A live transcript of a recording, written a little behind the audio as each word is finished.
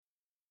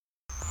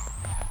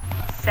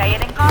Say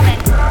it in common.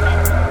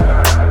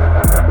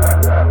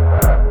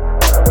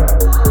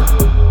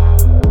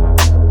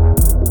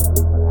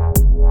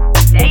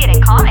 Say it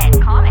in common.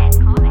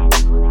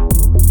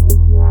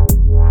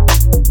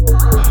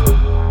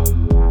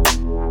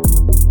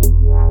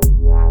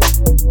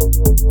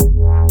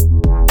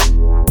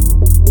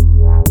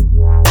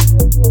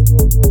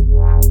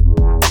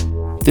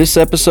 This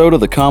episode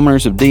of the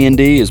Commoners of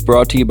D&D is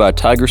brought to you by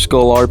Tiger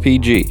Skull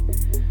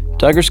RPG.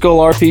 Tiger Skull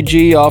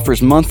RPG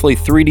offers monthly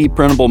 3D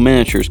printable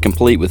miniatures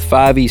complete with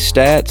 5e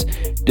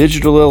stats,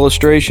 digital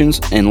illustrations,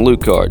 and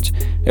loot cards.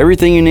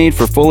 Everything you need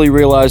for fully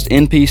realized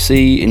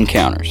NPC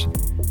encounters.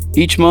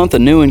 Each month, a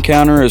new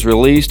encounter is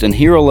released, and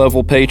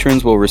hero-level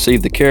patrons will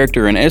receive the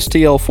character in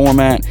STL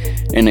format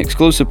and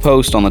exclusive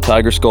post on the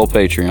Tiger Skull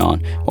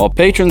Patreon, while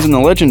patrons in the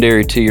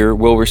Legendary tier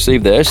will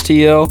receive the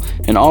STL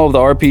and all of the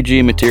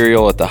RPG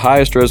material at the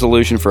highest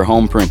resolution for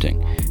home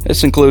printing.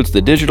 This includes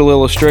the digital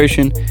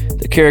illustration,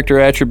 the character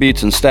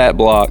attributes and stat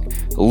block,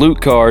 the loot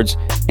cards,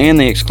 and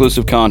the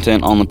exclusive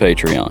content on the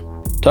Patreon.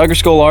 Tiger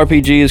Skull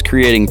RPG is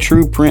creating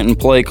true print and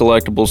play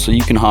collectibles so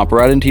you can hop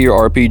right into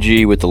your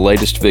RPG with the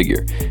latest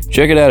figure.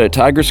 Check it out at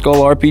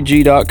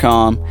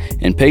TigerSkullRPG.com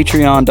and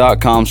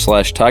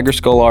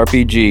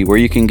Patreon.com/TigerSkullRPG, where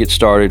you can get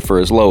started for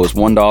as low as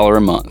 $1 a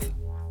month.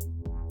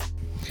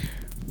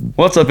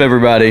 What's up,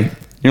 everybody?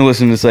 You're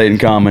listening to Say It in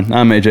Common.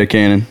 I'm AJ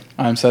Cannon.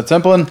 I'm Seth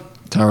Templin.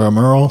 Tyra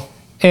Merle.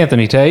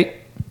 Anthony Tate.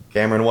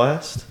 Cameron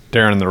West.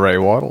 Darren the Ray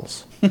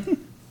Waddles.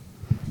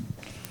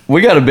 We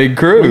got a big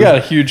crew. We got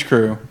a huge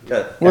crew.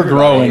 We're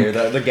growing.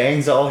 Here. The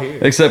gang's all here.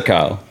 Except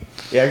Kyle.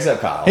 Yeah,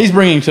 except Kyle. He's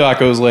bringing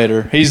tacos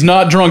later. He's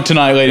not drunk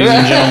tonight, ladies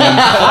and gentlemen.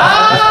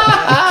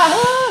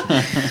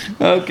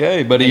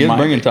 Okay, but he is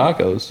bringing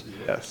tacos.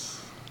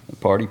 Yes. A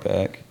party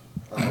pack.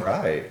 All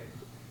right.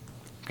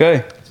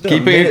 Okay. It's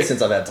been a minute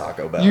since I've had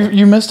Taco Bell.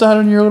 You missed out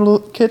on your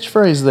little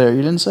catchphrase there.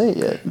 You didn't say it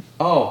yet.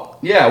 Oh,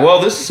 yeah. Well,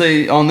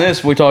 on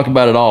this, we talk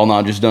about it all,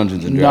 not just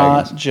Dungeons and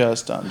Dragons. Not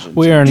just Dungeons.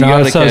 We are You not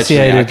gotta catch me. I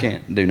associated.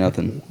 can't do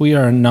nothing. We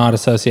are not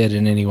associated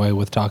in any way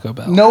with Taco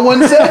Bell. No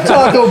one said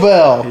Taco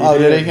Bell. Oh,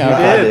 did he?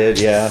 I did,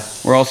 yeah.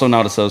 We're also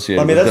not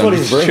associated I mean, with that's what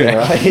he's Dungeons and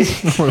bringing,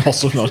 Dragons. right? We're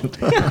also not.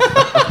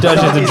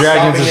 Dungeons and He's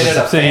Dragons stopping is it a at a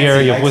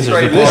subsidiary of fancy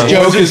Wizards of the This Coast.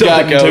 joke Wizards has of the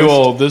gotten Coast. too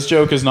old. This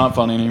joke is not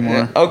funny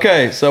anymore.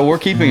 Okay, so we're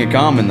keeping it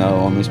common, though,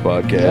 on this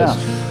podcast.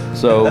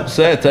 So,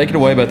 Seth, take it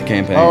away about the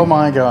campaign. Oh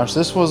my gosh,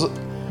 this one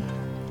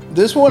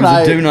It was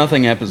a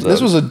do-nothing episode.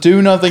 This was a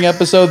do-nothing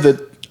episode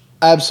that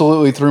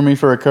absolutely threw me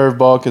for a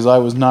curveball because I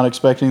was not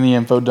expecting the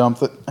info dump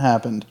that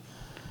happened.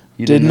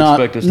 You Did didn't not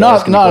expect us to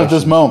ask any not at this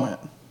questions. moment.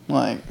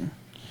 Like,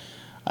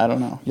 I don't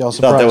know. Y'all Thought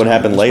surprised that would me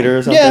happen with this later or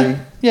one. something?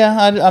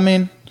 Yeah. I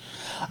mean,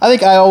 I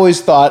think I always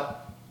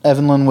thought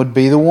Evelyn would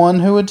be the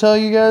one who would tell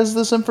you guys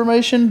this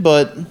information,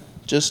 but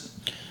just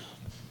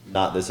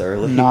Not this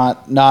early.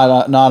 not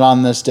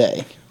on this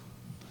day.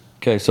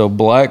 Okay, so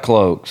Black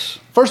Cloaks.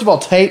 First of all,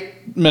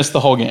 Tate missed the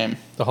whole game.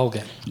 The whole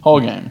game. Whole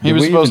game. He Did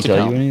was we supposed even to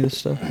tell come. you any of this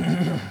stuff?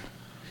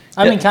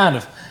 I mean, kind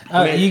of.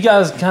 You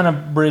guys kind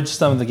of bridged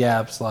some of the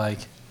gaps. Like,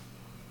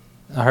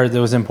 I heard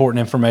there was important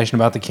information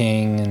about the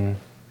king, and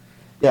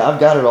Yeah, I've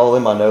got it all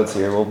in my notes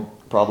here. We'll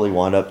probably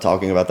wind up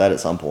talking about that at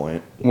some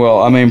point.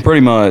 Well, I mean,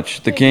 pretty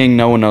much. The king,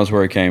 no one knows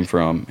where he came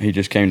from. He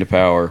just came to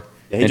power.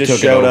 Yeah, he and just took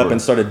it showed up over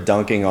and started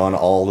dunking on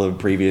all the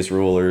previous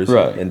rulers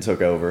Right. and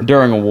took over.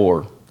 during a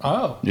war.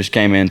 oh, Just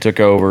came in, took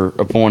over,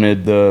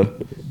 appointed the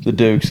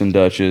dukes and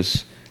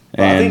duchess,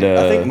 Well, and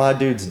I think my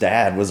dude's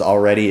dad was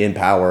already in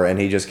power, and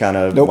he just kind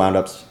of Nope. wound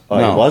up. Oh,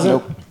 No. he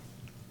wasn't. Nope.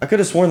 I could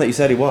have sworn that you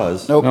said he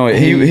was. Nope. no,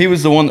 he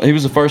was the one. He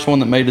was the first one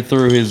that made it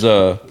through his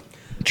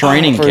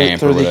training through- camp.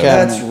 through or the whatever.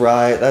 academy. That's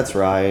right. That's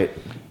right.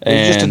 He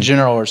was just a And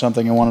general or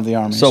something in one of the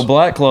armies. so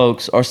Black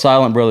Cloaks are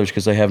silent brothers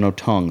because they have no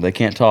tongue. They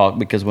can't talk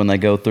because when they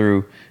go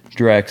through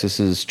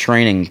Draxus's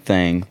training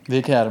thing, the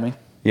academy.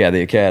 yeah, the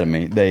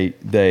academy, they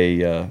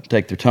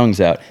take their tongues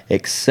out,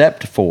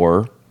 except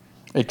for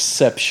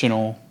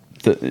Exceptional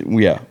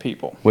yeah,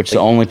 people. which the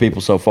only people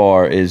so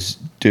far is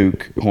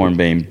Duke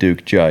Hornbeam,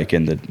 Duke Jike,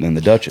 and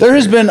the Duchess. There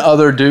has been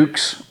other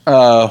dukes.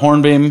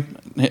 Hornbeam,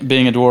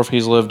 being a dwarf,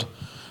 he's lived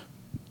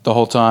the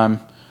whole time.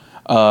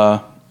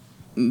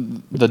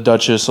 The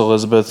Duchess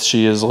Elizabeth,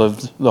 she has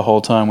lived the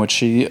whole time, which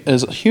she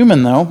is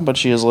human though, but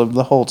she has lived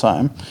the whole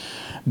time.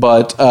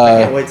 But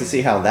I can't wait to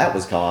see how that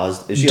was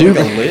caused. Is she Duke-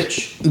 like a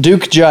lich?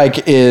 Duke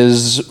Jike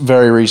is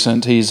very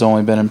recent. He's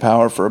only been in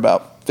power for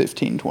about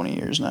 15, 20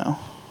 years now.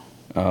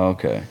 Oh,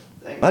 okay.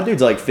 My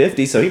dude's like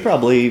 50, so he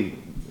probably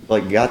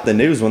like got the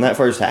news when that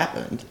first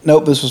happened.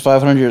 Nope, this was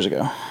 500 years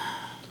ago.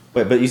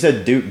 Wait, but you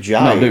said Duke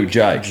Jike. No, Duke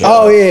Jike.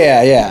 Oh,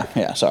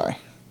 yeah, sorry.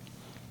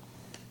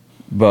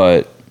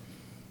 But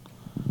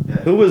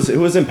Who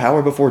was in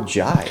power before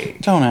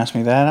Jike? Don't ask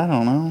me that. I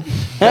don't know.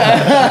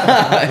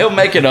 he'll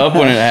make it up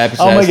when it happens.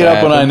 I'll make it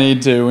up when I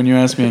need to, when you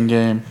ask me in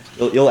game.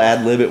 You'll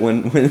ad lib it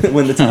when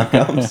the time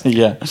comes.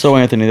 Yeah, So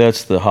Anthony,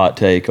 that's the hot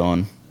take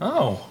on.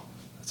 oh,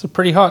 that's a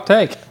pretty hot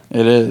take.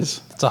 it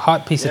is. It's a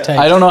hot piece of take.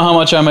 I don't know how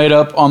much I made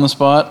up on the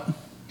spot.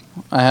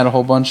 I had a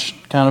whole bunch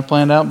kind of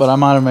planned out, but I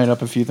might have made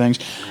up a few things.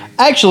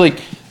 Actually,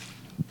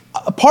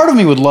 a part of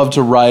me would love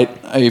to write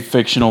a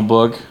fictional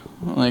book.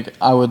 Like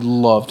I would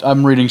love.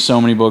 I'm reading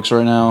so many books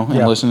right now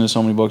and listening to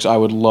so many books. I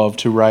would love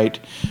to write.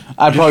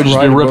 I'd probably just be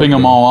write a ripping book,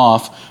 them man. all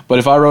off. But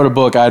if I wrote a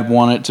book, I'd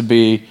want it to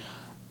be,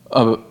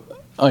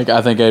 like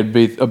I think it'd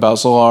be about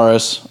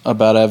Solaris,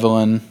 about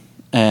Evelyn,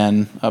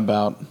 and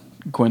about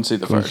Quincy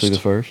the Quincy the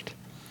First. First.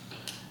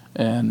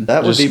 And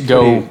That would just be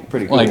go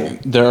pretty cool.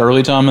 like their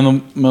early time in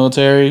the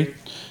military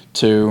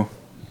to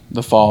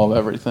the fall of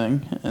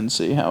everything and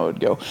see how it would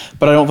go.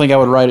 But I don't think I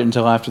would write it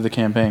until after the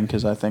campaign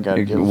because I think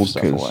I'd give Well,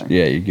 stuff 'cause- away.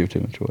 Yeah, you give too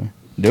much away.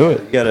 Do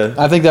it. You gotta.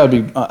 I think that would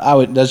be. I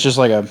would. That's just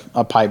like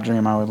a pipe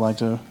dream I would like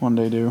to one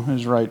day do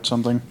is write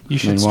something. You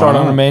should mean, why start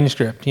on a not?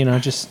 manuscript.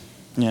 Just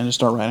Yeah, just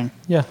start writing.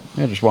 yeah,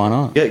 Yeah, just why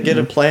not? Get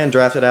a plan,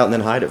 draft it out, and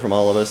then hide it from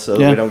all of us so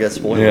that Yeah. we don't get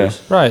spoilers.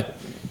 right.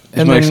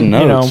 Just make some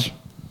notes.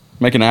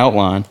 Make an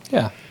outline.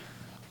 yeah.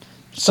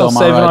 Sell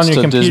my save it on rights your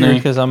to computer Disney,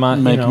 'cause I might,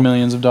 make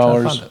millions of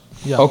dollars. Find it.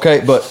 Yeah.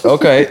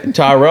 Okay,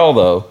 Tyrell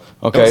though.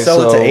 Okay, They'll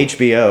sell so it to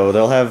HBO.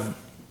 They'll have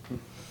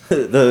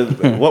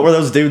the what were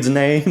those dudes'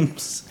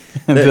 names?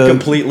 That The-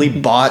 completely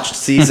botched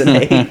season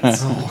 8.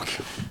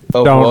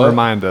 oh, Don't what?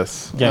 remind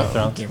us. Game of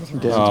Thrones.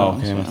 Oh,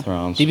 Game of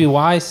Thrones. DB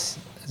Weiss.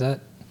 Is that?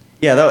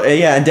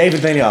 Yeah, and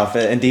David Benioff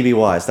and D.B.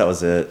 Weiss. That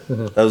was it.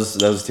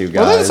 Those two guys.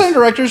 Were they the same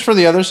directors for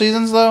the other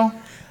seasons though?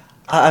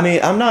 I mean,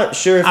 I'm not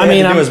sure if they I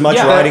mean, had to do I'm- as much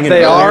yeah, writing in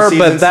They earlier are, seasons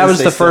but that since was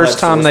they the still first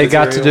had time source they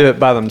got to do material. it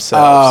by Oh,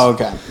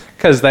 themselves. okay.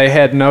 Because they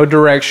had no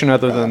direction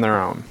other than their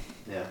own.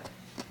 Yeah.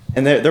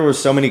 And there were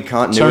so many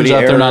continuity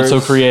Turns out they're not so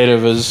errors.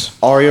 creative as.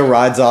 Arya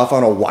rides off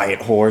on a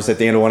white horse at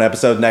the end of one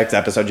episode. Next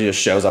episode, she just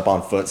shows up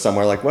on foot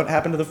somewhere. Like, what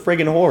happened to the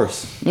friggin'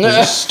 horse? There's a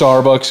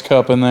Starbucks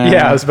cup in there.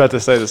 Yeah, I was about to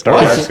say the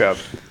Starbucks cup.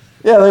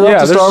 Yeah, they left Yeah,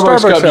 the there's a Starbucks,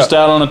 Starbucks cup just cup.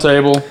 out on a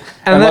table and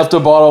And that- left a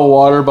bottle of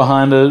water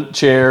behind a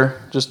chair,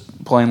 just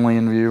plainly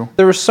in view.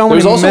 There were so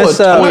There's many also a miss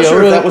I'm not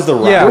sure if Toyota- that was the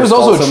writer's Yeah. There was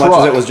also fault a so much as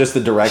truck. it was just the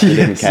director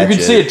didn't catch You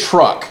could it. see a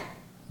truck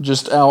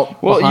just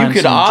out. Well, you behind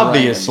could some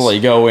obviously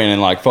go in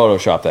and like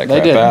Photoshop that They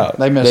crap didn't. out.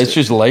 They missed It's it.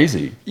 just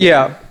lazy.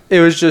 Yeah, it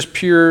was just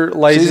pure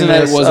dragons. Season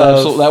laziness. 8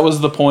 was that was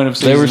the point of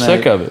season They were 8.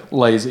 sick of it.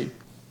 Lazy.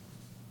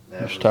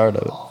 I'm just tired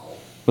of it.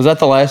 Was that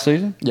the last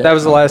season? Yeah. That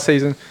was the last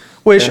season,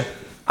 which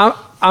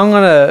I'm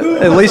gonna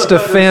at least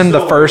defend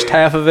the first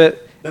half of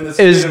it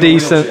is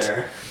decent,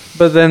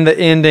 but then the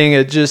ending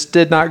it just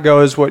did not go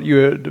as what you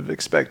would have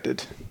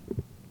expected.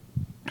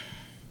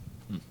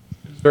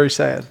 It's very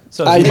sad.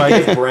 So I- is he They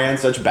like, gave Bran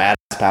such badass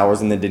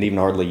powers and then didn't even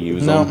hardly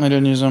use No, them. I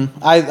didn't use them.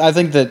 I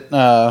think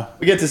that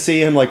We get to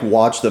see him like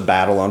watch the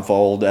battle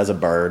unfold as a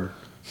bird.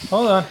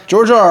 hold on.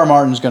 George R.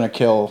 Martin's gonna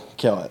kill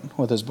it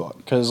with his book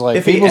because like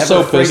If he people ever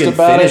so pissed friggin'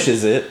 about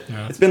finishes it,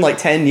 it's been like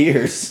 10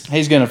 years.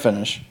 He's gonna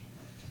finish.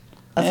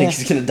 I think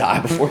he's gonna die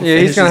before. He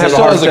Yeah, he's finishes gonna it. have He a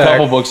still heart has a attack.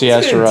 couple books he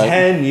has It's to been write.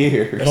 10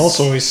 years. And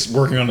also, he's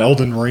working on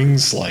Elden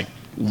Rings, like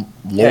lore.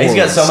 Yeah, he's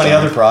got so many and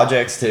other stuff.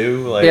 projects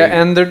too. Like, Yeah,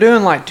 and they're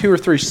doing like 2 or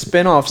 3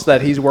 spin-offs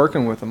that he's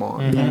working with them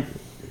on.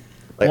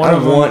 like, one I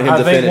of them- want him I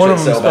to think finish one it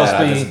of them's so bad. supposed to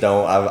I be just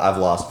don't. I've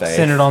lost faith.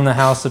 Centered on the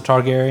House of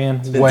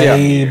Targaryen, been way 10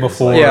 years,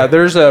 before. Yeah,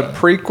 there's a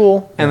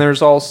prequel and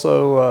there's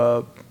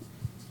also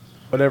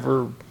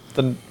whatever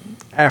the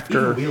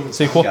after.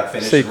 Sequel? Got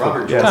finished. Sequel,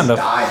 Robert yeah. Jones Kind of.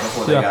 died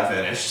before they Yeah. got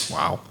finished.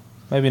 Wow.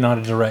 maybe not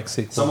a direct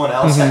sequel. Someone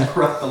else had to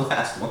write the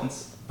last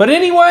ones. But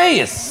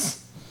anyways,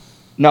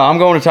 No, I'm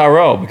going to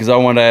Tyrell because I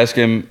wanted to ask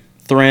him.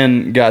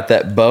 Thren got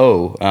that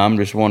bow. I'm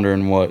just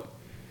wondering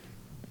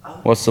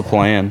what's the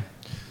plan.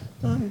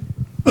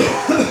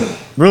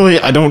 Really,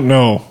 I don't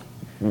know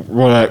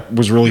what I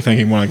was really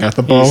thinking when I got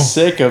the bow. He's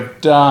sick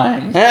of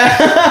dying.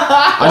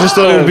 I just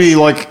thought it would be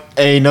like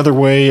another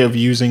way of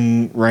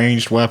using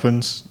ranged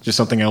weapons, just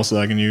something else that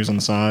I can use on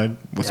the side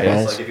with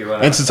Yeah, it's spells. like if you run out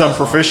And of since I'm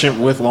spells, proficient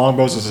with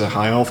longbows as a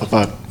high elf, I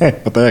thought, hey,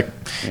 what the heck,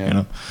 Yeah. you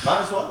know?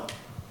 Might as well.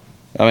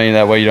 I mean,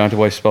 that way you don't have to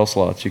waste spell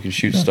slots. You can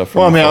shoot stuff from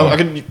Well, I mean, afar. I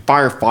could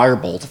fire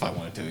firebolt if I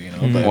wanted to, you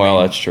know. But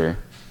Well, that's true.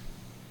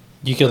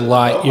 you could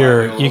light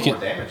your you could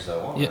damage though.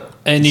 Won't yeah, it?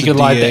 and you It's could a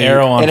light the D8.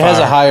 arrow on It fire. has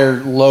a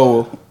higher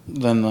low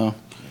than the,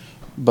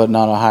 but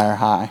not a higher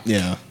high.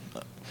 yeah.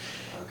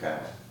 Okay.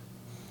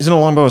 Isn't a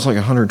longbow? It's like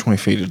 120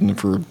 feet, isn't it?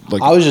 For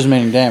like, I was just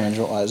meaning damage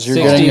wise. You're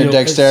 60 getting your to-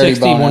 dexterity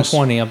 60, bonus.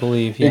 120, I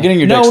believe. Yeah. You're getting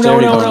your no,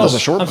 dexterity no, no, bonus. no. That's a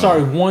short I'm bow.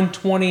 sorry,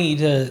 120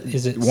 to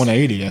is it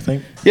 180, I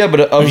think. Yeah,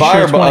 but a you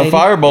sure it's 180?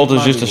 firebolt is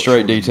Might just be a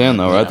straight shorter D10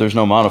 though, right? There's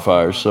no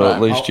modifiers, so at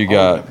least you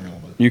got I'll-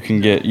 you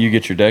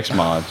get your dex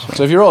mods.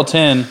 So if you roll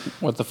 10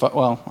 with the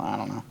well, I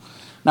don't know.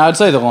 Now I'd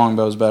say the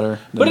longbow better. Than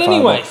But the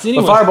anyways, firebolt.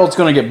 anyways. the firebolt's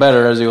going to get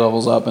better as he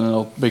levels up, and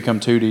it'll become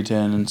 2d10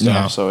 and stuff.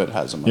 Yeah. So it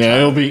has a much.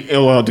 Yeah,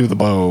 it'll outdo the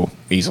bow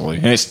easily.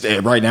 And it's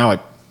right now it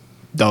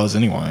does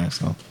anyway.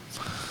 So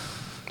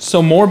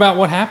So more about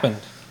what happened.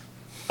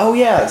 Oh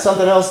yeah,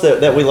 something else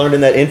that we learned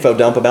in that info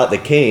dump about the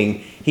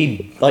king.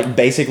 He like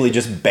basically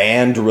just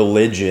banned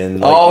religion.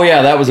 Like, Oh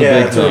yeah, that was a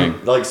big so,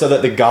 thing. like so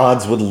that the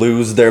gods would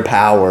lose their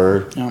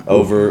power Yeah.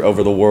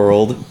 over the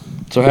world.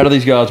 So how do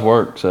these gods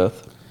work,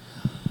 Seth?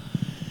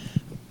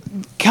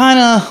 Kind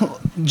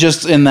of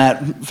just in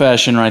that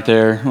fashion right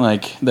there.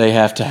 Like they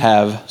have to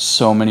have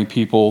so many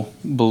people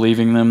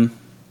believing them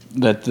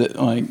that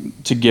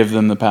like to give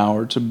them the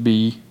power to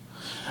be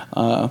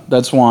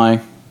That's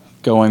why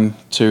going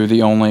to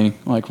the only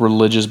like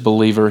religious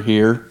believer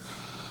here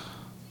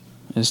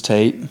is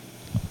Tate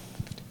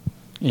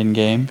in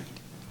game.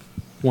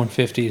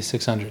 150 is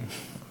 600.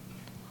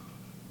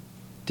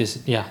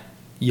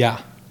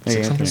 Yeah.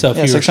 600. So if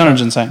Yeah, you were 600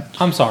 is insane.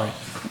 I'm sorry,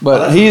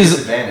 But he's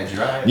disadvantage,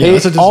 right? Yeah,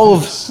 that's a all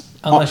of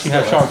unless you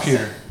have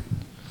sharpshooter.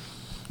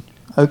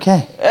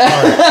 okay.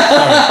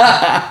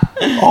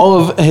 All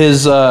of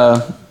his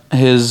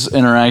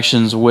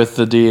interactions with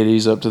the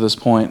deities up to this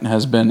point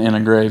has been in a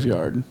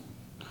graveyard.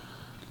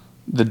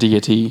 The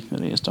deity that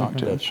he has talked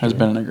to has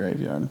been in a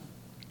graveyard.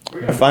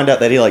 We're gonna find out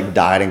that he like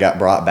died and got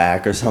brought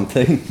back or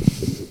something.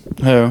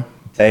 Who?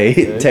 Tate,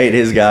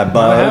 his guy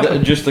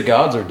Bud. Just the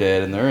gods are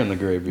dead and they're in the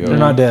graveyard. They're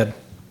not dead.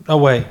 Oh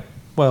wait.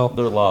 Well,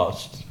 They're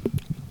lost.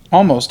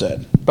 Almost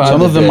dead. By Some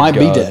the of them dead might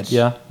be gods. dead.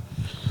 yeah.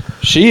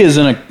 She is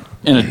in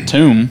a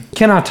tomb.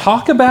 Can I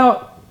talk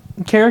about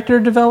character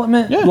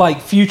development? Yeah. Like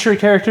future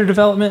character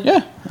development?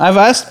 Yeah, I've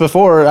asked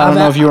before. I don't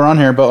know if you were on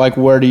here, but like,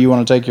 where do you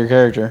want to take your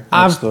character?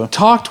 I've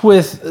talked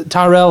with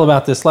Tyrell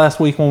about this last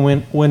week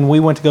when we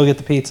went to go get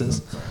the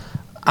pizzas.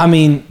 I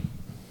mean,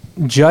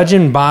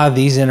 judging by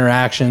these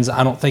interactions,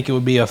 I don't think it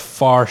would be a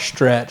far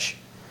stretch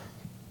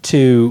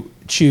to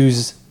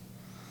choose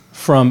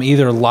from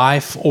either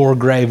life or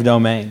grave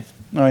domain.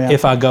 Oh yeah.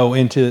 If I go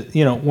into,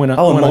 when I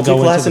go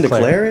multi-class into into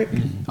the cleric.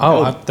 cleric?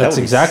 That's that would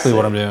be exactly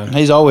what sick. I'm doing.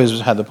 He's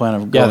always had the plan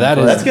of Yeah, going that for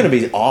is- it. That's gonna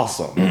be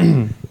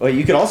awesome. Well,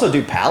 you could also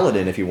do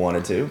paladin if you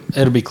wanted to.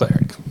 It'll be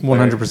cleric,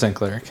 100%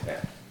 cleric.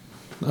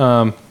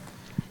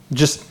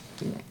 Just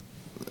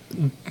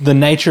the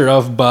nature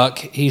of Buck,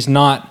 he's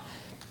not.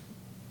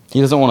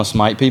 He doesn't want to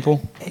smite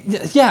people.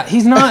 Yeah,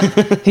 he's not.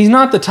 He's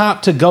not the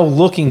type to go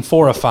looking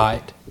for a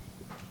fight.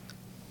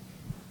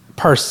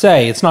 Per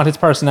se, it's not his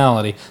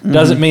personality.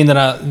 Doesn't mean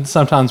that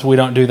sometimes we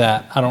don't do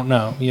that. I don't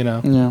know.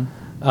 Yeah.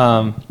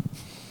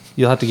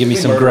 You'll have to give me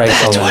some grace.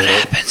 That's what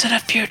happens in a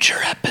future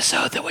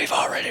episode that we've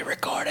already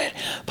recorded,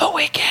 but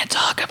we can't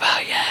talk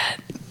about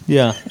yet.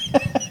 Yeah,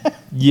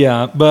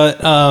 yeah,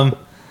 but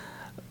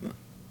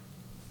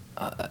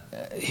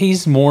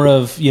he's more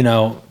of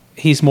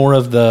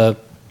the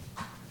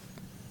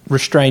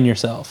restrain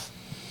yourself.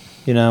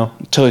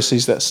 Until he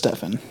sees that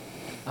Stefan.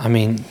 I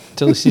mean,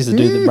 till he sees the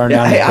dude that burned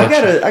Yeah, down. hey, the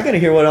picture. I gotta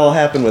hear what all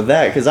happened with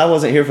that because I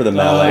wasn't here for the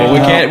melee. Well,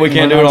 we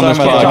can't do it on this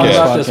Talk about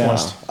podcast. this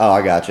one. Oh,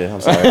 I got you.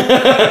 I'm sorry.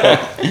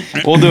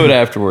 We'll do it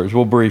afterwards.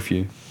 We'll brief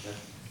you.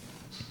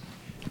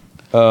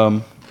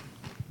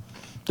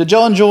 Did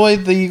y'all enjoy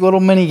the little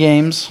mini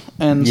games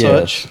and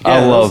Yes, such?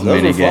 I love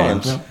those mini were fun.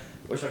 games.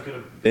 Wish I could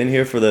have been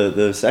here for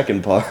the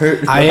second part. We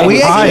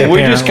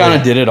just kind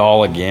of did it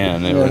all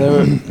again. It Yeah, was- they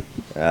were,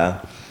 Yeah.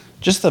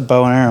 just the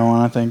bow and arrow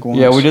one, I think. Once.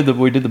 yeah, we did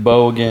the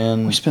bow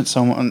again. We spent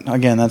so much.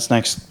 Again, that's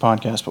next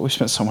podcast, but we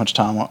spent so much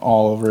time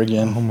all over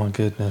again. Oh my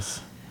goodness.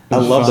 I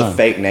love the fun.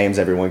 fake names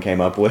everyone came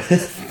up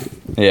with.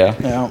 Yeah,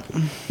 Yeah.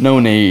 no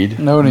need.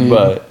 No need.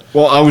 But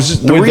Well, I was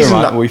just the with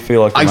reason we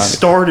feel like I they might-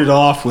 started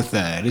off with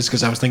that is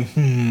because I was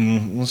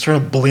thinking, let's try to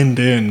blend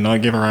in,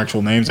 not give our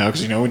actual names out,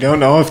 because we don't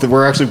know if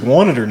we're actually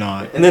wanted or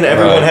not. And then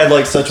everyone Right. had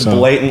like such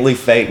blatantly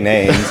fake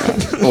names.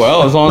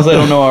 Well, as long as they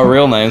don't know our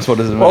real names, what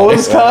does it matter? What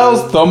was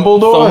Kyle's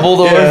Thumbledore?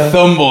 Thumbledore? Yeah.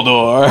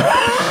 Thumbledore.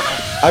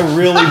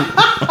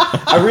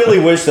 I really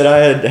wish that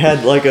I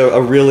had like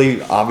a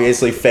really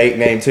obviously fake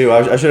name too.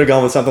 I should have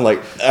gone with something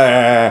like,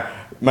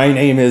 my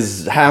name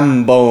is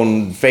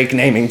Hambone Fake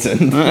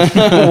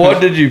Namington. What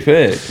did you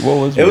pick? What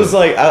was It was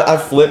like I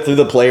flipped through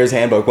the player's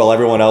handbook while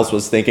everyone else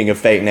was thinking of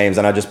fake names,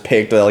 and I just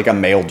picked like a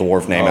male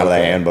dwarf name out of the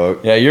Okay. handbook.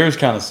 Yeah, yours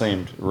kind of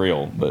seemed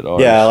real, but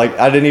ours. Yeah, like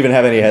I didn't even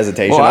have any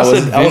hesitation. Well, I I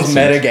was said I was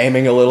Vincent.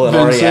 metagaming a little and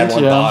already had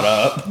Vincent, one yeah. thought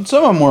up.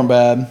 Some of them weren't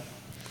bad.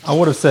 I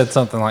would have said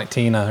something like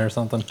Tina or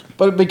something.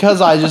 But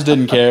because I just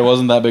didn't care, it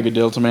wasn't that big a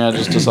deal to me. I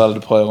just decided to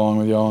play along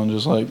with y'all and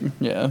just like,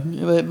 yeah,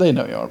 they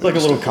know y'all. It's like a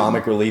little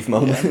comic relief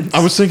moment.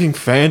 I was thinking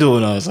Fandle,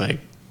 and I was like,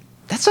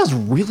 that sounds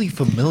really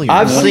familiar.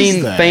 I've What is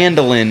seen that?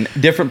 Fandolin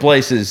different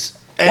places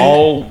And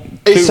all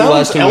It two sounds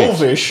last 2 weeks.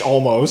 elvish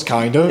almost,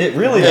 kind of. It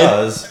really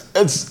does.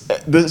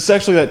 It's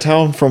actually that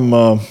town from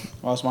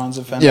Lost Mines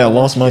of Fenn.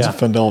 Lost Mines Yeah. of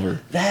Fendelver.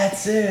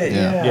 That's it.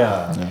 Yeah.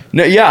 Yeah.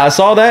 No, yeah, I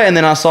saw that, and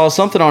then I saw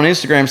something on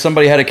Instagram.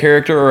 Somebody had a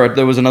character, or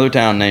there was another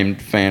town named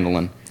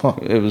Fandolin. Huh.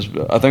 It was,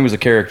 I think, it was a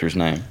character's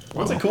name.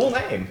 What's a cool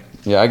name?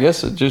 Yeah, I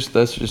guess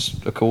that's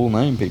just a cool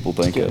name people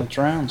think Getting of. its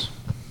rounds.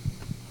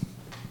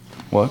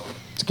 What?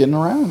 It's getting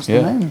around. It's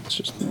Yeah. the name. It's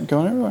just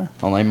going everywhere.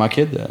 I'll name my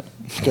kid that.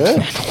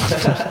 Good.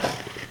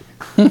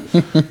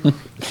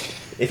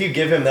 If you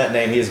give him that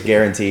name, he is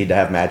guaranteed to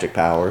have magic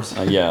powers.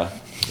 Yeah.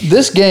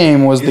 This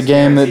game was the He's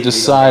game that guaranteed to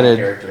be the main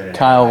character in decided it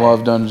Kyle anyway.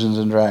 loved Dungeons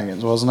and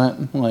Dragons,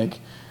 wasn't it? Like,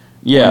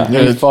 Yeah.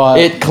 he fought.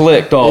 It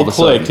clicked all it of a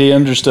clicked. sudden. He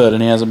understood,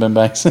 and he hasn't been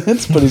back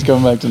since. But he's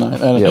coming back tonight. I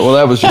don't Yeah, know. well,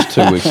 that was just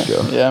 2 weeks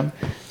ago. Yeah.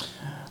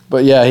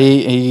 But yeah,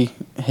 he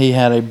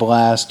had a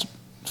blast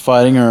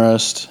fighting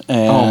Urust.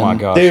 And Oh my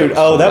gosh. Dude,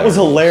 that was hilarious.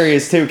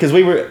 hilarious too, because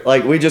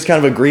we just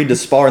kind of agreed to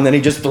spar, and then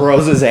he just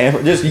throws his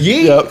hammer, just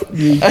yeet,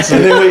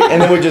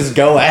 and then we just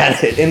go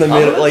at it in the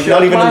middle, like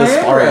not even in the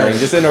sparring ring,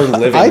 just in our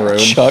living room.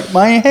 chucked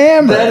my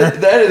hammer.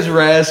 That is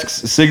Rask's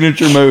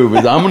signature move.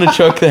 Is I'm gonna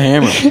chuck the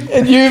hammer.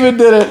 And you even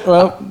did it.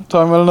 Well,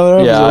 talking about another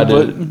episode. Yeah, I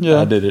did. But,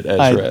 yeah. I did it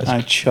as Rask.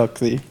 I chucked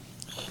the.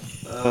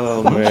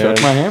 Oh Chuck man.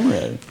 my hammer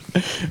at it.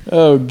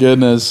 Oh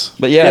goodness.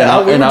 But We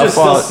and were I just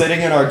still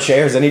sitting in our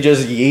chairs, and he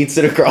just yeets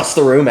it across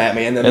the room at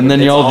me, and then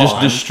it's y'all just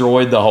on.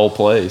 destroyed the whole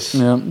place.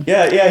 Yeah.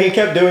 Yeah, he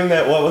kept doing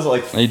that. What was it,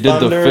 like? He did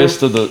the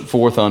fist of the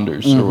four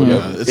thunders or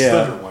whatever. It's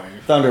Yeah.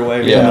 Thunderwave.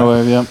 Thunderwave. Yeah.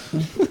 Anyway, yeah.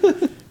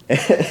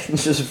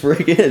 Just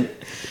freaking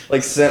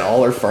like sent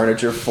all our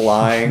furniture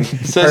flying.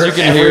 Says you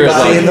can hear it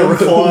Everybody like- in the room.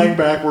 Flying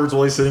backwards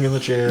while he's sitting in the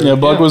chair. Yeah,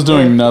 Buck was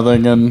doing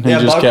nothing, and he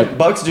Yeah, just kept.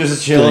 Buck's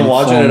just chilling, getting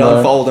watching it flown by.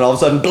 unfold, and all of a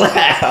sudden, blow!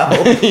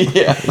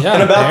 Yeah.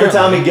 And about the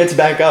time he gets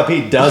back up,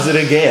 he does it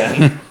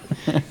again.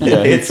 Yeah,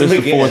 It's it's the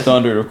again. fourth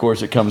thunder. Of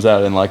course, it comes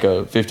out in like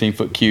a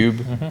 15-foot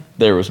cube.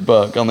 There was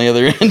Buck on the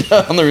other end,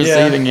 on the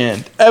receiving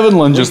end.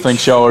 Evelyn just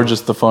thinks y'all are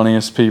just the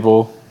funniest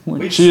people.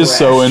 We She is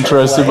so trashed her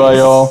interested by place,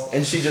 y'all.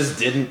 and she just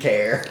didn't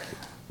care.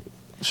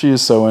 She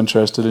is so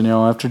interested in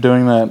y'all. After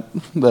doing that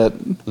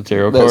The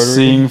tarot card.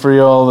 scene for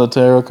y'all, the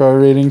tarot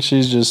card reading,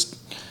 she's just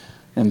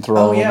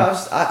enthralled. Oh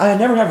yeah, I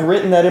never have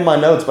written that in my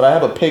notes, but I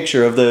have a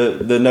picture of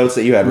the notes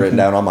that you had written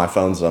down on my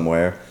phone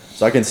somewhere,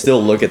 so I can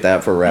still look at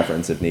that for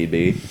reference if need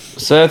be.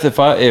 Seth,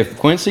 if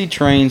Quincy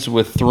trains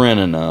with Thren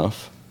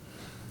enough,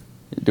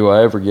 do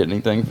I ever get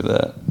anything for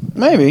that?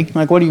 Maybe.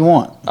 Like, what do you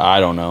want? I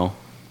don't know.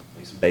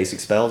 Like some basic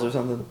spells or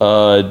something.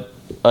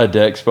 A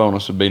dex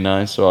bonus would be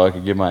nice, so I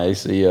could get my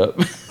AC up.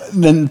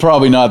 Then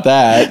probably not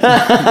that.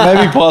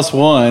 Maybe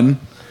 +1.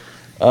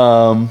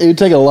 It would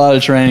take a lot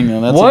of training,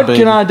 though. That's What a big,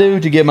 can I do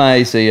to get my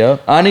AC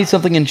up? I need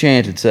something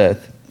enchanted,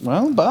 Seth.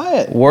 Well, buy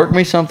it. Work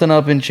me something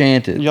up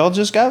enchanted. Y'all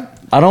just got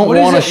I don't What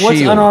want a is it? What's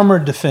shield.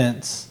 unarmored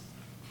defense?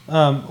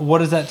 What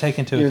does that take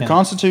into your account?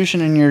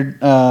 constitution and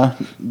your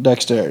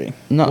dexterity.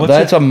 No, What's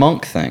that's it? a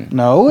monk thing.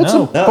 No, it's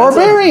No. a No, it's a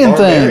barbarian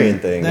barbarian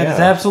thing. thing. That is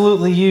yeah.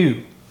 absolutely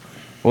you.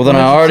 Well, then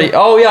I already.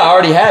 Oh yeah, I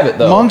already have it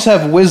though. Monks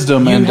have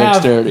wisdom and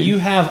dexterity. You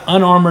have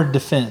unarmored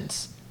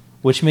defense,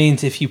 which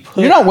means if you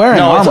put You're not wearing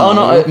No, it's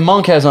armor.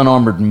 monk has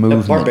unarmored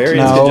movement.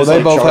 Barbarians No, can just they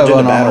like both charge have into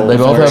unarmored. battle. They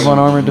both have Wearing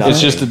unarmored nothing.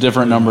 It's just a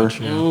different number.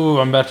 Ooh,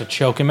 I'm about to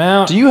choke him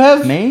out. Do you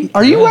have Me?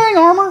 Are you wearing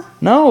armor?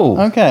 No.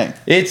 Okay.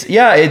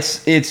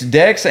 It's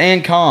dex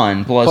and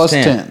con plus Plus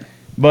 10. 10.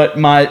 But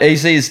my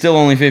AC is still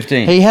only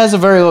 15. He has a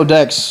very low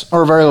dex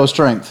or very low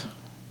strength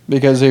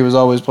because he was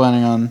always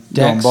planning on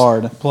going Dex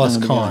bard plus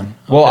in the con.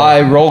 Well, Okay.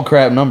 I rolled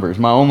crap numbers.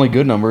 My only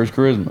good number is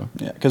charisma.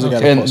 Yeah, because he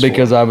got a And plus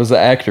because I was the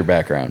actor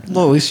background.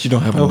 Well, at least you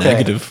don't have a Okay.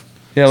 negative.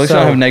 Yeah, at least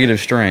I So- have negative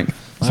strength.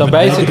 So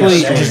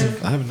basically, I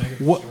have a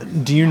negative.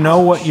 what do you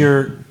know what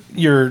your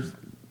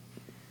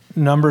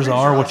numbers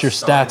are? What your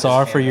stats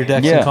are for your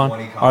dex Yeah. and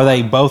con? Are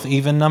they both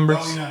even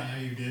numbers?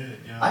 you did.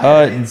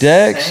 Yeah.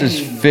 Dex is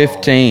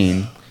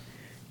 15.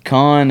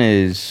 Con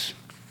is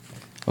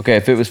okay.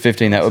 If it was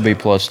 15, that would be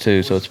plus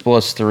 2. So it's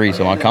plus 3.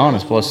 So my con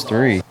is plus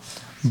 3.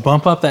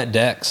 Bump up that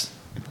dex.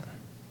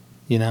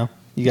 You know,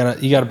 you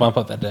gotta bump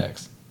up that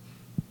dex.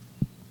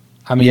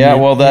 I mean, Yeah,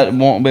 well, that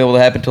won't be able to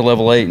happen till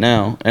level 8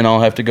 now, and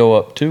I'll have to go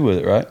up 2 with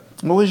it, right?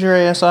 What was your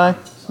ASI?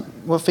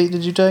 What feat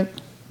did you take?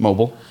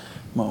 Mobile.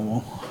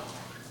 Mobile.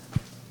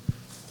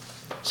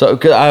 So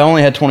 'cause I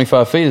only had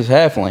 25 feet as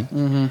halfling.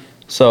 Mm-hmm.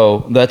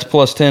 So that's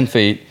plus 10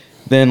 feet.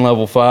 Then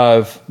level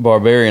 5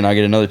 barbarian, I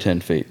get another 10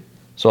 feet.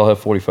 So I'll have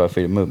 45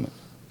 feet of movement.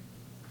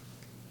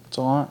 That's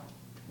a lot.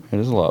 It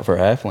is a lot for a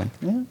halfling.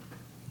 Yeah.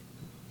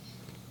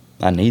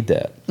 I need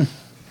that.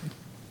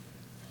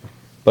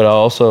 But I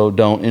also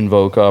don't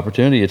invoke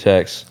opportunity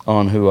attacks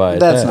on who I attack.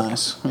 That's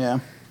nice. Yeah.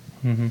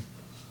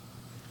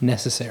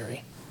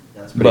 necessary.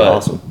 That's pretty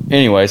awesome.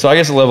 Anyway, so I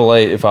guess at level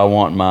 8, if I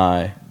want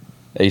my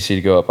AC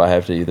to go up, I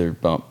have to either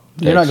bump.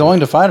 You're not Dex. going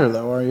to fighter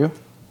though, are you?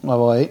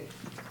 Level 8.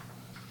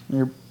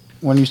 You're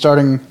when you're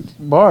starting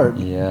bard.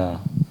 Yeah.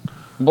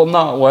 Well,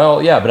 not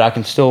well. Yeah, but I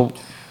can still.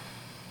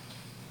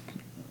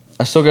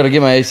 I still got to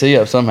get my AC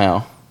up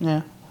somehow.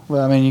 Yeah.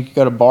 Well, I mean, you could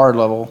go to bard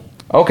level.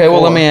 Okay,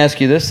 well, let 4. me ask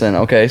you this then.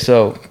 Okay,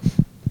 so.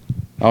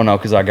 Oh, no,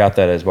 because I got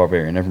that as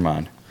barbarian. Never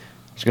mind.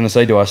 I was going to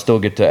say, do I still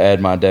get to add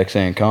my dex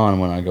and con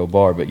when I go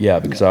bard? But yeah,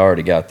 because I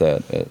already got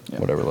that at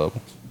whatever level.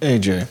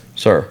 AJ,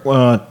 Sir.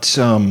 what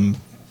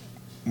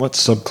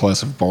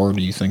subclass of bard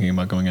are you thinking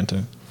about going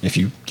into? If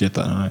you get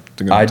that high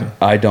to go into?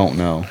 I don't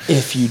know.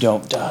 If you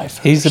don't die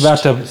first. He's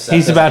about to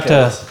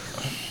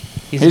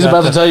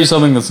tell you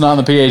something that's not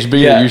in the PHB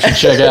Yeah. that you should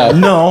check out.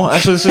 No,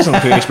 actually, this isn't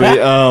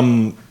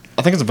PHB.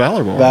 I think it's a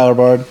Valor bard. Valor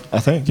bard. I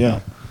think, yeah.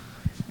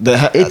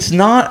 It's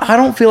not. I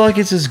don't feel like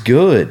it's as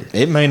good.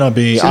 It may not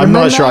be. See, I'm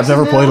the not sure. I've min-maxes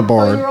never played a now,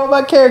 bard. You're all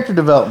about character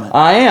development.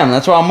 I am.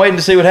 That's why I'm waiting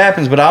to see what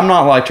happens. But I'm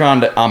not like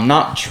trying to. I'm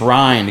not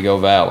trying to go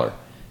Valor.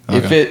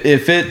 Okay.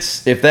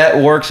 If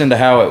that works into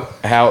how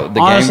the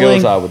Honestly, game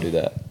goes, I would do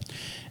that.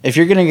 If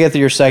you're going to get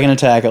your second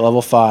attack at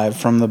level 5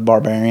 from the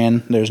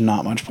barbarian, there's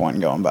not much point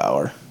in going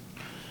Valor.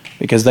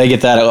 because they get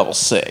that at level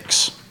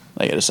 6.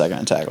 They get a second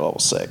attack at level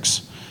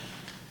 6.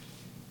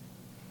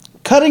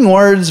 Cutting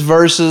Words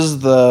versus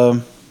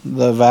the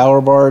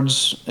Valor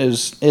Bards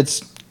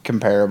it's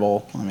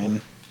comparable. I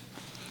mean,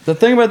 The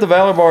thing about the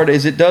Valor Bard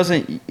is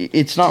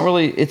it's not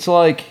really, it's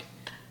like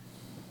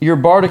your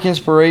bardic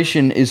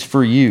inspiration is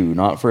for you,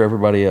 not for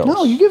everybody else.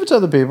 no, you give it to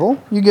other people.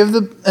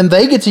 And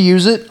they get to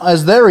use it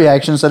as their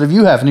reaction instead of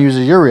you having to use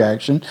it as your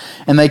reaction.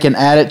 And they can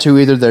add it to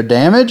either their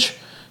damage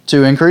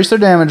to increase their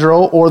damage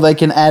roll, or they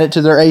can add it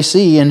to their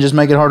AC and just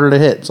make it harder to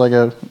hit. It's like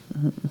a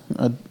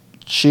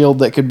shield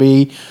that could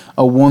be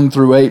a 1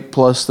 through 8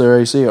 plus their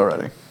AC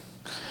already.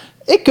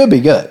 It could be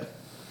good.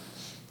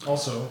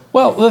 Also,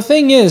 Well, the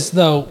thing is,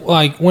 though,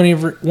 like when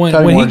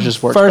Cutting he Words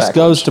just works first backwards.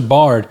 goes to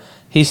Bard,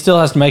 he still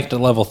has to make it to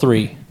level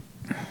 3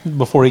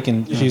 before he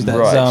can choose that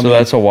Right, zombie. so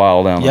that's a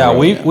while down the yeah,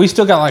 road. we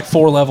still got like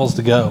 4 levels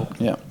to go.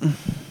 Yeah.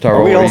 Tyro,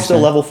 Are we what were all you still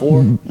saying? level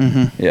 4?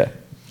 Yeah.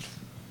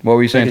 What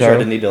were you saying, Making sure I Tyro?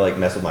 didn't need to like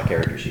mess with my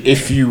character sheet.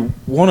 if you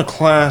want a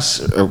class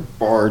or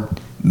bard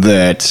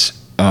that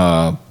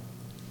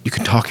you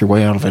can talk your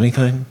way out of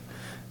anything,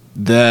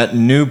 that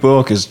new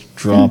book is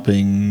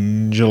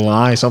dropping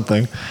July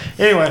something.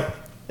 Anyway,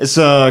 it's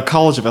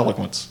College of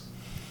Eloquence.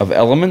 Of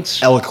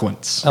Elements?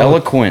 Eloquence.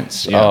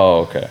 Eloquence. Yeah. Oh,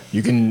 okay.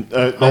 You can.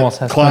 Almost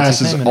That has class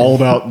Quincy's is name in all it.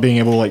 about being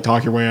able to like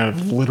talk your way out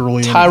of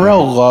literally.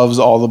 Tyrell loves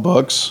all the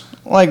books,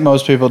 like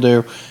most people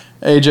do.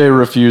 AJ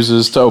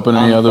refuses to open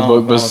any other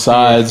book I'm a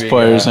besides PhD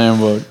Player's guy.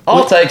 Handbook.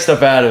 I'll take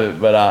stuff out of it,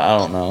 but I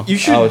don't know. You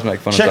should I always make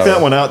fun check of that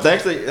Tyro. one out.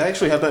 They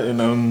actually have that in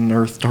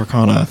Unearthed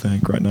Arcana, I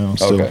think, right now.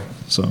 Still. Okay.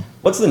 So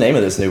What's the name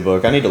of this new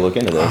book? I need to look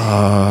into this.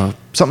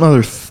 something other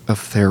of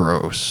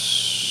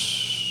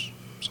Theros.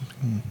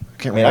 Something.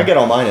 I can't I mean, I remember. get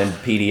all mine in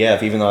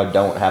PDF, even though I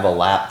don't have a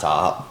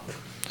laptop.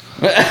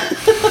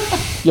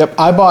 Yep,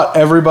 I bought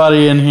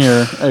everybody in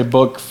here a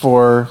book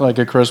for like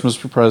a Christmas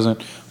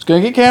present. I was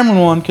gonna get Cameron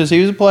one because he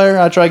was a player.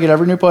 I tried to get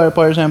every new player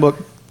Player's Handbook.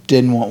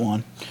 Didn't want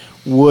one.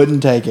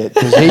 Wouldn't take it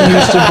because he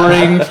used to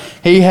bring.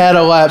 He had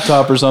a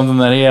laptop or something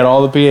that he had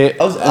all the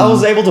PA. I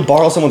was able to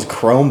borrow someone's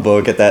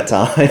Chromebook at that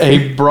time.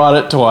 He brought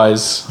it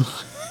twice.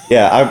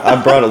 Yeah,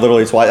 I brought it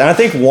literally twice. And I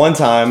think one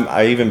time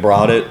I even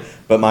brought it,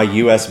 but my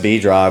USB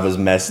drive was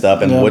messed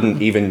up and Yeah.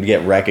 wouldn't even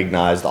get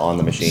recognized on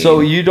the machine. So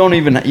you don't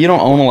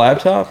own a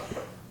laptop?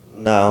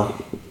 No.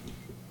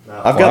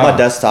 I've got Wow. my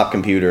desktop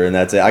computer, and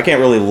that's it. I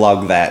can't really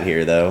lug that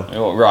here, though.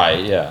 Oh,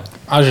 right, yeah.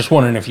 I was just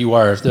wondering if you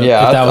were, if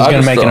that I was going to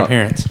just make an thought-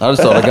 appearance. I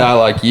just thought a guy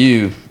like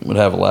you would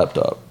have a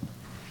laptop.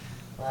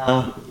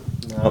 No.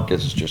 I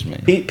guess it's just me.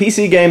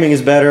 PC gaming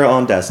is better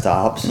on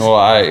desktops.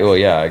 Well,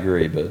 yeah, I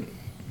agree, but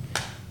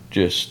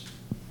just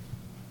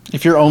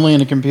If you're only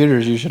into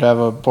computers, you should have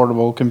a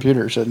portable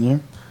computer, shouldn't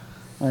you?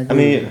 I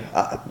mean,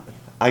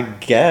 I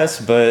guess,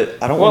 but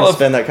I don't Well, want to if-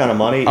 spend that kind of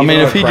money. I mean,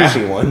 even if on he a just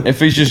crappy one. if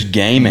he's just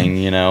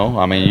gaming,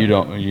 I mean, you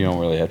don't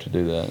really have to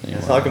do that anymore.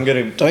 It's not like I'm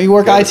gonna. Don't you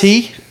work go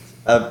IT?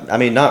 I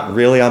mean, not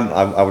really.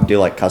 I would do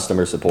like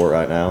customer support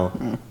right now.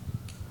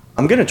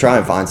 I'm gonna try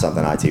and find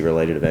something IT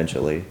related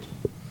eventually.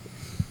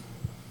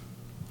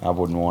 I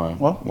wouldn't want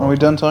to. Well, are we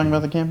done talking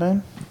about the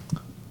campaign?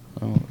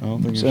 I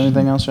don't think Is there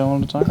anything else y'all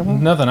wanted to talk about?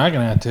 Nothing I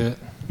can add to it.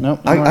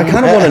 Nope. I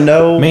kind of want to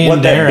know Me and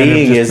what that Darren have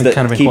being just is been that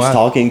kind of been keeps quiet.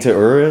 talking to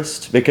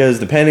Urist, because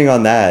depending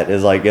on that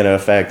is like gonna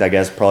affect, I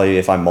guess, probably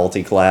if I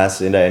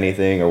multi-class into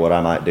anything or what I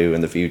might do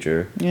in the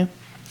future. Yeah.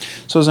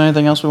 So is there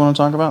anything else we want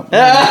to talk about?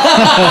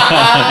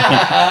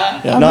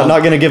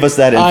 Not gonna give us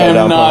that info. I am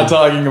down not front.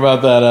 talking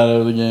about that out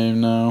of the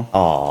game, no.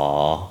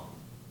 Aw.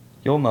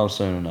 You'll know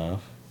soon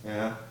enough.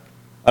 Yeah.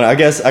 I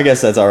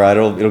guess that's all right.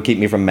 It'll keep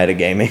me from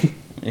metagaming.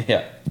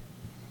 Yeah.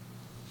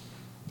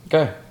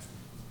 Okay.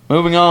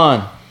 Moving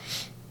on.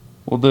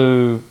 We'll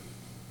do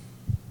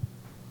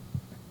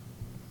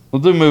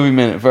movie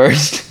minute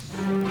first.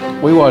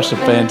 We watched a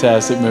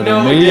fantastic movie.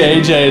 Me,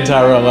 AJ, and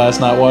Tyrell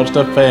last night watched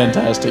a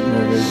fantastic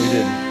movie. We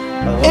did.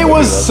 It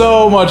was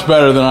so much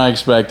better than I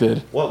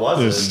expected. What was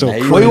It it? was still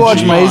Maze. We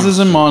watched cringy. Mazes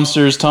and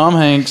Monsters, Tom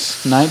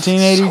Hanks,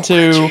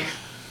 1982,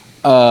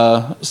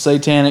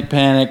 Satanic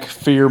Panic,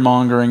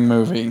 fear-mongering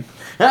movie.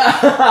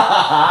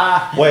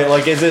 Wait,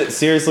 like, is it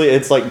seriously?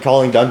 It's like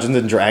calling Dungeons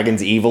and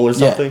Dragons evil or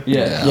something?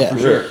 Yeah. for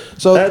sure.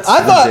 So That's I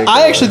actually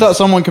ridiculous. thought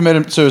someone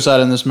committed suicide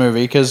in this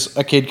movie because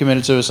a kid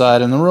committed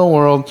suicide in the real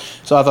world.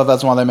 So I thought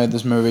that's why they made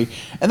this movie.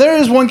 And there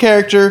is one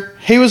character.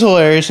 He was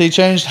hilarious. He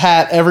changed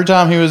hat every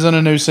time he was in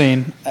a new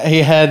scene. He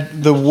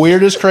had the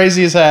weirdest,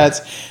 craziest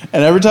hats,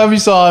 and every time you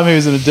saw him, he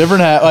was in a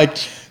different hat. Like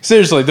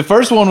seriously, the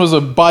first one was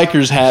a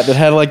biker's hat that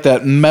had like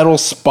that metal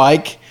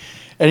spike.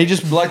 And he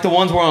just Like the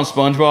ones were on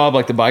SpongeBob,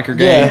 like the biker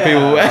gang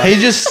people. he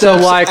just So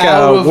steps like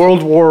out a of,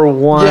 World War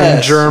One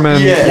Yes.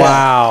 German. Yes.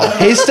 Wow.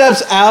 He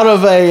steps out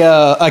of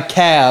a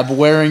cab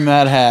wearing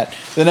that hat.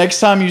 The next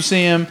time you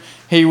see him,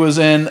 he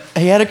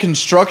had a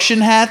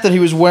construction hat that he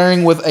was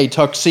wearing with a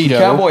tuxedo.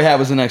 Cowboy hat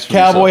was the next one.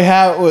 Cowboy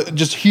hat,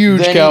 just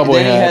huge cowboy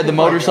then hat. he had the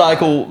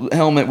motorcycle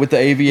helmet with the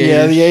aviators.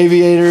 yeah, the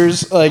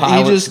aviators. Like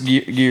pilot's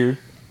he just, gear.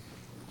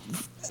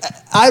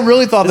 I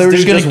really thought they were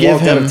This just dude going to give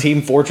walked out him. of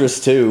Team Fortress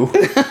 2.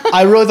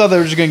 I really thought they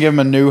were just going to give him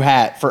a new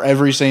hat for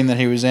every scene that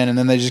he was in, and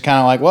then they just kind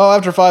of like, well,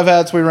 after 5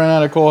 hats, we ran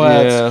out of cool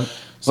hats. Yeah.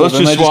 So Let's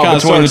then just they swap kinda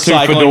between the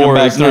started two cycling them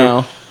back fedoras through.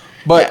 now.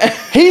 But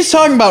he's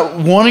talking about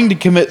wanting to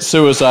commit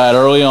suicide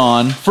early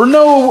on for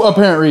no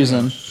apparent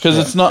reason, because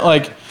it's not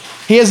like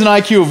he has an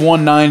IQ of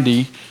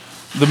 190.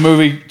 The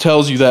movie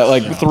tells you that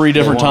like 3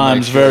 different wanna make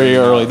times sure very you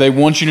know. early. They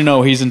want you to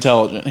know he's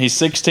intelligent. He's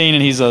 16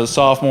 and he's a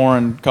sophomore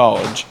in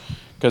college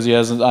because he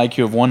has an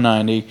IQ of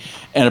 190.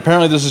 And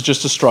apparently this is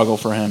just a struggle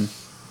for him.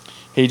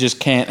 He just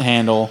can't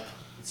handle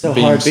So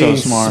being hard so being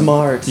smart.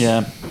 smart.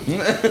 Yeah.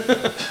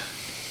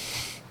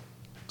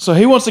 So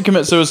he wants to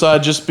commit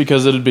suicide just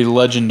because it'd be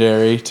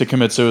legendary to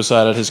commit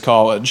suicide at his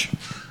college.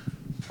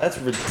 That's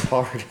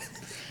retarded.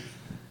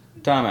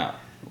 Time out.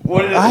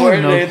 What did, I have where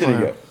did no Anthony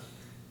clue.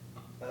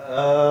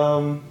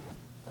 go?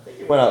 I think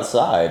he went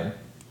outside.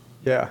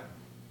 Yeah.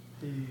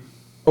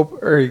 Oh,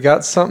 or he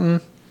got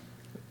something,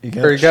 He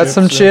Or he got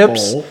some in a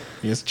chips. bowl.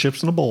 He has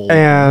chips in a bowl.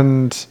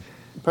 and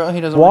Apparently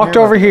he doesn't walked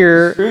over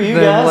here. Screw you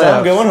then guys, left.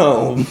 I'm going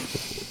home.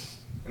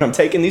 And I'm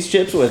taking these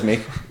chips with me.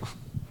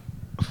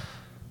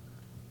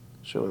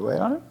 Should we wait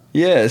on him?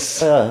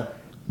 Yes. Uh,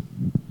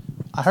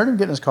 I heard him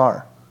get in his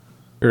car.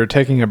 We're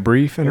taking a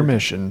brief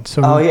intermission,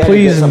 so oh, yeah.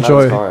 please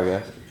enjoy Car, I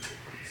guess.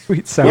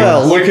 sweet sound.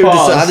 Well, look who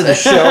Pause. decided to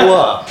show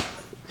up.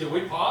 Did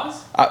we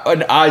pause?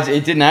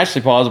 It didn't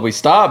actually pause. We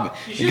stopped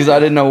because I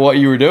didn't know what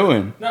you were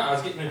doing. No, I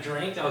was getting a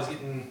drink. I was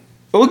getting.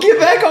 Well, get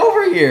back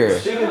over here.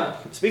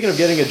 Speaking of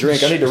getting a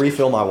drink, I need to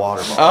refill my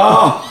water bottle.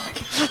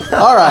 Oh,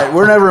 All right,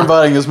 we're never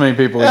inviting this many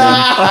people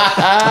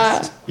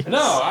again. No,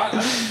 I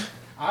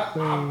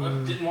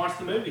didn't watch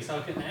the movie, so I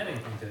couldn't add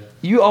anything to it.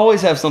 you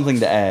always have something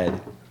to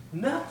add.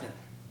 Nothing.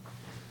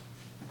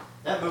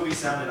 That movie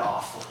sounded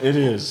awful. It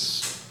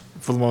is,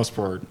 for the most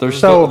part. There's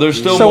So,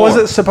 still so more. was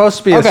it supposed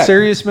to be Okay. a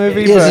serious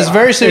movie? Yes, but it's a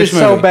very serious it's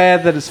so movie.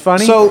 bad that it's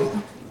funny. So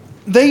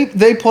they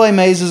play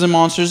mazes and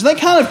monsters. They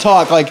kind of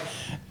talk like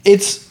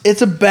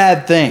it's a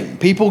bad thing.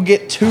 People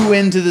get too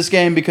into this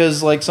game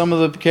because like some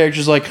of the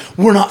characters like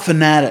we're not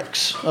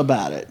fanatics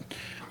about it.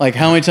 Like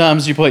how many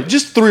times do you play?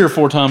 Just 3 or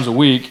 4 times a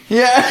week.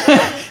 Yeah.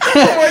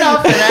 We're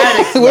not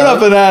fanatics. We're not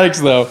fanatics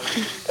though.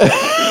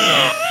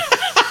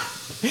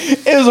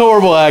 It was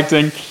horrible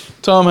acting.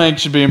 Tom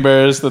Hanks should be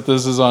embarrassed that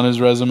this is on his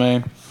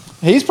resume.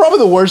 He's probably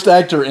the worst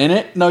actor in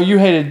it. No, you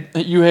hated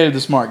the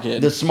smart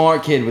kid. The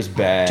smart kid was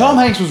bad. Tom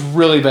Hanks was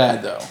really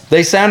bad though,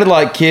 They sounded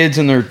like kids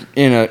in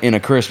a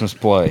Christmas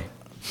play.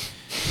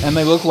 and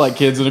they look like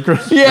kids in a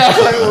Christmas.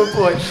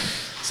 Yeah.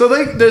 So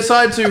they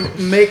decide to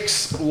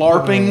mix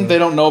LARPing. They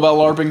don't know about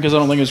LARPing because I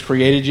don't think it was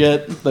created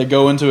yet. They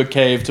go into a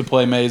cave to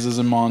play mazes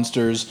and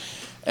monsters,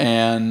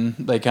 and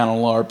they kind of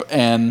LARP.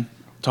 And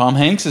Tom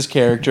Hanks'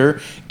 character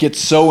gets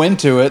so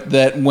into it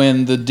that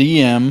when the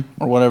DM,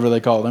 or whatever they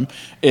call him,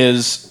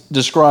 is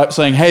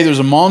saying, hey, there's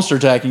a monster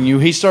attacking you,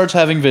 he starts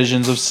having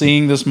visions of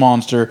seeing this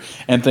monster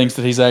and thinks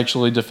that he's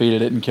actually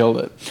defeated it and killed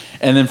it.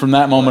 And then from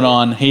that moment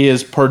on, he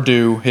is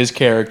Purdue, his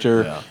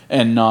character,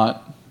 and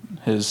not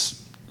his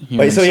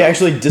human Wait, so he self.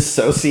 actually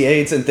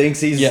dissociates and thinks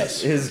he's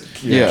Yes. his.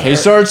 Yeah. He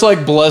starts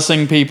like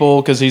blessing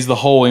people because he's the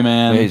holy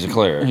man. Yeah, he's a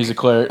cleric. He's a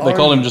cleric. They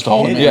called him just a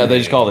holy man. Yeah, they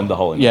just called him the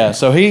Holy Man. Yeah,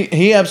 so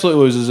he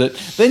absolutely loses it.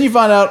 Then you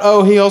find out,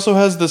 oh, he also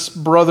has this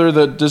brother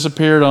that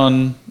disappeared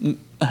on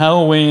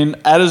Halloween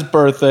at his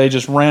birthday,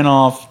 just ran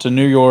off to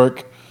New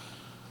York,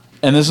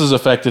 and this has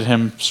affected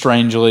him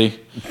strangely.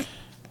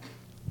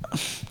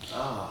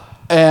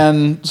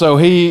 And so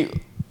he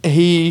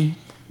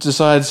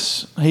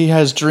decides he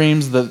has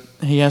dreams that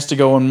he has to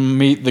go and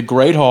meet the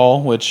Great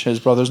Hall, which his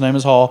brother's name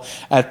is Hall,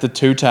 at the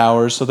Two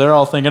Towers. So they're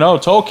all thinking, oh,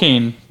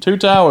 Tolkien, Two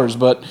Towers.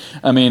 But,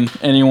 I mean,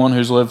 anyone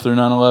who's lived through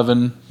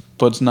 9/11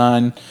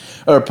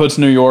 puts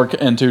New York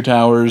and Two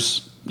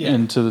Towers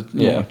into the...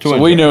 Yeah. So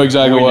we knew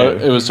exactly We what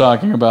knew. it was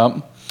talking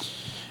about.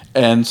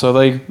 And so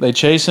they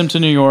chase him to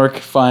New York,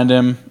 find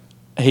him.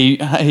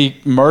 He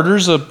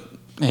murders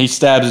he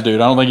stabs a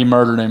dude. I don't think he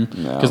murdered him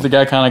because the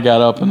guy kind of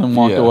got up and then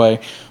walked Yeah. away.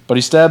 But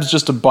he stabs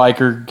just a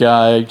biker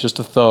guy, just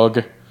a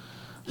thug.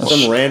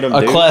 Some random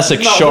A dude. classic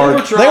No, they shark.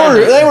 were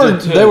trying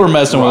They were to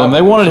messing with him.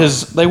 They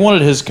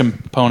wanted his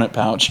component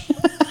pouch.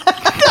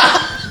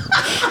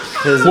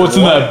 His What's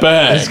in that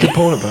bag?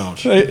 Component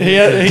pouch. He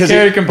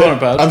carried a component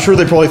pouch. I'm sure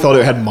they probably thought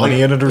it had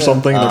money in it or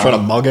something. They're trying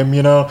to mug him,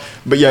 you know.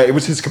 But yeah, it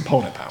was his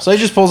component pouch. So he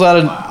just pulls out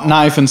a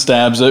knife and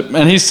stabs it,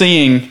 and he's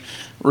seeing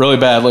really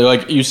badly.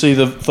 Like you see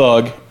the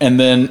thug, and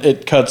then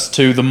it cuts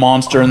to the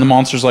monster, and the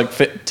monster's like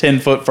 10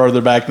 foot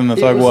further back than the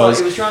thug was.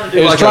 It was trying to do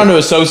It was like trying to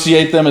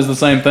associate them as the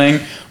same thing,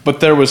 but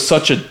there was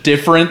such a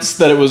difference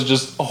that it was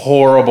just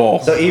horrible.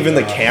 So even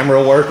the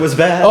camera work was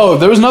bad. Oh,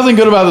 there was nothing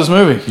good about this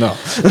movie. No.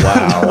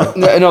 Wow.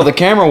 No, the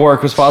camera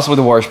work was possibly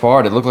the worst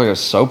part. It looked like a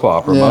soap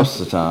opera Yeah. most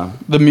of the time.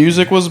 The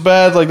music was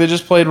bad. Like they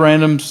just played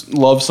random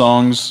love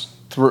songs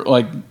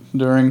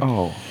during.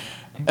 Oh.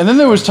 And then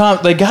there was time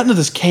they got into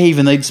this cave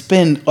and they'd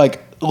spend like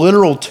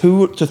literal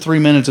 2 to 3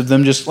 minutes of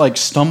them just like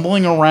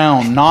stumbling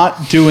around,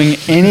 not doing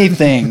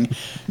anything,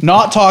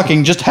 not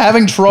talking, just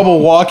having trouble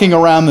walking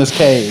around this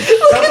cave.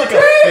 Sounds like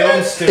a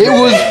film It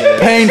was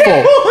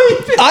painful.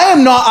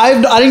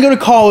 I didn't go to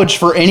college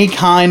for any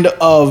kind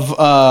of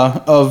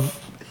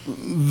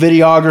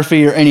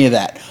videography or any of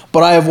that.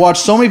 But I have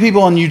watched so many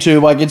people on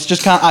YouTube. Like, it's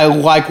just I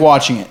like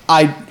watching it.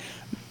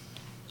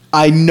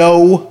 I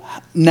know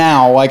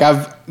now. Like,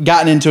 I've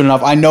gotten into it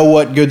enough. I know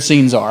what good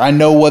scenes are. I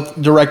know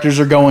what directors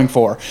are going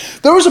for.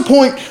 There was a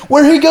point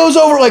where he goes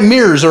over, like,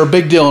 mirrors are a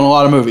big deal in a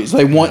lot of movies.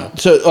 They want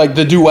to, like,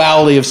 the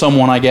duality of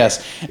someone, I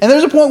guess. And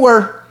there's a point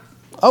where,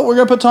 we're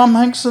gonna put Tom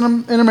Hanks in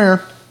a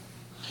mirror.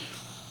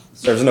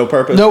 Serves no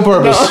purpose. No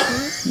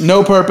purpose.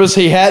 No purpose.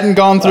 He hadn't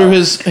gone through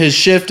his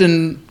shift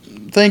in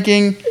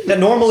thinking. Yeah,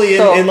 normally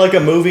in like a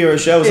movie or a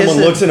show, someone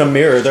looks in a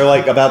mirror, they're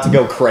like about to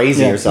go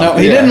crazy or something. No,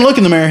 he didn't look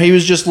in the mirror. He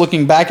was just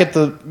looking back at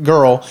the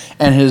girl,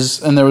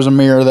 and there was a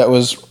mirror that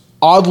was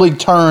oddly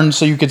turned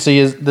so you could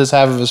see this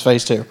half of his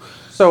face too.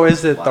 So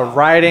is it the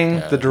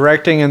writing, the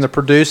directing, and the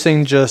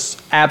producing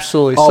just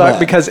absolutely All sucked?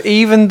 that. Because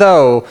even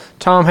though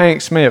Tom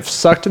Hanks may have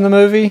sucked in the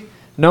movie,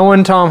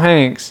 knowing Tom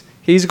Hanks,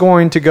 he's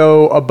going to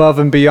go above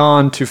and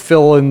beyond to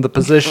fill in the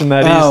position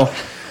that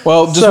he's...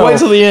 Well, just wait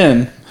till the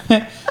end.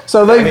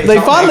 So they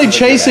finally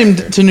chase him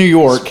to New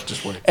York,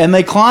 and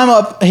they climb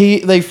up.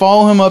 They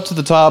follow him up to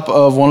the top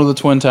of one of the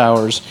Twin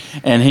Towers,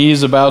 and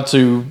he's about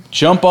to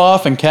jump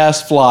off and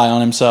cast fly on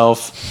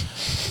himself.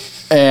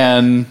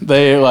 And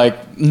they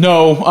like,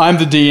 no, I'm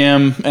the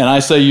DM, and I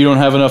say you don't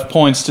have enough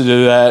points to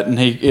do that, and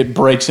it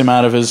breaks him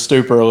out of his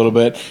stupor a little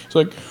bit. It's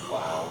like,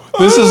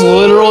 this is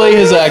literally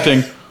his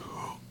acting.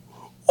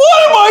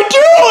 What am I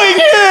doing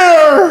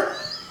here?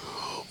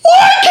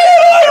 Why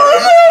can't I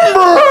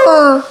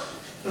remember?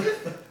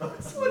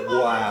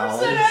 Wow.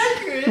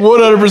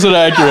 100%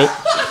 accurate.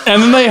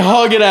 And then they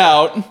hug it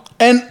out.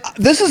 And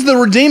this is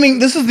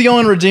the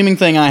only redeeming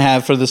thing I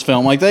have for this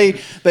film. Like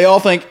they all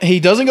think he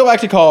doesn't go back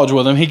to college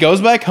with him. He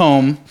goes back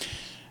home,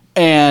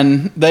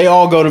 and they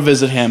all go to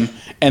visit him.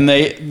 And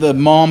the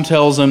mom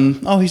tells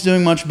him, "Oh, he's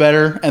doing much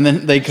better." And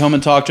then they come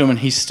and talk to him, and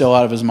he's still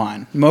out of his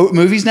mind.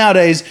 Movies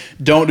nowadays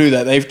don't do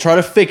that. They try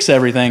to fix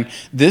everything.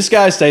 This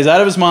guy stays out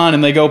of his mind,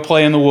 and they go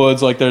play in the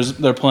woods like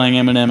they're playing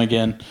Eminem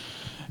again.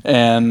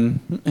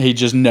 And he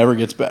just never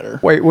gets better.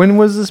 Wait, when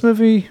was this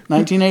movie?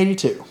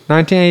 1982.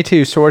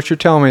 1982. So what you're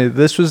telling me,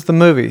 this was the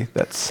movie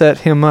that set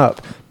him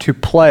up to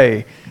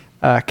play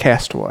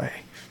Castaway.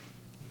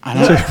 I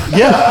don't know.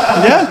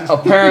 Yeah.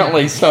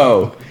 Apparently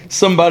so.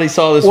 Somebody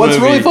saw this What's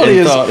movie really funny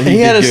and is thought he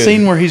had a did good.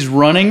 scene where he's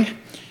running.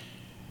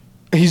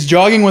 He's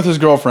jogging with his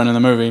girlfriend in the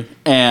movie,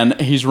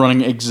 and he's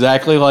running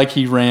exactly like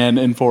he ran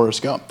in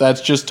Forrest Gump.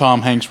 That's just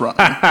Tom Hanks running.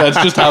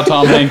 That's just how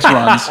Tom Hanks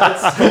runs.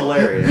 That's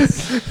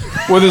hilarious.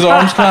 With his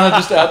arms kind of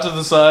just out to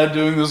the side,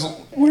 doing this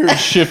weird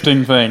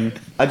shifting thing.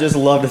 I just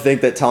love to think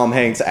that Tom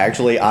Hanks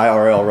actually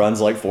IRL runs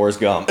like Forrest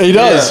Gump. He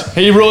does. Yeah.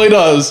 He really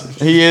does.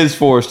 He is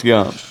Forrest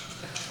Gump.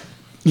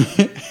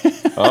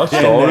 I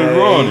started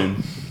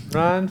running.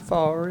 Run,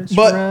 Forrest,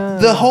 But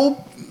run.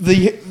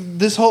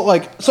 this whole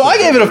like, so I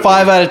gave it a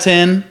 5 out of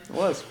 10. It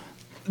was.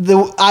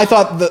 I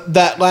thought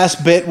that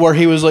last bit where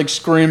he was like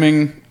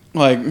screaming,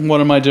 like, "What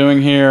am I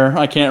doing here?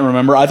 I can't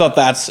remember." I thought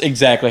that's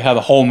exactly how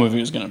the whole movie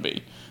was going to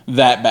be.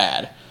 That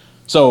bad.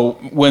 So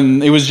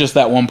when it was just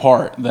that one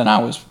part, then I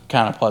was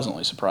kind of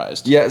pleasantly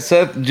surprised. Yeah,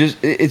 Seth,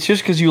 it's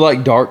just because you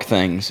like dark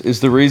things is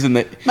the reason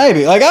that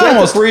Maybe. Like, I Seth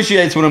almost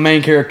appreciates when a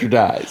main character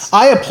dies.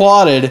 I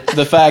applauded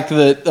the fact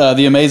that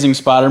the Amazing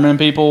Spider-Man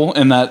people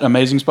in that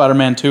Amazing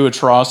Spider-Man 2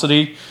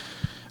 atrocity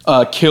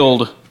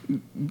killed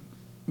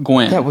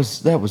Gwen. That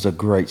was a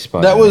great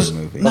Spider-Man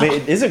movie. I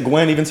mean, isn't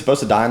Gwen even supposed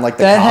to die in like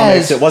the That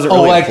comics? has It wasn't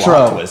really Electro. a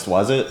plot twist,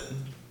 was it?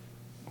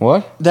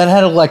 What? That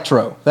had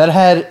Electro. That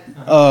had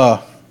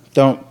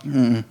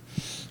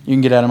you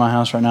can get out of my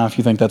house right now if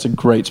you think that's a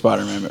great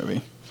Spider-Man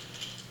movie.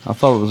 I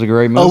thought it was a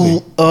great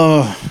movie.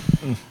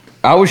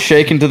 I was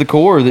shaken to the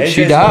core that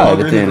she AJ's died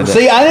longer at the end of that.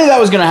 See, I knew that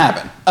was going to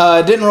happen.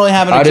 It didn't really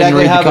happen I didn't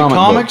exactly read the how the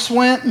comic comics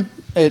went.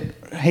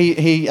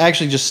 He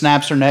actually just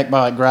snaps her neck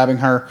by like grabbing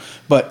her,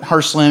 but her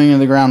slamming into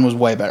the ground was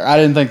way better. I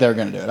didn't think they were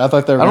going to do it. I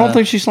thought they were. I don't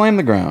think she slammed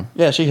the ground.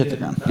 Yeah, she hit the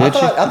ground. I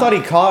thought he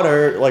caught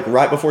her like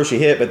right before she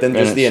hit, but then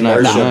just it the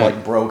snapped inertia her neck.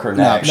 like broke her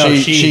No, neck.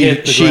 she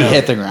hit the ground.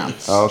 hit the ground.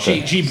 Oh,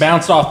 okay. She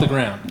bounced off the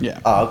ground. Yeah.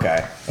 Oh,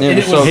 okay. And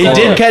it so was He far.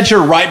 did catch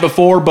her right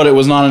before, but it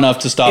was not enough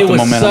to stop It the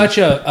was momentum. such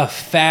a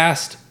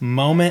fast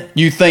moment.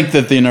 You think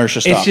that the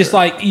inertia stopped It's just her.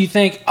 like you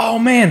think, oh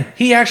man,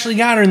 he actually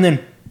got her, and then,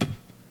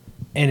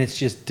 and it's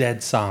just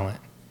dead silent,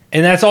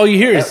 and that's all you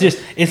hear.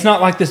 It's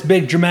not like this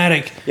big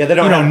dramatic, Yeah, they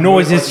don't have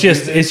noise. noise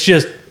It's like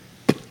just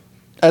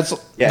That's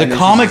Yeah, the and then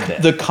comic. she's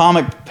dead. The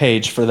comic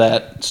page for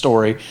that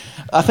story.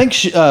 I think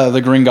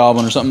the Green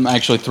Goblin or something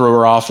actually threw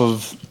her off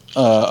of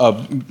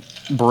a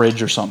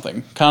bridge or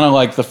something. Kind of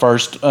like the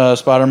first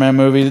Spider-Man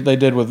movie that they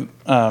did with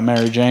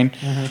Mary Jane.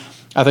 Mm-hmm.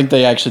 I think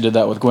they actually did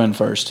that with Gwen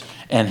first,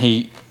 and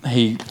he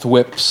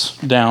whips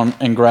down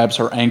and grabs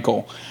her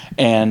ankle,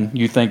 and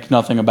you think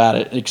nothing about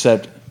it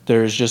except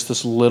there's just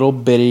this little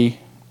bitty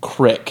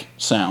crick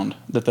sound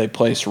that they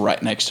place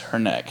right next to her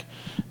neck.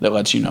 that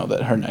lets you know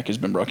that her neck has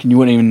been broken. You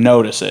wouldn't even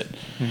notice it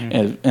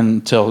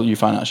until you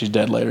find out she's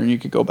dead later, and you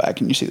could go back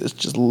and you see this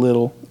just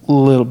little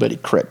bitty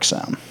crick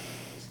sound.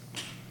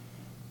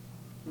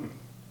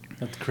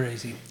 That's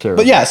crazy.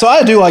 But yeah, so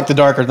I do like the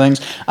darker things.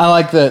 I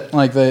like that.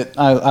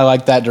 I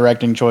like that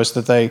directing choice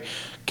that they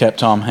kept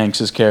Tom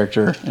Hanks's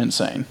character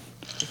insane.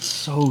 It's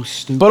so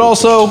stupid. But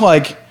also,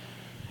 like,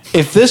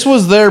 if this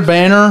was their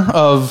banner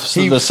of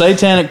the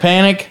Satanic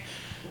Panic,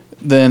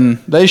 then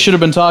they should have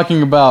been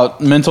talking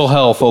about mental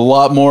health a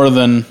lot more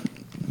than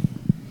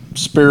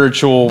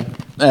spiritual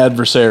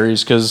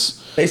adversaries. Because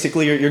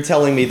Basically, you're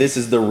telling me this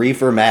is the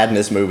Reefer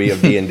Madness movie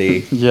of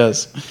D&D.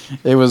 yes,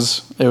 it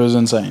was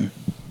insane.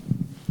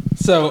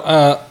 So,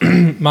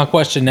 my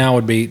question now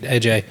would be,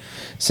 AJ,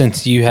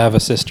 since you have a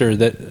sister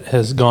that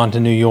has gone to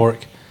New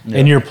York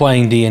and you're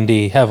playing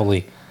D&D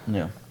heavily,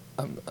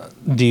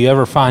 do you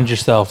ever find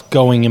yourself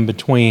going in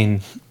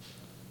between,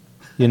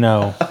 you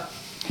know?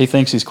 He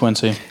thinks he's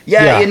Quincy.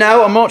 Yeah, you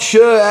know, I'm not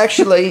sure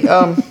actually.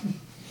 Well,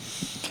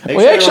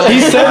 actually,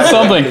 he said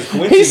something.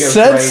 He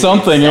said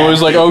something. It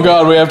was like, "Oh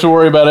God, we have to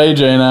worry about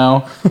AJ now."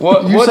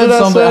 What You said did I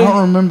something. I say?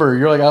 don't remember.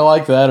 You're like, "I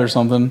like that" or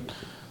something.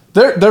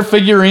 Their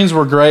figurines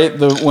were great.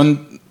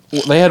 When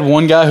they had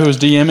one guy who was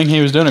DMing, he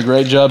was doing a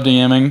great job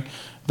DMing.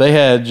 They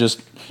had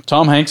just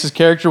Tom Hanks's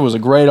character was a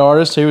great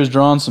artist. He was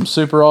drawing some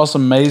super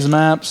awesome maze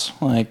maps.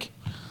 Like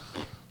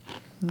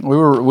we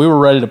were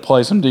ready to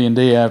play some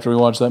D&D after we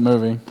watched that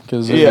movie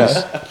because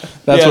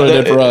that's what it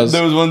did for us.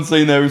 There was one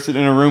scene they were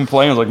sitting in a room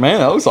playing. I was like, man,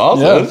 that looks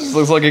awesome. Yeah. This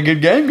looks like a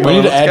good game. We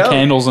need to add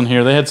candles in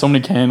here. They had so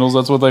many candles.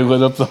 That's what they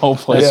lit up the whole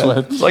place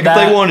with. It's like if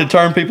they wanted to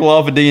turn people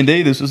off of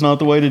D&D, this is not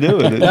the way to do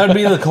it. That would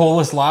be the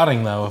coolest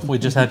lighting, though, if we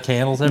just had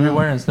candles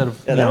everywhere instead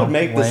of Yeah, that would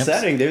make lamps. the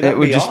setting, dude. It That'd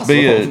would be just awesome.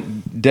 be a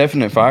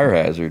definite fire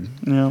hazard.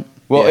 Yeah.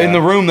 Well, Yeah. in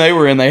the room they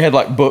were in, they had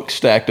like books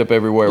stacked up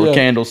everywhere with Yeah.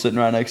 candles sitting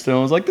right next to them.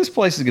 I was like, this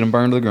place is going to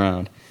burn to the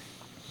ground.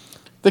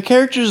 The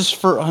characters,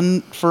 for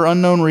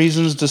unknown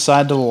reasons,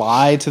 decide to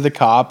lie to the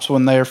cops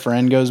when their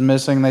friend goes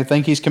missing. They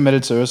think he's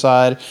committed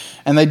suicide,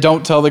 and they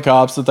don't tell the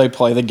cops that they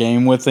play the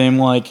game with him.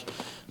 Like,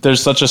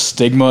 there's such a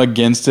stigma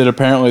against it.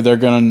 Apparently, they're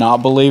going to not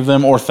believe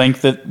them or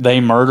think that they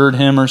murdered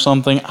him or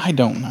something. I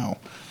don't know.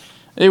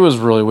 It was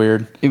really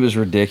weird. It was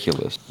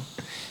ridiculous.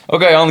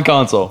 Okay, on the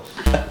console.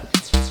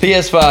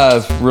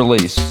 PS5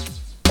 release.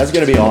 That's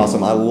gonna be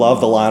awesome. I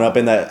love the lineup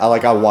in that. I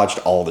watched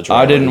all the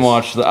trailers. I didn't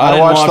watch the. I I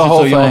didn't watched watch the it, whole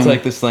so you don't thing.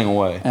 take this thing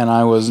away. And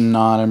I was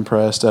not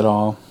impressed at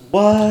all.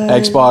 What?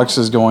 Xbox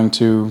is going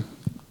to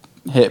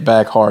hit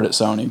back hard at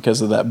Sony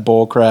because of that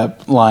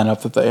bullcrap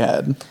lineup that they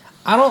had.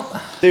 I don't.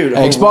 Dude,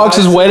 Xbox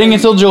is waiting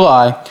until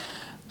July.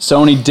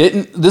 Sony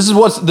didn't. This is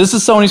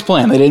Sony's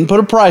plan. They didn't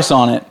put a price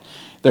on it.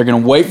 They're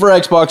going to wait for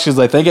Xbox because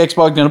they think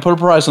Xbox is going to put a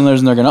price on theirs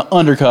and they're going to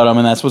undercut them,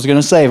 and that's what's going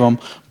to save them.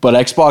 But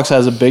Xbox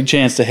has a big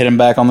chance to hit them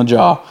back on the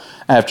jaw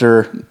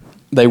after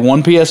they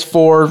won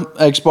PS4,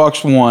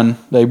 Xbox One.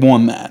 They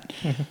won that.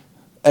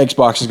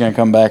 Xbox is going to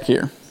come back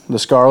here. The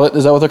Scarlet,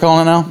 is that what they're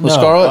calling it now? The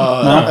Scarlet?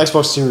 No.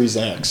 Xbox Series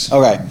X.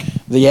 Okay.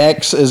 The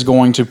X is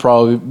going to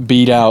probably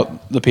beat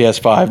out the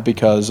PS5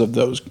 because of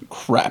those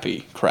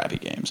crappy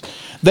games.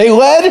 They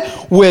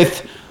led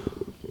with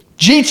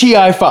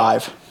GTA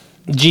 5.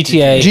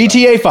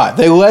 GTA 5.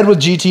 They led with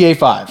GTA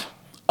 5.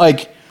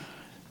 Like,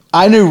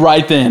 I knew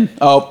right then,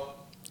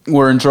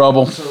 we're in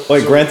trouble.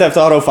 Wait, Grand Theft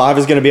Auto 5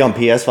 is going to be on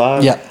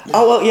PS5? Yeah.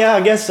 Oh, well, yeah,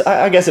 I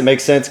guess it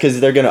makes sense because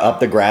they're going to up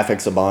the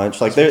graphics a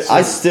bunch. Like,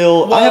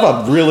 I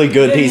have a really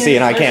good PC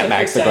and I can't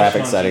max the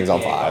graphics settings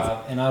on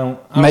 5. And I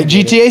don't Make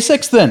get it. GTA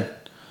 6 then.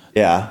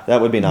 Yeah, that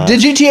would be nice.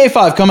 Did GTA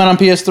 5 come out on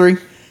PS3?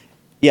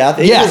 Yeah, I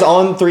think Yeah. it was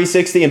on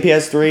 360 and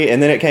PS3,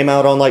 and then it came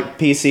out on, like,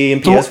 PC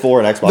and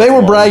PS4 and Xbox They were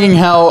One. bragging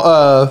how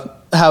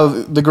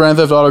the Grand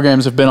Theft Auto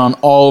games have been on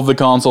all of the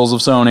consoles of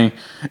Sony.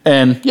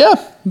 And, yeah,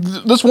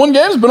 this one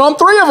game's been on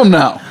 3 of them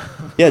now.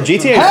 Yeah,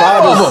 GTA 5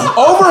 Half of them.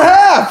 Over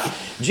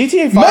half.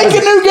 GTA 5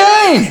 Make a new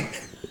game.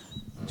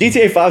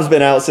 GTA 5's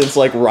been out since,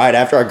 like, right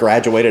after I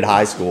graduated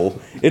high school.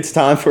 It's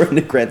time for a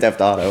new Grand Theft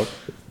Auto.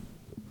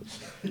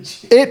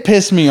 It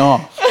pissed me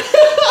off.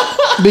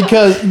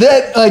 Because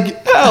that,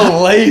 like,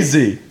 How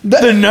lazy.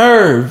 The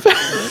nerve.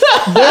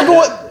 they're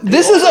going.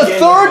 This is a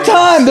third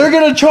time they're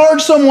going to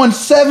charge someone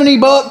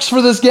 $70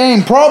 for this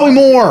game, probably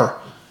more.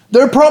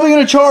 They're probably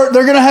going to charge.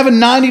 They're going to have a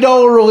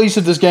 $90 release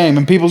of this game,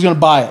 and people's going to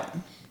buy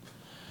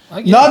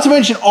it. Not to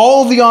mention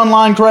all of the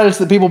online credits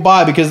that people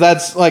buy, because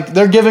that's like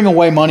they're giving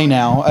away money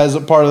now as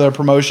a part of their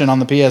promotion on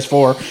the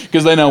PS4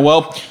 because they know,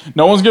 well,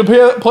 no one's going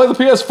to play the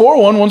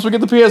PS4 one once we get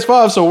the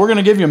PS5, so we're going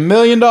to give you $1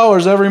 million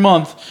every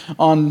month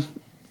on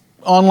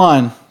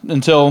online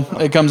until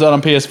it comes out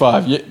on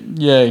PS5.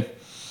 Yay.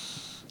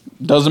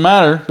 Doesn't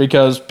matter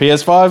because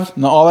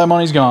PS5, all that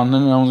money's gone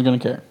and no one's going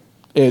to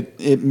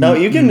care. No,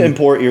 you can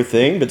import your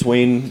thing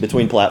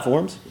between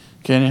platforms.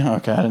 Can you?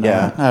 Okay, I didn't know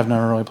Yeah. that. I've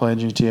never really played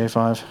GTA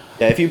 5.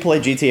 Yeah, if you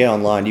play GTA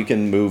Online, you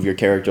can move your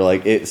character.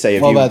 Like,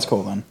 Well, that's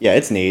cool then. Yeah,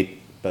 it's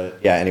neat. But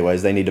yeah,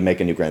 anyways, they need to make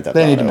a new Grand Theft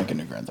They Auto. need to make a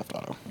new Grand Theft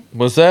Auto.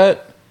 Was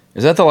that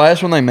Is that the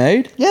last one they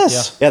made?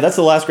 Yes. Yeah, that's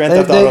the last Grand They,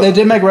 Theft Auto. they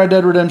did make Red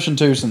Dead Redemption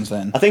 2 since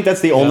then. I think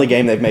that's the only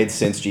game they've made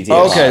since GTA.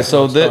 Okay, 5.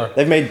 so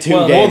They've made two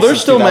Well, games. well, they're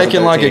since still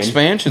making like 2013.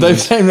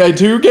 expansions. They've made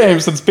 2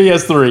 games since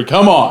PS3.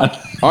 Come on.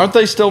 Aren't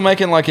they still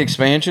making like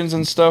expansions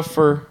and stuff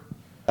for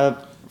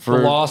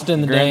Lost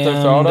in the Grand Damned,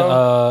 Theft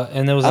Auto?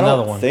 and there was I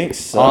another don't one. think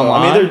so.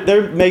 Online? I mean,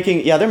 they're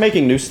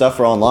making new stuff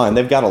for online.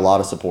 They've got a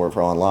lot of support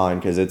for online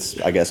because it's,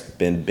 I guess,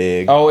 been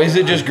big. Oh, is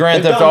it just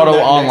Grand They've Theft done Auto that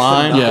next to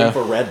Online? nothing Yeah.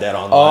 for Red Dead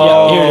Online.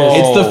 Oh, Here it is.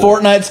 It's the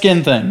Fortnite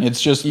skin thing.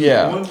 It's just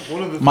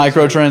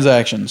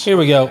microtransactions. Here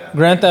we go.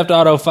 Grand Theft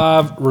Auto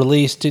 5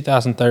 released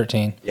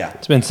 2013. Yeah.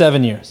 It's been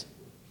 7 years.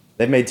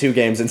 They've made 2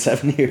 games in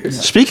 7 years.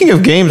 Speaking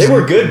of games They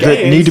were good that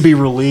games. need to be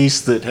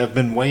released that have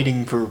been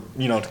waiting for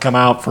to come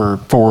out for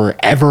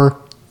forever,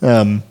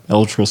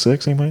 Elder Scrolls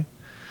 6 anybody?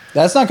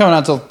 That's not coming out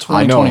until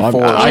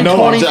 2024. I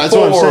know. That's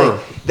what I'm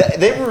saying.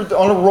 They were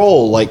on a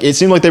roll. Like it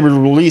seemed like they would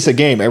release a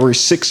game every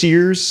 6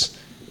 years.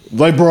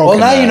 They broke. Well,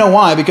 now you know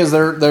why, because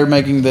they're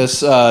making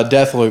this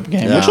Deathloop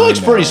game, Yeah, which looks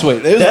I know. pretty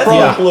sweet. It was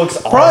Deathloop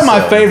looks probably my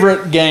awesome.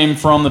 favorite game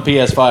from the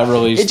PS5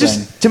 release. It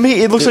just to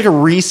me it looks like a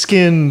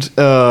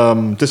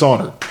reskinned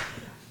Dishonored.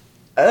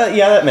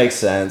 Yeah, that makes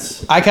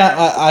sense.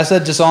 I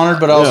said Dishonored,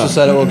 but I also Yeah.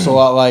 said it looks a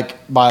lot like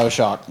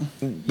Bioshock.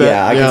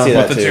 Yeah, I can see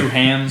that With the too. 2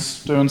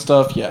 hands doing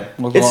stuff. Yeah,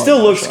 It still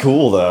looks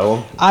cool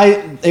though.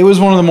 It was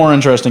one of the more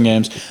interesting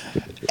games.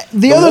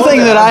 The other one thing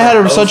that that I I'm had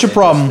the most such a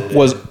problem interested in.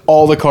 was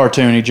all the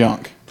cartoony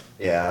junk.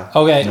 Yeah.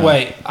 Okay,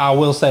 wait. I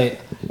will say,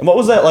 And what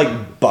was that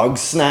like? Bug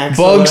snacks.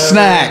 or Bug whatever?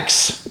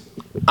 snacks.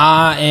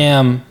 I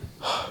am.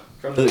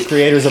 From the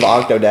creators of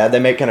Octodad, they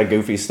make kind of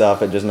goofy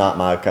stuff, and just not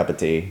my cup of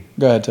tea.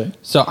 Go ahead, Tate.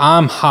 So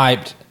I'm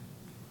hyped,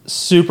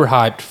 super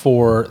hyped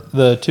for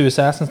the 2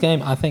 Assassins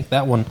game. I think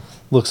that one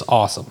looks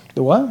awesome.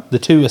 The what? The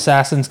 2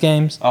 Assassins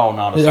games. Oh,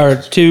 not Or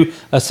 2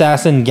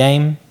 Assassin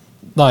game.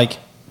 Like,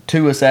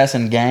 2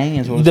 Assassin Gang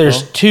is what it's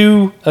there's called?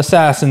 2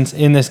 assassins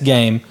in this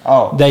game.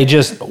 Oh. They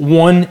just,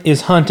 one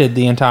is hunted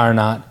the entire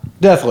night.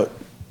 Deathloop.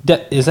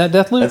 Is that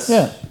Deathloop? That's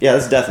Yeah.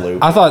 that's Deathloop.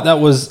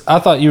 I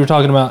thought you were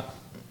talking about,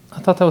 I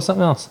thought that was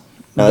something else.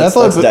 No, that's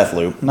Deathloop-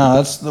 Deathloop. No,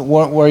 that's the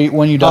one where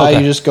when you die,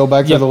 Okay. you just go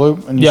back to Yep. the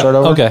loop and you Yep. start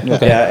over. Okay. Yeah.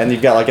 Okay. Yeah, and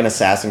you've got like an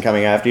assassin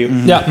coming after you.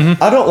 Yeah. mhm.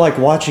 I don't like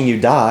watching you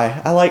die.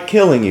 I like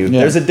killing you. Yeah.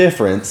 There's a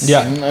difference.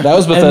 Yeah. That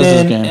was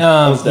Bethesda's game.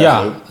 was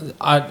Yeah, Deathloop.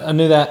 I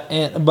knew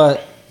that,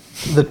 but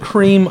the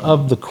cream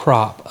of the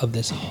crop of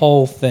this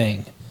whole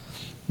thing,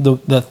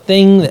 the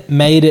thing that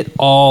made it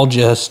all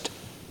just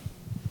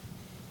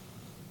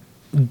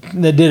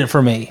that did it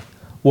for me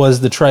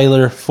was the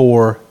trailer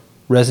for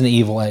Resident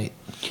Evil 8.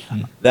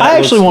 That I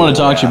actually looks want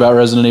to cool, talk to you yeah. about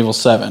Resident Evil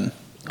 7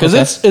 because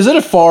Okay. is it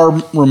a far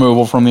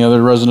removal from the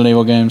other Resident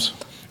Evil games?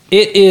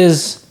 It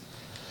is.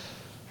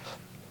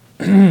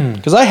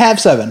 Because I have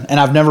 7 and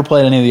I've never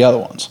played any of the other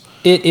ones.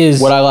 It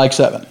is. Would I like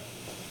 7?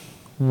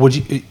 Would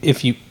you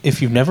if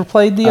you've never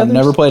played the I've others?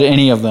 never played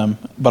any of them,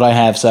 but I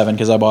have 7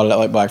 because I bought it at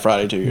like Black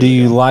Friday 2 years Do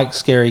you ago. like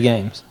scary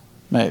games?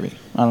 Maybe.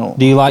 I don't.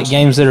 Do you like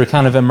games that are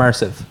kind of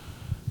immersive?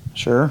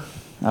 Sure.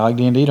 I like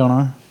D&D, don't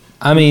I?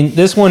 I mean,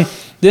 this one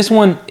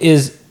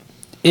is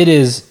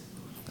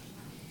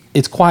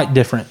it's quite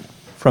different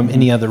from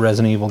any other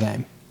Resident Evil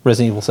game.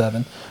 Resident Evil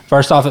 7.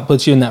 First off, it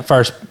puts you in that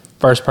first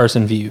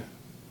person view.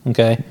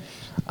 Okay.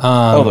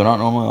 Oh, they're not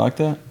normally like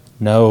that?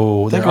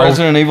 No, I think they're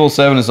Resident Evil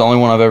 7 is the only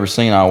one I've ever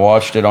seen. I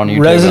watched it on YouTube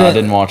and I Resident-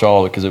 didn't watch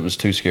all of it because it was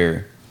too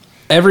scary.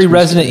 every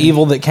Resident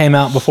Evil that came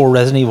out before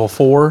Resident Evil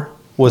 4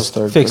 was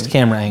third fixed person.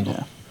 camera angle.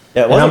 Yeah.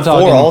 Yeah, And wasn't I'm 4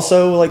 talking-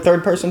 also like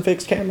third person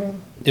fixed camera?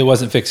 It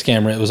wasn't fixed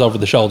camera. It was over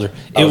the shoulder.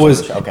 Oh, It it was was,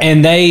 over the shoulder, okay.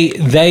 and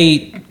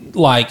they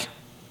like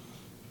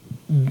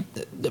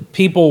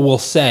people will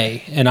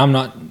say, and I'm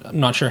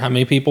not sure how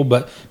many people,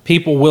 but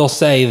people will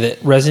say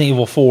that Resident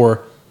Evil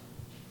 4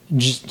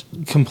 just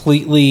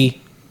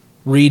completely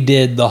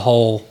redid the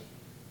whole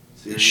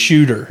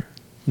shooter,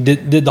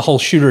 did the whole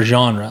shooter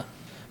genre,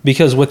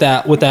 because with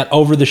that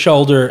over the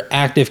shoulder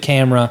active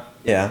camera,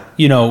 Yeah.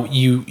 you know,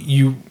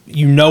 you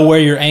know where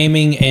you're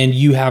aiming and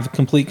you have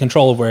complete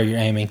control of where you're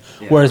aiming.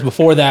 Yeah. Whereas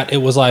before that, it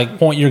was like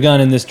point your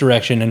gun in this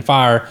direction and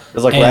fire. It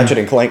was like and Ratchet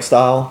and Clank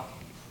style.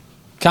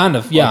 kind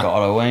of, yeah. Like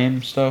auto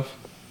aim stuff.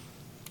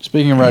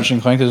 Speaking of Ratchet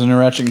and Clank, there's a new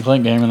Ratchet and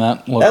Clank game, and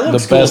that looked That the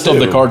looks cool, best of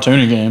the too.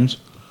 cartoony games.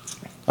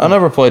 I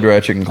never played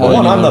Ratchet and The Clank.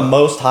 one I'm the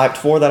most hyped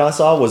for that I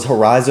saw was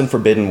Horizon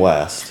Forbidden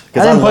West. I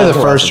didn't play love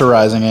the first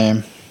Horizon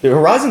game. Dude,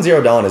 Horizon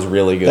Zero Dawn is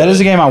really good. That is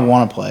a game I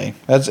want to play.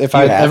 That's if You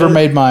I have ever it?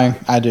 made my.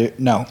 I do.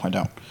 No, I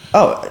don't.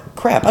 Oh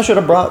crap! I should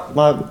have brought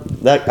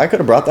I could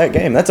have brought that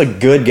game. That's a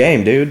good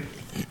game, dude.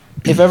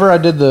 If ever I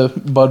did the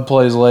Bud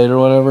Plays Late or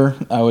whatever,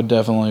 I would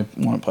definitely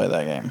want to play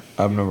that game.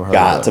 I've never heard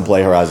Got of to it.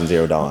 play Horizon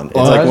Zero Dawn. It's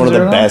Horizon like one of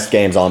Zero the Dawn? best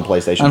games on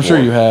PlayStation. I'm sure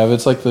 4. you have.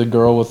 It's like the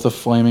girl with the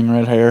flaming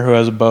red hair who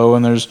has a bow,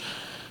 and there's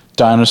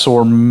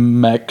dinosaur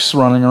mechs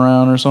running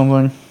around or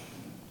something.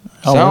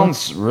 Oh,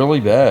 Sounds really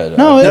bad.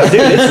 No, No, dude,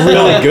 it's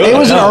really good. it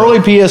was an early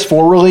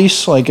PS4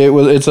 release. Like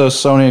it's a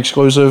Sony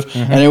exclusive,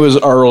 and it was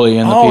early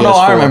in the PS4. Oh, no,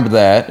 I remember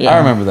that. Yeah. I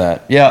remember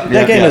that. Yeah.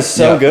 That game is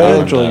so good. It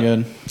looked really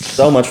good.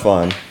 So much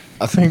fun.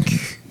 I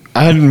think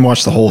I didn't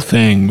watch the whole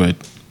thing, but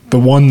the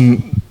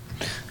one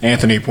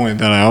Anthony pointed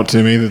that out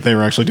to me that they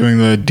were actually doing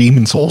the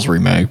Demon Souls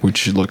remake,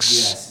 which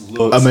looks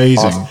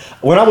amazing. Awesome.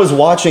 When I was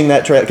watching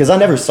that trailer, because I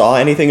never saw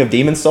anything of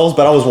Demon Souls,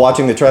 but I was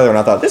watching the trailer and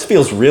I thought this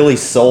feels really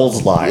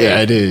Souls-like.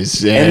 Yeah, it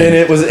is. And then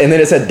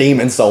it said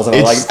Demon Souls, and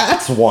I was It's- like,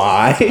 that's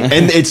why.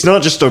 And it's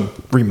not just a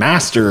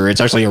remaster;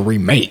 it's actually a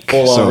remake.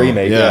 Full-on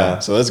remake, yeah.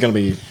 So that's gonna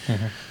be.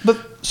 But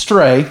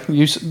Stray,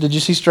 did you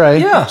see Stray?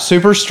 Yeah.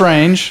 Super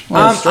strange.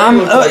 I'm Stray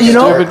looks like a you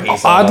know, stupid piece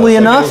of oddly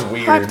us. Like, it enough, was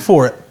weird. hyped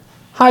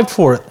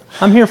for it.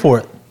 I'm here for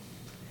it.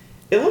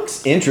 It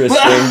looks interesting,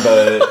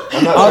 but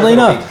I'm not Oddly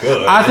sure if it'll enough, be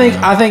good.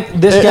 I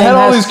think this It game had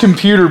all has these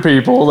computer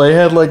people. They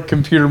had like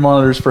computer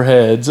monitors for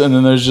heads, and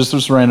then there's just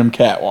this random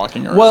cat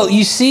walking around. Well,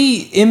 you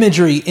see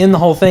imagery in the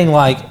whole thing,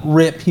 like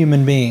rip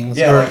human beings,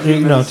 Yeah, or like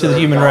humans to the are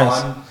human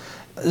gone.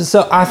 race.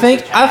 So I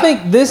think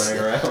this.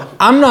 running around.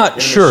 I'm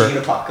not sure Machine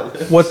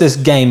apocalypse. what this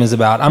game is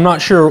about. I'm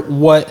not sure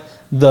what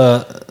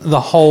the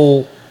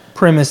whole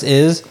premise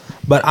is,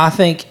 but I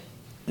think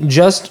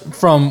just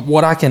from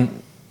what I can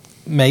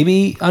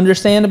maybe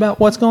understand about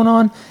what's going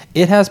on,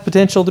 it has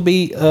potential to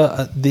be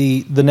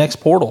the next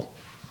Portal.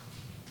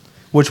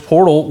 Which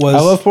Portal was? I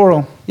love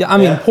Portal. Yeah, I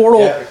mean Yeah,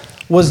 Portal yeah.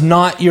 was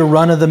not your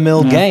run of the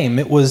mill game.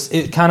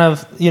 It kind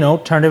of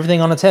turned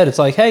everything on its head. It's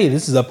like, hey,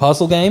 this is a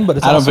puzzle game, but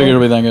it's I don't also, think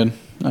it'll be that good.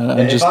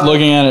 I'm just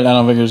looking at it. I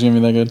don't think it's gonna be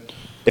that good.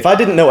 If I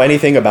didn't know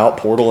anything about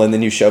Portal and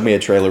then you showed me a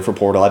trailer for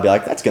Portal, I'd be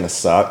like, that's gonna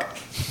suck.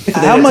 And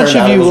then How it much turned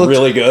have out it you was looked-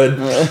 really good?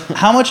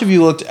 How much have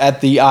you looked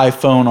at the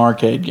iPhone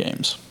arcade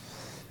games?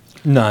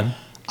 none.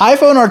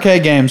 iPhone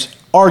arcade games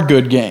are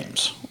good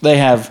games. They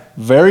have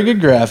very good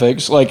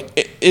graphics.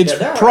 Like it's Yeah,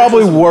 there are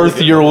probably actually some really worth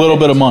good your mobile little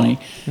bit of games.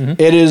 money.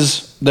 It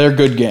is. They're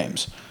good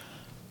games.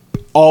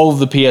 All of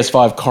the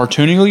PS5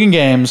 cartoony looking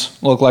games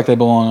look like they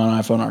belong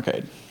on iPhone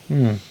arcade.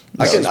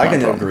 I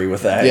can agree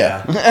with that.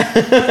 Yeah.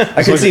 Yeah,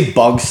 I can see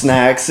Bug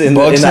Snacks in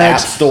the App Bugsnax.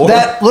 Store.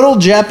 That little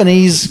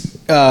Japanese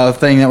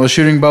thing that was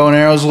shooting bow and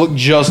arrows looked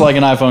just like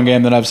an iPhone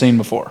game that I've seen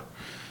before.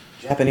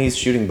 Japanese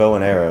shooting bow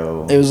and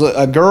arrow. It was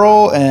a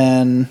girl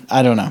and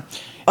I don't know.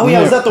 Oh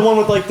yeah, was that the one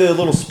with like the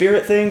little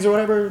spirit things or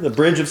whatever? The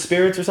Bridge of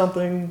Spirits or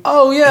something?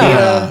 Oh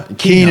yeah.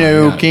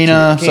 Kina,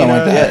 something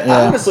like that. I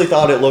Yeah. honestly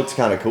thought it looked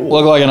kind of cool.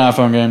 Looked like an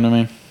iPhone game to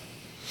me.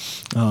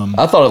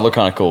 I thought it looked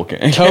kind of cool.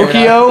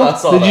 Tokyo? I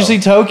saw Did you that see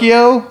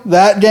Tokyo?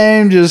 That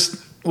game just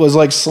was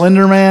like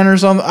Slender Man or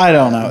something. I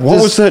don't know.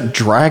 What was that?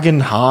 Dragon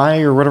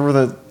High or whatever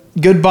that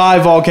Goodbye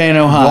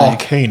Volcano High.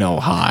 volcano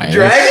high.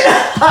 Good.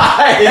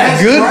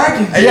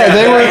 Yeah,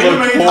 they were.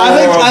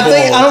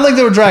 I don't think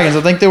they were dragons.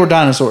 I think they were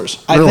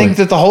dinosaurs. I Really? think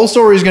that the whole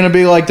story is going to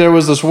be like there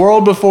was this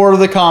world before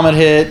the comet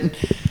hit.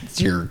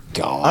 Dear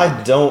God.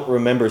 I don't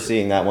remember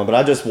seeing that one, but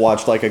I just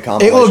watched like a It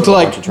compilation looked of a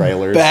like bunch of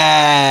trailers.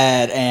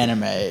 bad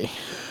anime.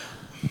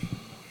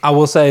 I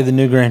will say the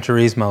new Gran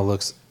Turismo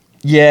looks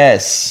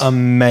Yes.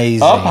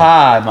 amazing. Up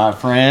high, my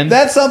friend.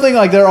 That's something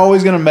like they're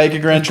always going to make a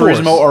Gran course.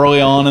 Turismo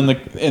early on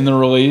in the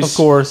release. Of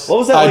course. What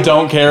was that? I like-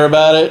 don't care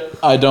about it.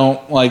 I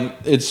don't like.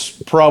 It's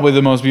probably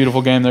the most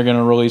beautiful game they're going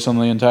to release on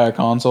the entire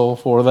console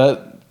for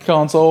that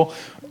console.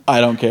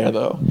 I don't care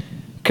though.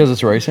 Because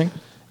it's racing.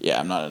 Yeah,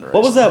 I'm not interested.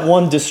 What was that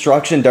one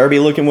Destruction Derby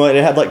looking one?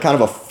 It had like kind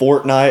of a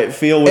Fortnite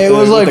feel. With It the,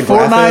 was with like the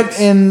Fortnite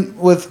graphics.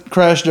 with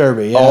Crash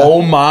Derby. Yeah.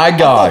 Oh my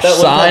gosh. that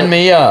looked Sign kinda-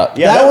 me up.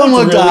 Yeah, That one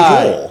looked really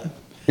alright. cool.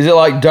 Is it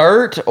like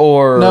dirt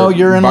or No,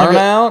 you're in like a-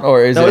 Burnout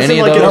or is No, it it's any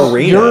in of like an those?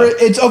 arena.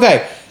 It's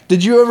okay.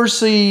 Did you ever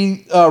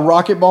see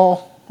Rocket League?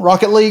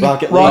 Rocket League.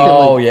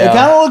 Oh, League. yeah. It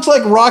kind of looks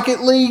like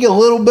Rocket League a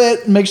little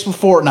bit mixed with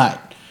Fortnite.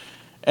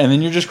 And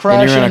then you're just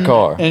crashing. you're in a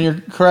car. And you're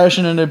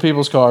crashing into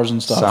people's cars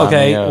and stuff. Sign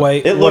Okay, me up.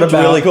 wait. It what looked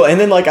about really cool. And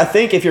then like I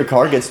think if your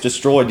car gets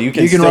destroyed, you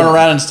can You can still, run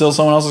around and steal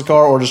someone else's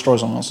car or destroy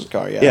someone else's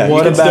car. Yeah. Yeah, What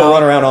you can still about-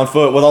 run around on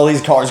foot with all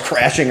these cars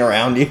crashing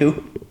around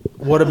you.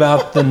 What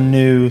about the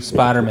new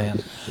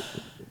Spider-Man?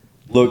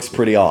 Looks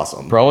pretty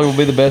awesome. Probably will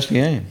be the best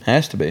game.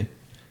 Has to be. As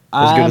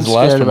I'm good as the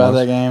last scared one about was.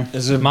 that game.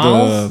 Is it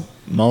Miles?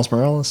 Miles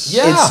Morales?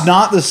 Yeah. It's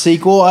not the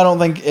sequel. I don't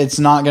think it's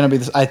not going to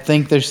be. I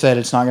think they said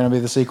it's not going to be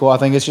the sequel. I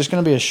think it's just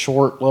going to be a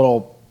short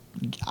little.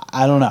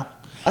 I don't know.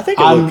 I think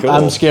it looked cool.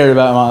 I'm scared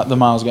about the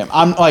Miles game.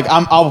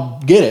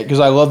 I'll get it because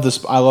I love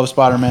this. I love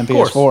Spider-Man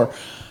PS4.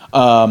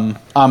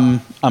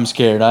 I'm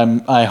scared.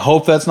 I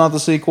hope that's not the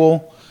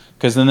sequel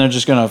because then they're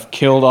just gonna have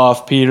killed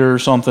off Peter or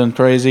something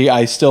crazy.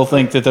 I still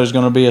think that there's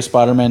gonna be a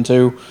Spider-Man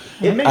 2.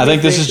 It made I me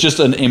think this is just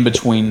an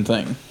in-between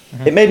thing.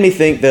 It made me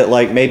think that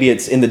like maybe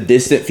it's in the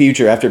distant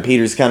future after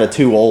Peter's kind of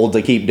too old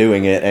to keep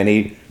doing it, and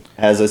he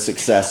has a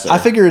successor. I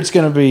figure it's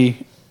gonna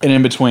be an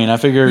in-between. I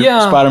figure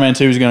Yeah. Spider-Man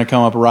 2 is gonna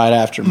come up right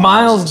after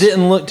Miles Miles.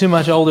 didn't look too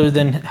much older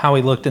than how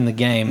he looked in the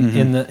game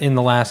in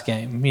the last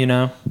game. You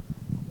know,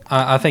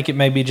 I think it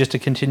may be just a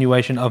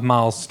continuation of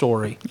Miles'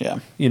 story. Yeah.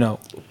 You know,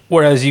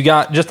 whereas you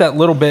got just that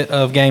little bit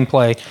of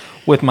gameplay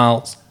with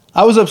Miles.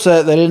 I was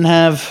upset they didn't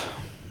have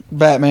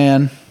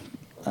Batman.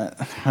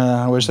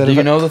 I wish they. Do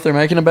you know that they're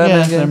making a Batman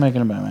Yeah, game? they're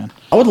making a Batman.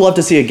 I would love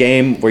to see a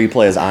game where you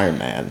play as Iron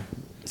Man.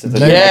 Since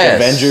it's Yes.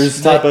 like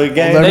Avengers type of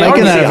game. They're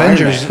making that Iron Man.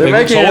 Avengers. They're It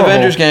looks making an horrible.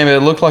 Avengers game. It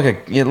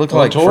looked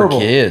like for horrible.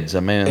 kids. I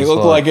mean, It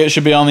looked like it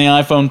should be on the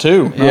iPhone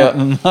 2. Yeah.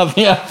 Not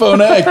the iPhone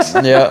X.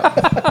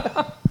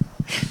 yeah.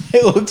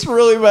 It looks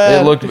really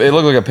bad. It looked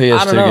like a PS2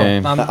 I don't know.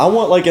 game. I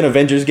want like an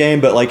Avengers game,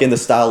 but like in the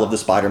style of the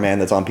Spider-Man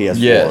that's on PS4.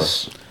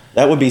 Yes.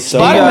 That would be so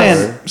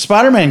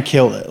Spider-Man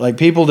killed it. Like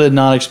people did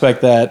not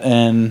expect that,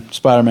 and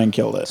Spider-Man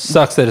killed it.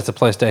 Sucks that it's a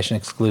PlayStation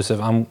exclusive.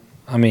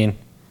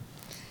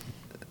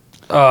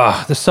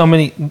 There's so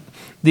many.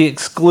 The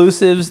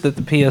exclusives that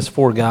the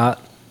PS4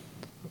 got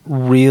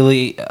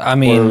really.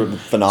 Were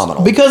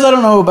phenomenal. Because I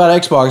don't know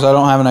about Xbox, I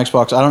don't have an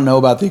Xbox. I don't know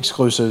about the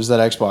exclusives that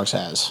Xbox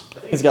has.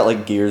 He's got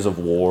like Gears of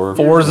War,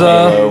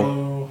 Forza.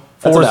 Halo.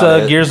 That's about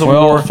Forza, it. Gears of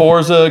Well, War.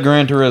 Forza,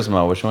 Gran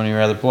Turismo. Which one would you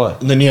rather play?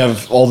 And then you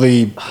have all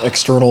the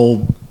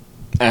external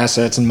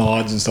assets and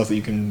mods and stuff that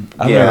you can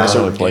I've do never in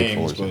certain really played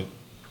games. Forza.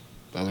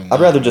 But other than I'd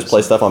that, rather just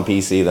play stuff on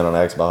PC than on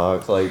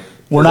Xbox. Like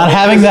We're not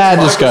having that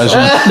discussion.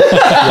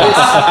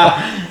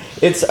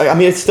 it's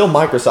still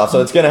Microsoft,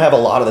 so it's gonna have a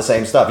lot of the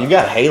same stuff. You've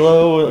got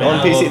Halo on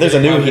PC. There's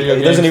a new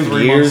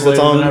Gears that's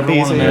on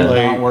PC.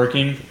 Like,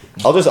 working.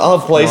 I'll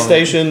have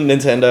PlayStation,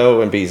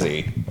 Nintendo, and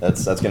PC.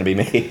 That's gonna be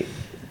me.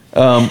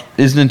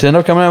 Is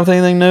Nintendo coming out with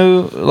anything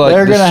new? Like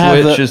They're the gonna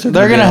have Switch, is it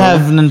they're gonna be on?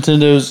 have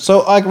Nintendo's. So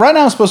like right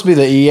now, it's supposed to be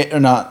the E or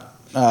not.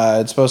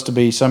 It's supposed to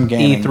be some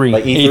gaming. E3.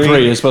 Like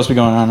E3 is supposed to be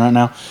going on right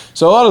now.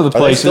 So a lot of the Are they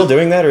places still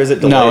doing that, or is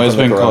it delayed no, it's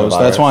from the been closed. coronavirus?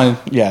 That's why.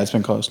 Yeah, it's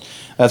been closed.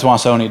 That's why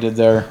Sony did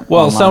their.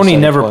 Well, online Sony state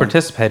never play.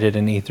 participated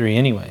in E3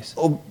 anyways.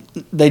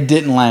 They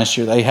didn't last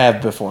year. They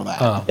have before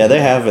that. Oh. Yeah, they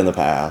have in the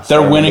past. I They're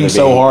remember winning there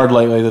so being- hard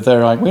lately that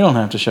they're like, we don't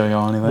have to show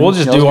y'all anything. We'll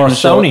just Y'all's do our gonna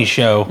show Sony it.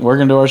 show. We're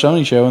gonna do our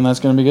Sony show, and that's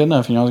gonna be good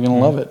enough. And y'all's gonna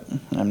love it,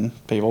 and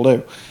people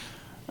do.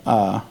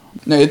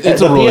 No, it's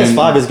the a really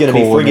PS5 is going to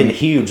cool be friggin' game.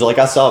 huge. Like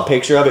I saw a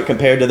picture of it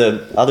compared to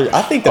the other.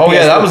 I think the Oh PS4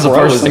 yeah, that was the Pro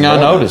first is thing I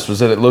enormous. noticed was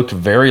that it looked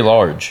very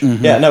large.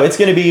 Yeah, no, it's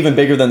going to be even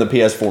bigger than the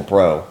PS4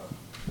 Pro,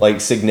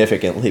 like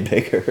significantly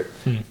bigger.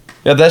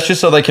 Yeah, that's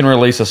just so they can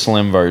release a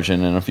slim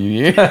version in a few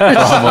years.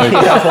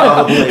 Yeah,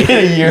 probably.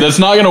 That's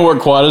not gonna work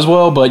quite as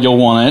well, but you'll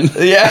want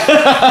it.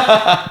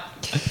 Yeah.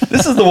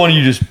 This is the one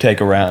you just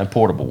take around, a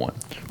portable one.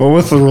 well,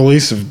 with the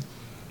release of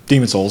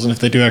Demon Souls, and if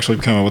they do actually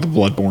come out with a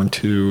Bloodborne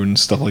 2 and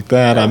stuff like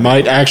that, I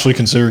might actually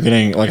consider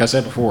getting, like I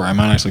said before, I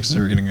might actually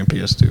consider getting a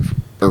PS2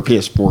 or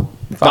PS4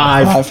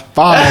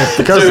 5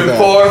 because of that.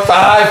 4,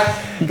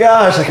 5.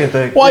 Gosh, I can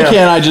think. Why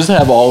can't I just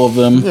have all of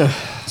them?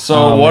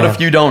 So what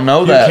if you don't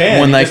know You that can.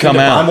 when You they just need come to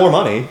buy out? more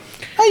money.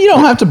 You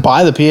don't have to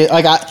buy the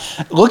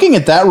PS. Looking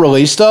at that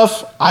release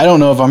stuff, I don't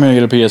know if I'm gonna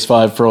get a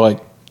PS5 for like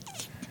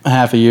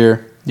half a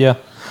year. Yeah.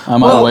 I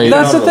might Well, wait.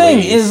 that's the on thing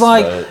release, is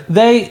like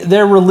but-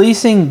 they're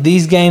releasing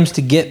these games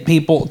to get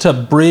people to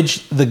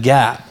bridge the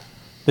gap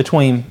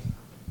between.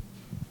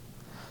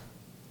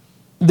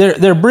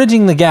 They're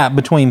bridging the gap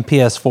between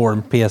PS4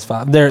 and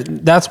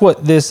PS5. That's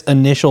what this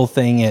initial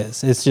thing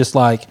is. It's just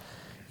like,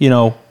 you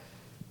know,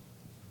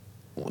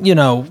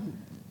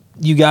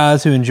 you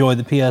guys who enjoy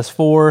the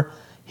PS4,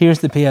 here's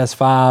the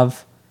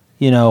PS5.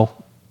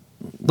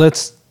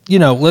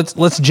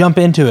 Let's jump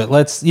into it.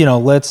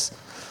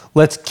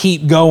 Let's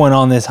keep going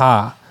on this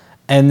high.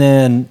 And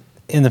then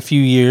in a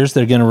few years,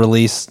 they're going to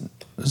release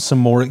some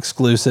more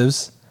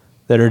exclusives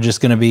that are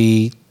just going to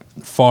be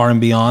far and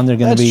beyond. They're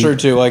going to That's be true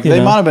too. Like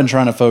they might have been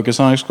trying to focus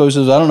on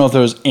exclusives. I don't know if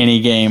there was any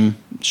game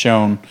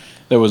shown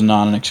that was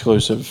not an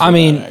exclusive. for I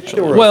mean, that,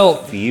 actually. There were well,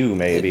 a few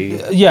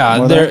maybe. yeah.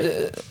 Were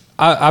There.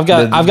 I've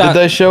got. Did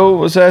they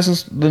show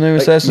the new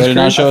Assassin's they did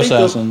not Creed? show I think the-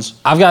 Assassins.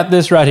 I've got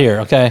this right here.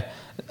 Okay.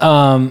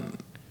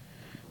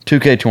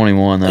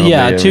 2K21. that'll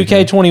Yeah, be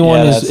everything.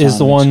 2K21 Yeah, is that's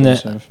the not one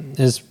that exclusive.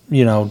 is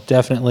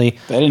definitely.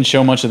 They didn't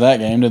show much of that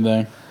game, did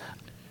they?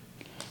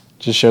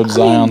 Just showed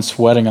Zion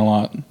sweating a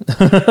lot.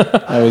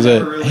 That was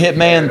it.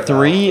 Hitman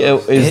 3,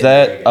 is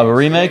that a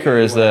remake or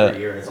is that...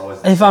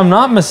 If I'm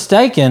not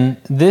mistaken,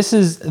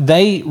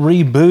 they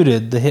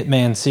rebooted the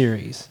Hitman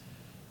series,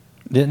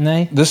 didn't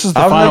they? This is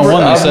the final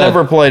one. They I've said.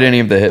 never played any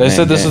of the Hitman They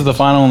said this is games. the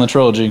final in the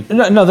trilogy. No,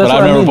 that's But what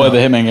I've I never mean, played though.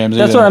 the Hitman games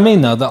That's either. what I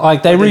mean, though.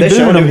 Like they Did they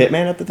show rebooted a new them.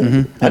 Hitman at the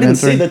thing? I didn't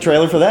see the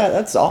trailer for that.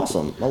 That's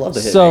awesome. I love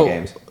the Hitman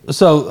games.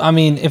 So I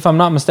mean, if I'm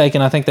not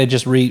mistaken, I think they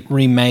just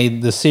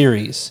remade the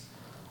series,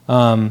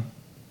 and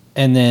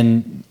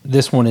then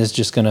this one is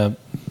just gonna,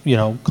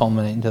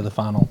 culminate into the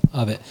final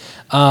of it.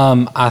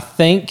 I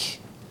think,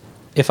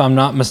 if I'm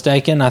not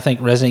mistaken, I think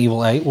Resident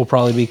Evil 8 will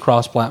probably be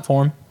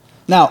cross-platform.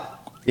 Now,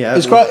 Yeah,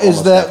 is, it would is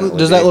almost that definitely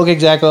does that be. look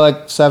exactly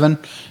like 7,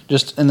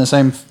 just in the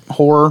same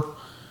horror?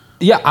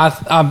 Yeah,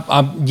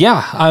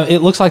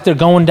 it looks like they're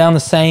going down the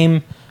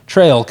same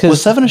trail. Was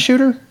Cause 7 a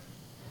shooter?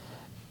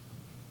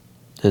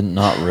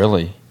 Not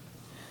really.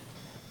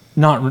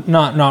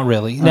 not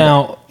really.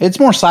 Now, It's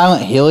more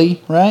Silent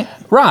Hilly, right?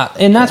 right,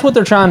 and that's what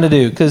they're trying to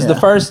do. Because the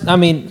first,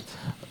 Resident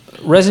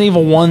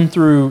Evil 1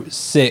 through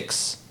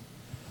 6.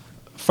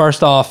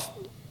 First off,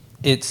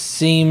 it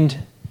seemed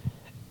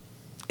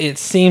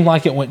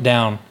like it went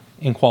down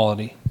in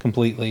quality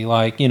completely.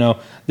 Like,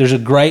 there's a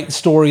great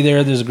story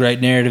there. There's a great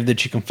narrative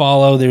that you can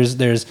follow.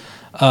 There's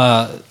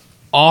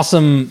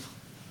awesome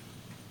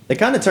They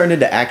kind of turned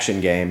into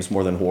action games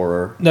more than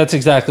horror. That's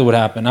exactly what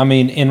happened. I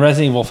mean, in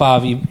Resident Evil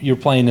 5, you're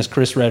playing as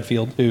Chris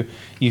Redfield, who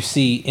you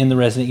see in the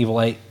Resident Evil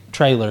 8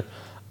 trailer.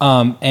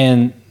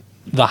 And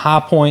the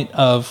high point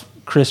of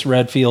Chris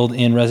Redfield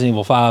in Resident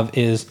Evil 5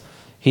 is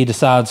he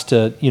decides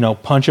to,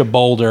 punch a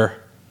boulder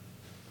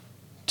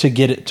to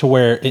get it to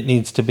where it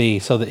needs to be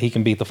so that he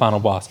can beat the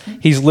final boss.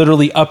 He's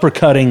literally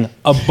uppercutting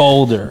a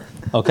boulder,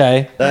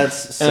 okay?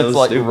 That's so And it's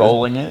like stupid.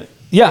 rolling it.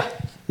 Yeah.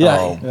 Yeah.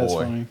 Oh, That's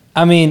boy. funny.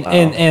 I mean,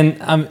 and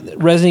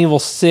Resident Evil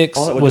 6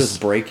 All it would do was... is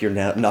break your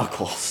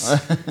knuckles.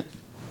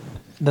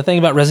 The thing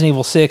about Resident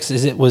Evil 6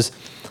 is it was,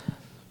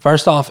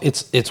 first off,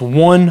 it's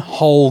one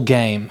whole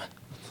game,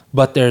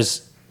 but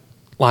there's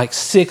like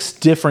 6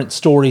 different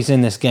stories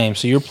in this game.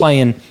 So you're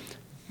playing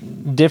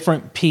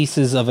different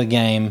pieces of a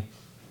game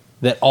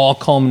that all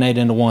culminate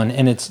into one,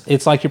 and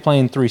it's like you're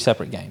playing 3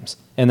 separate games,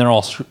 and they're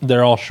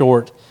all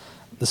short.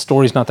 The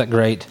story's not that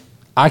great.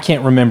 I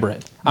can't remember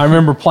it. I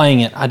remember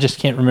playing it. I just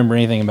can't remember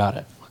anything about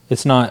it.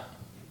 It's not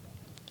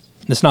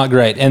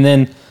great. And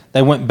then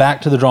they went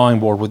back to the drawing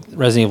board with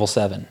Resident Evil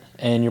 7,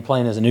 and you're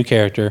playing as a new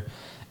character.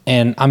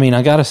 And I mean,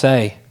 I gotta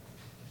say,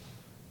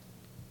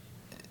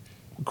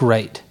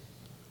 great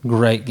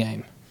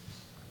game.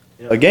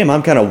 A game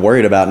I'm kind of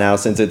worried about now,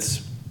 since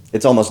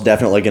it's almost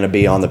definitely going to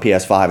be on the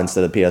PS5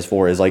 instead of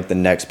PS4, is like the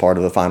next part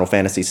of the Final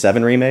Fantasy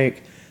VII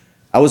remake.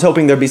 I was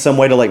hoping there'd be some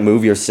way to like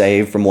move your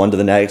save from one to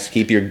the next,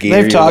 keep your gear.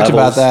 They've your talked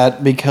about levels.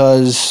 that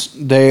because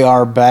they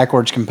are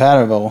backwards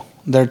compatible.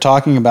 They're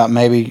talking about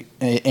maybe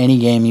any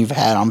game you've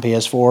had on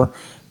PS4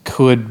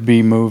 could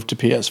be moved to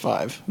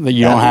PS5. That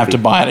you That don't would have to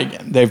be buy it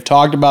again. They've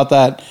talked about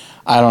that.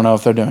 I don't know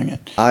if they're doing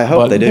it. I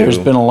hope but they do. There's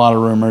been a lot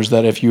of rumors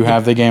that if you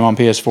have the game on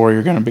PS4,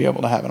 you're going to be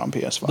able to have it on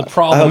PS5. The I hope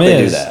problem they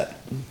do is that.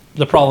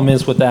 the problem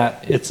is with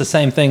that. It's the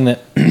same thing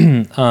that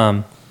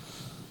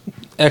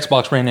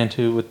Xbox ran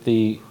into with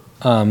the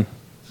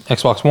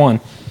Xbox One.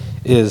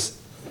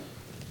 Is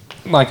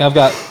like I've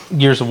got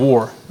Gears of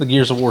War, the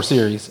Gears of War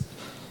series,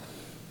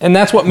 and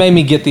that's what made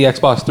me get the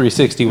Xbox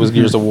 360 was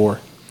Gears of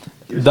War.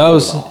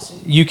 Those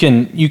you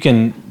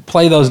can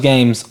play those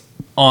games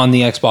on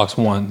the Xbox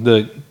One,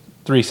 the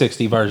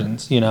 360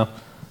 versions,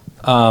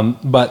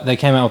 but they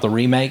came out with a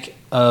remake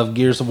of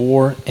Gears of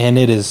War, and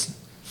it is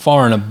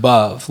far and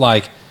above.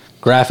 Like,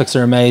 graphics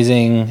are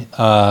amazing,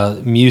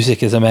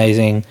 music is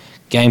amazing,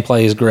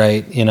 gameplay is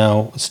great,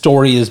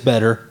 story is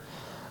better,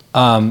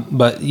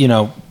 but you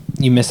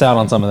miss out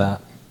on some of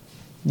that.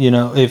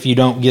 If you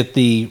don't get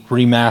the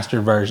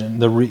remastered version,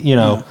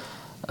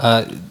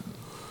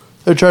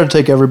 They're trying to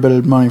take every bit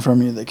of money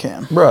from you they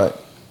can. Right.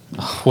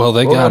 well,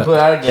 they got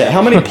it. Yeah,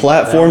 how many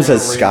platforms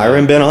has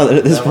Skyrim been on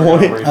at this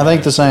point? I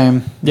think the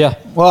same. Yeah.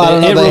 Well, I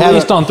don't know, It they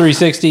released haven't- on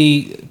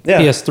 360, Yeah.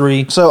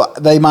 PS3. So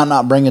they might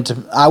not bring it to.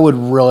 I would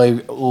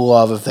really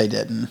love if they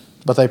didn't,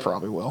 but they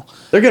probably will.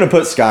 They're gonna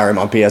put Skyrim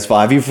on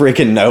PS5. You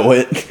freaking know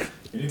it.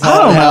 I don't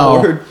know.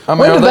 Howard. I mean,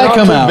 When are did they that not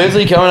come too out?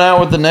 busy coming out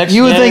with the next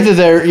You would gen? think that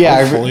they're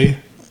Hopefully.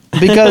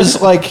 because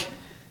like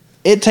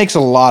it takes a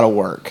lot of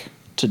work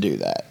to do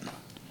that.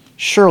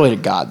 Surely to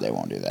God they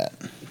won't do that.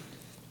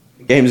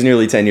 Game's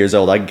nearly 10 years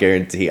old. I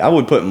guarantee. I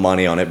would put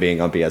money on it being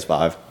on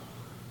PS5.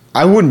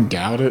 I wouldn't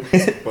doubt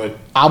it, but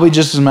I'll be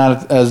just as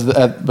mad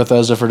at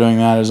Bethesda for doing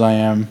that as I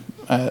am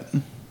at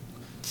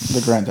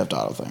the Grand Theft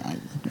Auto thing.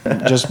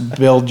 Like, just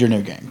build your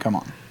new game. Come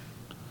on.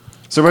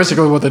 so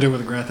basically what they do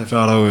with the Grand Theft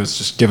Auto is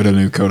just give it a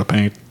new coat of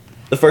paint.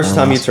 The first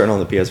time you turn on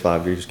the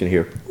PS5, you're just gonna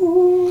hear.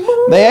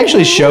 They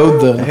actually showed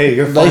the. Hey,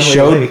 you're they finally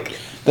showed. awake.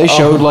 They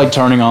showed like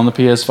turning on the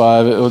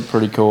PS5. It looked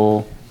pretty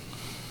cool.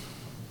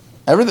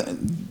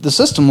 Everything. The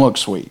system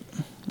looks sweet.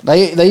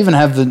 They even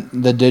have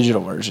the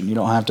digital version. You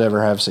don't have to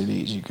ever have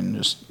CDs. You can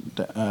just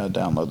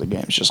download the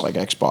games, just like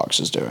Xbox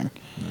is doing.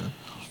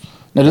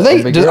 Now, are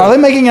they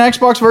making an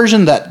Xbox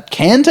version that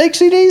can take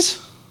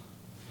CDs?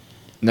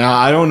 Now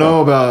I don't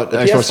know about The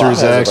Xbox PS5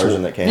 Series has X. a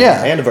version that can,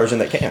 Yeah. and a version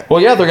that can't. Well,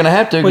 yeah, they're going to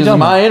have to because don't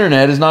my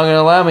internet is not going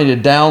to allow me to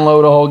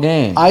download a whole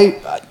game.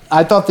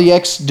 I thought the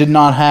X did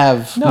not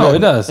have. No, it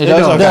does. It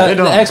does? The, Okay.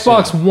 the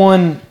Xbox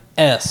One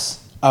S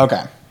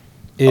Okay.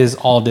 is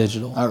all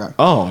digital. Okay.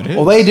 Oh, it is.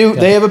 Well, they do.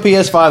 They have a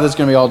PS5 that's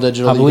going to be all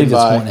digital. I that you believe can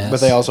it's buy, One S. but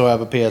they also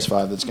have a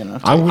PS5 that's going to.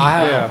 I would.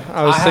 Yeah,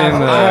 I was seeing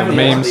the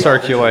meme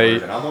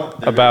circulate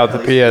about the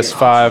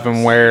PS5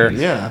 and where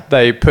Yeah.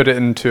 they put it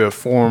into a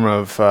form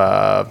of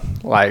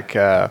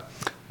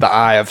the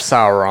Eye of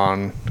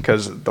Sauron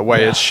because the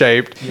way it's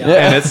shaped,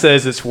 and it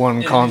says it's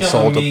one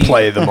console to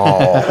play them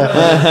all.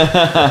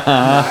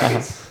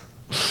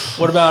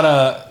 What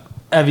about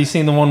have you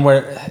seen the one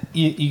where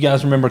you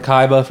guys remember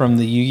Kaiba from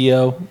the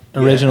Yu-Gi-Oh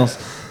originals?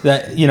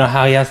 That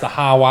how he has the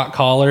high white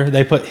collar.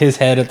 They put his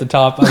head at the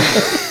top of it.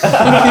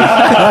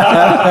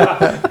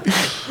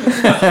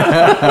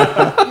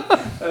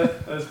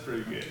 That's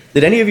pretty good.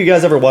 Did any of you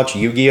guys ever watch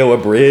Yu-Gi-Oh!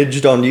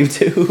 Abridged on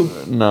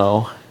YouTube?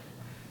 no.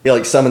 He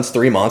like summons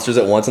 3 monsters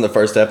at once in the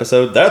first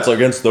episode. That's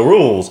against the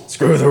rules.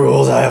 Screw the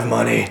rules, I have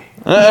money.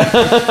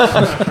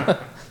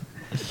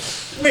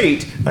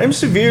 Wait, I'm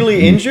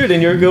severely injured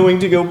and you're going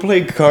to go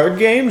play card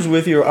games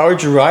with your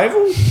arch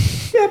rival?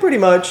 Yeah, pretty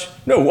much.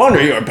 No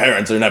wonder your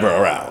parents are never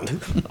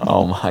around.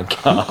 Oh my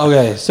god.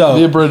 Okay, The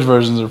so abridged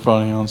versions are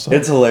funny on stuff.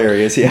 It's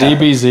hilarious, yeah.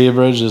 DBZ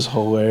abridged is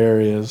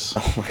hilarious.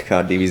 Oh my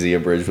god, DBZ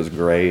Abridged was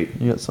great.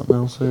 You got something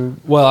else there?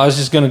 well, I was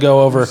just going to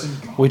go over.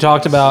 We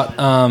talked about.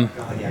 Oh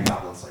yeah,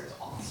 Goblin Slayer's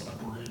awesome.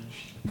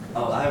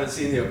 Oh, I haven't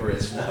seen the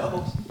Abridged,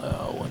 no.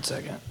 Oh, 1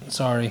 second.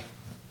 Sorry.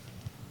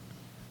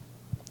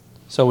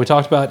 So we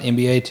talked about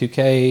NBA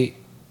 2K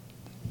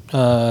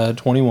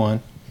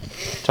 21.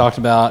 Talked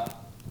about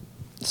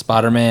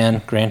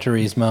Spider-Man, Gran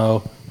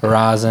Turismo,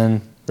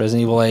 Horizon,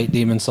 Resident Evil 8,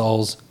 Demon's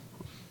Souls,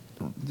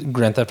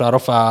 Grand Theft Auto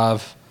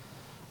 5,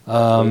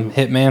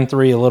 Hitman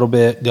 3 a little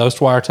bit,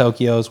 Ghostwire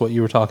Tokyo is what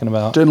you were talking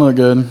about. Didn't look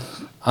good.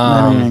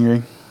 Made me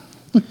angry.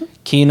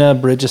 Kena,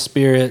 Bridge of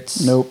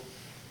Spirits. Nope.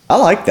 I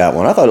like that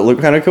one. I thought it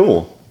looked kind of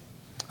cool.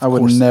 I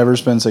would never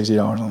spend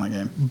 $60 on that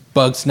game.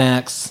 Bug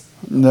Snacks.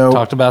 Nope.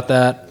 Talked about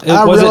that.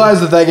 I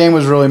realized that game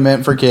was really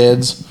meant for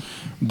kids,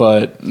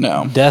 but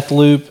no.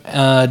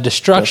 Deathloop,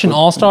 Destruction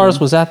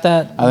All-Stars, was that?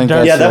 I think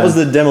that's Yeah, that was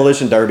the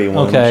Demolition Derby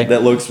one. Okay.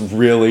 That looks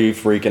really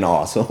freaking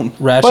awesome.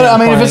 Ratchet But I and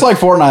mean, if Clank. it's like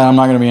Fortnite, I'm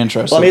not going to be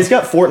interested. Well, I mean, it's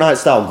got Fortnite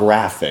style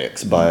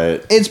graphics,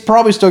 but it's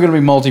probably still going to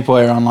be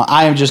multiplayer online.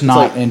 I am just not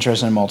like-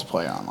 interested in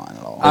multiplayer online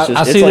at all. It's just-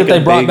 I it's see like that a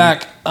they brought big-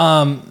 back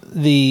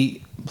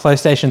the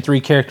PlayStation 3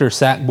 character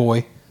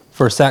Sackboy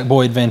for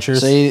Sackboy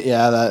Adventures. See,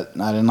 yeah, that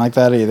I didn't like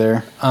that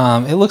either.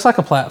 It looks like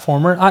a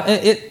platformer.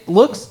 It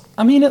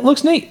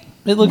looks neat.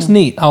 It looks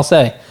neat, I'll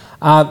say.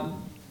 I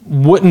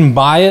wouldn't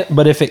buy it,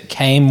 but if it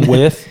came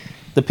with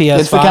the PS5.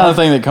 It's the kind of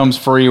thing that comes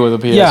free with a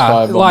PS5. Yeah,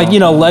 bundle. like,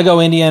 Lego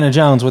Indiana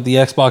Jones with the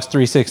Xbox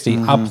 360.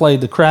 I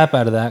played the crap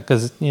out of that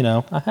because,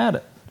 I had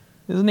it.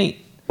 It was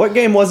neat. what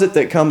game was it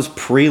that comes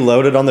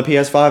preloaded on the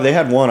PS5? They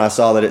had one I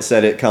saw that it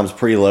said it comes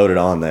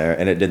preloaded on there,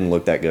 and it didn't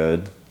look that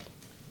good.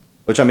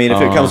 Which, I mean,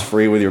 if it comes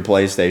free with your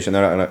PlayStation,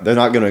 they're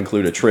not going to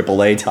include a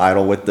AAA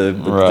title with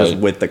just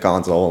with the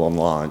console on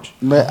launch.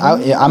 But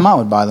I might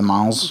would buy the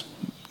Miles.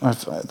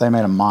 If they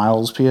made a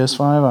Miles PS5,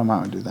 I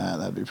might would do that.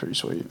 That'd be pretty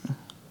sweet.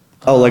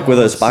 Oh, like with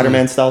a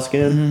Spider-Man style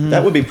skin?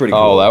 That would be pretty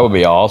cool. Oh, that would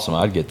be awesome.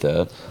 I'd get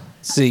that.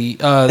 See,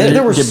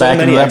 There were Get so back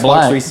many into Xbox that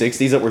black.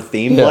 360s that were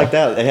themed Yeah. like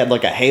that. They had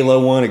like a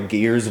Halo one, a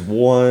Gears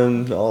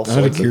one, all I had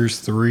a sorts of... Gears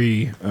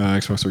 3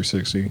 Xbox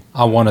 360.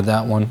 I wanted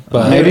that one.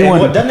 But Maybe And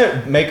when- doesn't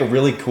it make a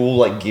really cool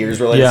like Gears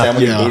related Yeah. sound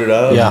when Yeah. you boot it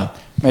up? yeah.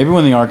 Maybe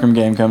when the Arkham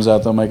game comes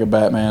out, they'll make a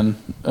Batman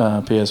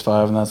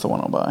PS5, and that's the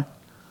one I'll buy.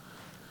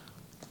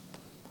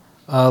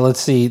 Let's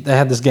see. They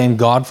had this game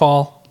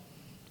Godfall.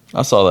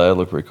 I saw that. It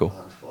looked pretty cool.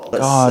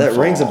 That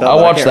rings a bell. I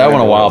but watched can't that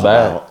one a remember while what it's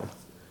back. about.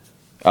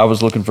 I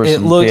was looking for It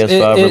some looks-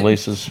 PS5 it-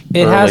 releases.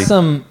 It early. has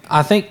some,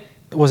 I think,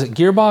 was it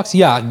Gearbox?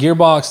 Yeah,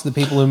 Gearbox, the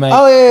people who make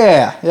Oh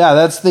yeah.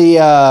 That's the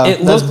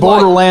It that's looked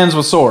Borderlands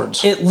with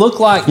swords. it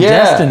looked like Yeah,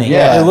 Destiny.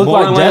 yeah. It looked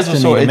like Borderlands with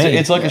Destiny sword- to it's, me.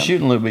 it's like a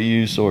shooting loop, but you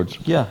use swords.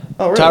 yeah.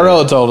 Oh, really?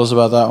 Tyrell told us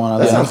about that one. I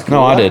That think. sounds cool.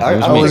 No, I did. It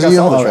was I me. think I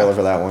saw the Oh. trailer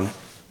for that one.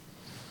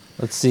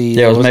 Let's see.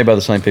 Yeah, it was made by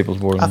the same people as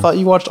I Borderlands. thought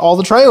you watched all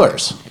the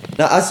trailers.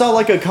 Now, I saw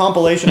like a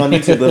compilation on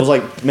YouTube that was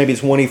like maybe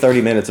 20,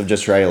 30 minutes of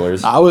just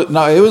trailers.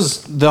 It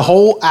was the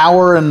whole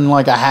hour and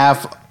like a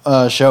half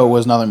show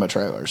was nothing but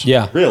trailers.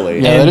 Yeah. Really?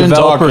 Yeah, And they didn't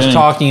talk developers any-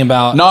 talking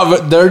about.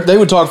 They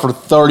would talk for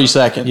 30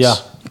 seconds. Yeah.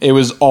 It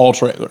was all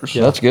trailers.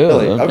 That's good.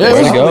 Really? Okay, Okay. Yeah, it way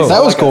was, to go.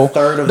 that was Like a cool.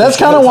 third of the That's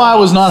show kind of why I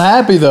time. was not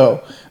happy though,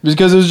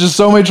 because there was just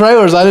so many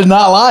trailers I did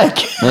not like.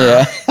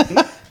 Yeah.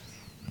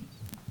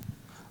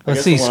 I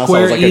Let's guess see. the one I saw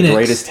Square was like a Enix.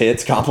 greatest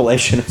hits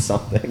compilation or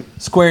something.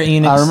 Square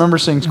Enix. I remember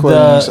seeing Square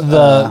the Enix.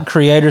 the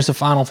creators of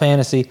Final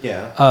Fantasy.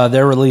 Yeah.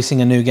 They're releasing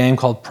a new game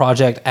called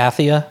Project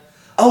Athia,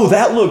 Oh,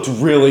 that looked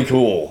really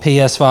cool.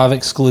 PS5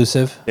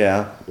 exclusive.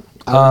 Yeah.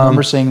 I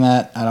remember seeing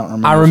that. I don't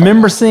remember. I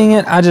remember seeing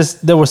it.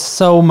 There was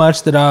so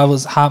much that I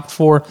was hyped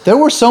for. There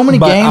were so many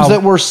But games I'll-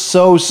 that were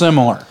so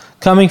similar.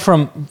 Coming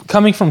from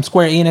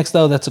Square Enix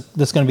though, that's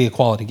going to be a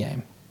quality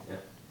game.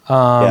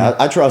 Yeah,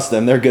 I trust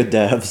them. They're good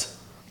devs.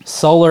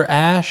 Solar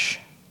Ash.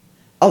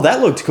 Oh,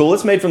 that looked cool.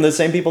 It's made from the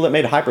same people that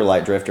made Hyper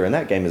Light Drifter, and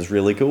that game is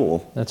really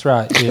cool. That's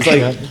right. It's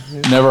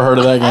like Never heard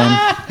of that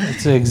game.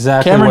 It's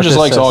exactly. Cameron what just this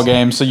likes says. all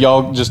games, so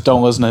y'all just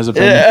don't listen to his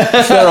opinions.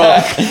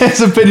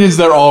 His opinions,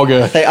 they're all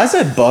good. hey, I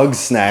said Bug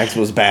Snacks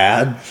was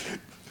bad.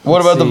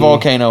 What about the see.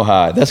 Volcano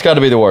High? That's got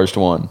to be the worst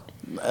one.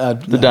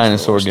 The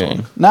dinosaur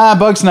game. Nah,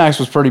 Bug Snacks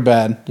was pretty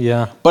bad.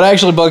 Yeah. But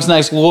actually, Bug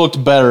Snacks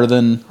looked better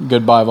than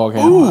Goodbye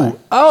Volcano High.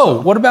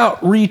 Oh, what about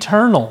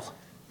Returnal?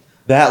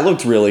 That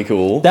looked really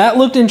cool. That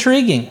looked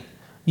intriguing.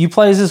 You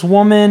play as this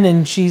woman,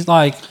 and she's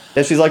like,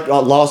 Yeah, she's like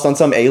lost on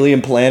some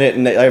alien planet,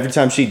 and every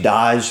time she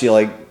dies, she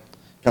like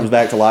comes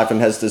back to life and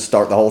has to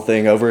start the whole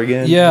thing over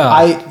again.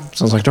 yeah.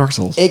 Sounds like Dark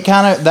Souls. It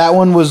kind of, that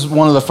one was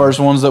one of the first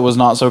ones that was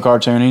not so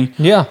cartoony.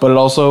 Yeah. But it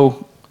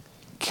also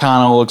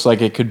kind of looks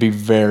like it could be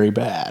very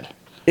bad.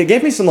 It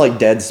gave me some like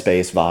Dead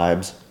Space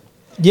vibes.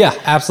 Yeah,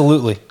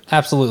 absolutely.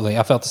 Absolutely.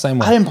 I felt the same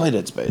way. I didn't play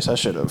Dead Space. I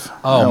should have.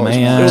 Oh,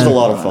 man. It was a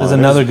lot of fun. There's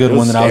another good It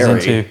one that I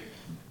was scary. into.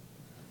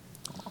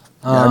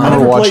 I I remember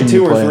never watching played you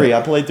 2 or play 3. it.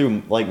 I played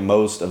through like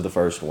most of the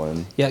first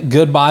one. Yeah,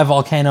 Goodbye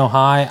Volcano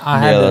High.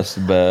 That's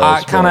the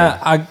best.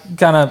 I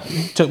kind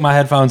of took my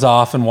headphones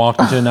off and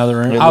walked into another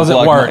room. I was at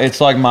like work.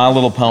 It's like My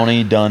Little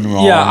Pony done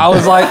wrong. Yeah, I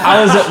was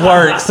at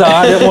work, so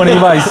I didn't want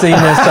anybody seeing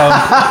this. So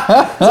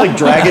It's like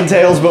Dragon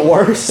Tales, but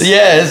worse.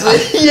 Yes,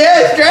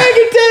 yes,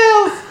 Dragon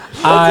Tales.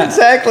 That's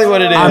exactly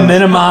what it is. I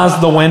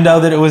minimized the window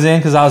that it was in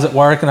because I was at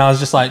work and I was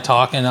just like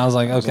talking. And I was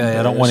like, okay,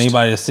 I don't want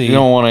anybody to see. You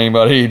don't want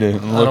anybody to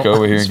look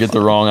over here and get the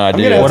wrong I'm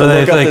gonna idea. have What to are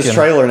they look up this thinking?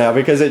 trailer now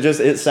because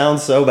it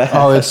sounds so bad.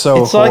 Oh, it's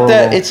so It's like horrible.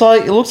 that. It's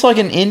like it looks like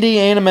an indie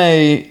anime.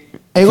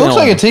 It looks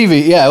like a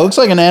TV. Yeah, it looks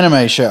like an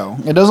anime show.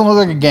 It doesn't look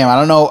like a game. I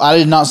don't know. I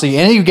did not see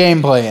any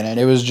gameplay in it.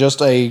 It was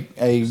just a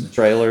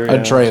trailer.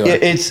 a trailer.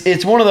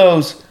 It's one of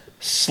those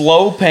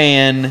slow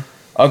pan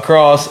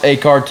across a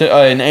cartoon,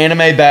 an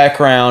anime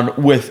background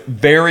with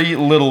very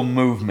little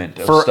movement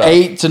of for stuff.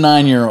 8 to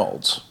 9 year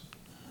olds.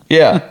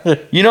 Yeah,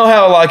 you know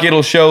how like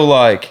it'll show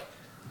like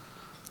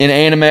an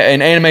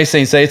anime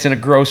scene. Say it's in a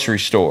grocery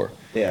store.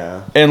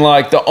 Yeah. And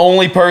like the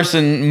only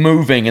person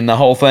moving in the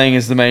whole thing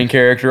is the main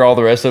character. All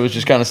the rest of it's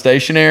just kind of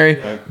stationary.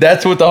 Right.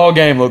 That's what the whole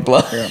game looked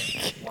like.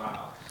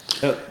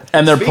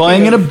 And they're Speaking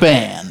playing in a of-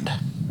 band.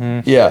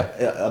 Yeah.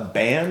 A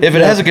band? If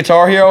it has a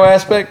Guitar Hero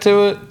aspect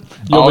to it,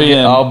 You'll be in.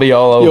 I'll be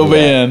all over. You'll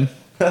be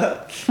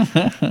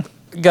that.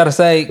 in. Gotta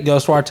say,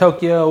 Ghostwire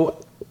Tokyo.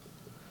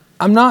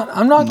 I'm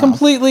not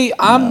completely.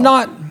 I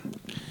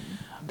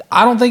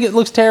don't think it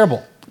looks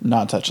terrible.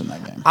 Not touching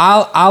that game.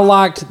 I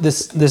liked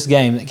this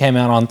game that came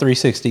out on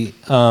 360.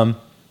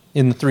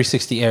 In the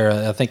 360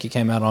 era, I think it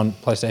came out on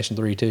PlayStation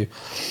 3 too.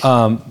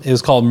 It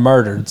was called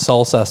Murdered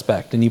Sole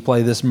Suspect, and you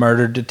play this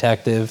murdered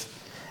detective,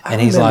 and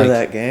he's remember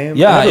like, that game.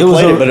 Yeah, I it never was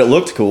played a- it, but it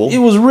looked cool. it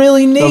was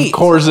really neat. Of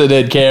course it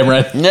did,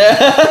 Cameron.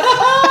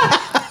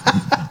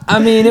 I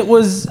mean,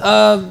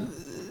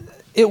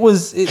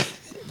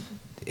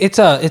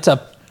 it's a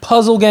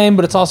puzzle game,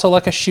 but it's also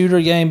like a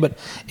shooter game. But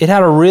it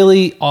had a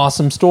really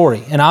awesome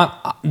story, and I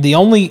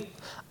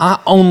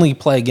only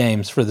play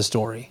games for the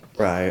story.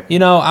 Right. You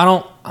know, I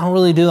don't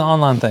really do the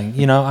online thing.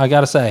 You know, I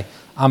gotta say,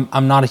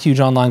 I'm not a huge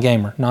online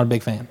gamer, not a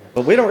big fan.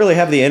 But we don't really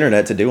have the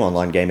internet to do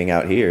online gaming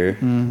out here.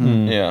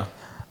 Yeah.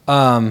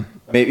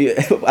 Maybe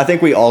I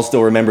think we all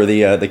still remember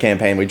the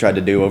campaign we tried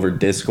to do over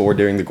Discord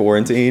during the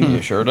quarantine.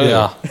 You sure do.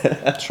 Yeah.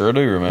 Sure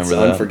do remember It's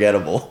that.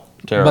 unforgettable.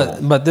 Terrible.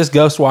 But this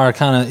Ghostwire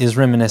kind of is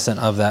reminiscent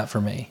of that for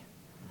me.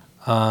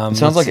 It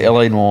sounds like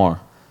L.A. Noir.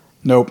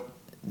 Nope.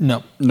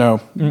 No, No.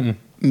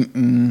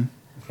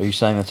 Are you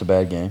saying that's a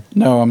bad game?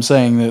 No, I'm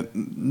saying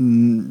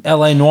that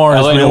L.A. Noir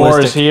is LA Noir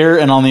realistic. is here,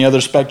 and on the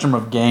other spectrum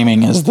of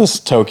gaming is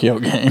this Tokyo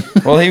game.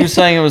 Well, he was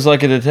saying it was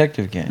like a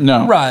detective game.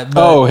 No. Right, but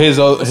Oh, his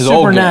old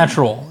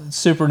game.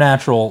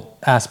 supernatural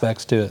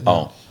aspects to it.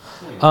 Oh.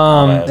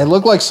 It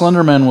looked like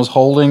Slenderman was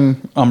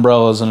holding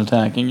umbrellas and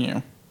attacking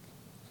you.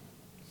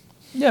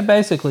 Yeah,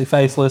 basically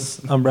faceless,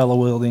 umbrella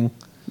wielding.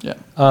 Yeah.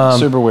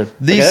 Super weird.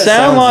 These Okay, that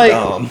sound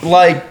sounds dumb.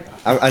 like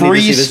I need to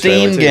free see this trailer,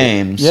 Steam too.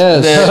 games.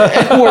 Yes.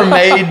 That were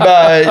made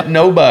by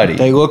nobody.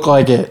 They look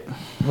like it.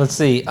 Let's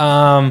see.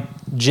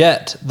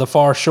 Jet, The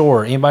Far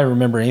Shore. Anybody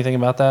remember anything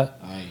about that?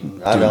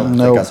 I don't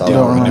Nope, think I saw don't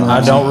that one. remember.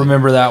 I don't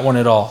remember that one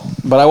at all.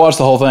 But I watched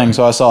the whole thing,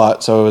 so I saw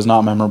it, so it was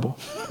not memorable.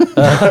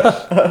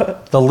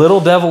 The Little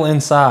Devil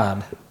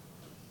Inside.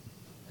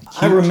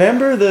 I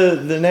remember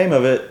the name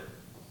of it,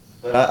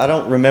 but I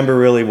don't remember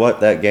really what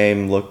that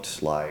game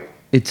looked like.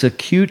 It's a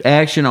cute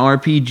action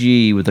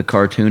RPG with a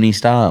cartoony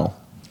style.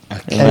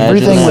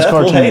 Everything was Seth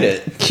will cartoony. hate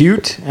it.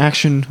 Cute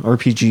action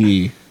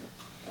RPG.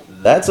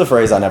 That's a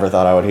phrase I never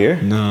thought I would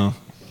hear. No.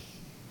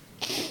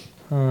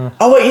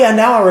 Oh wait, yeah,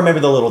 now I remember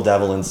the little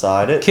devil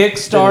inside it.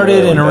 Kickstarted Didn't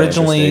really and look that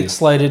originally interesting.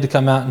 slated to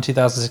come out in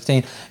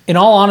 2016. In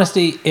all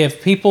honesty,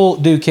 if people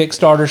do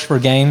Kickstarters for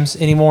games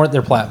anymore,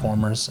 they're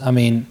platformers. I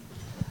mean,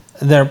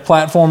 they're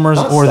platformers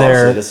Not or Star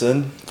they're.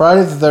 Citizen.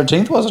 Friday the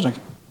 13th wasn't a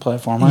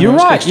platform. You're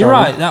right. You're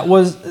right. That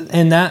was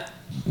that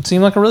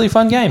seemed like a really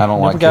fun game. I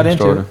don't Never like got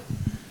into Kickstarter. it.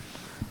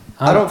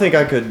 I don't think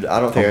I could. I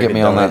don't think I get could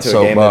me on donate that to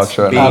a game soapbox that's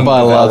right being now. I buy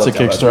lots of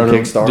developed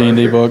Kickstarter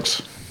D&D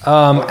books.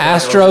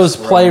 Astro's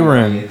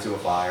Playroom. Into a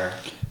fire.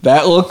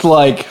 That looked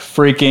like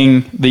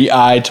freaking the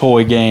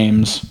iToy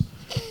games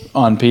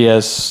on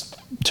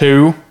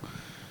PS2.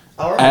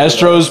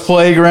 Astro's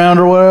Playground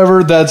or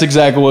whatever. That's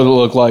exactly what it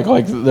looked like.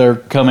 Like they're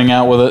coming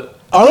out with it.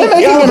 Are they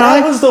making Yeah, an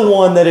that was the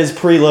one that is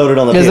preloaded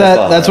on the Is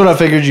PS5. that's what I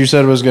figured you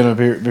said was going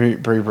to be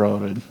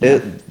pre-loaded.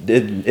 It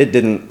didn't.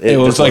 It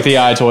looks just like the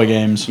looked- iToy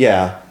games.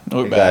 Yeah,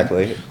 Look bad.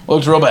 exactly.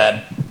 Looks real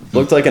bad.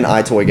 Looked like an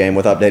iToy game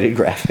with updated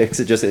graphics.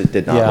 It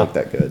did not Yeah. look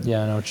that good.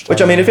 Yeah, I know what you're Which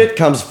I talking mean, if about. it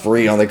comes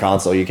free on the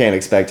console, you can't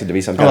expect it to be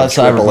some kind Oh, of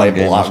that AAA Cyberpunk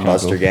game was kinda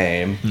blockbuster cool.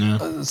 game.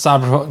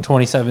 Cyberpunk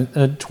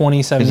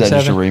 2077. Is that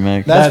just a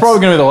remake? That's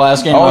probably going to be the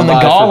last game. Oh, I and the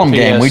buy for Gollum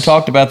game. PS. We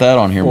talked about that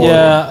on here.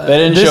 Yeah, They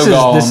didn't this show is,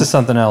 Gollum. This is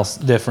something else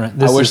different.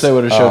 This I wish is they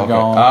would have showed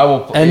Gollum. I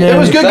will. And then- It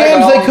was if good that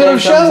games they Gollum could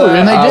have game comes showed, out,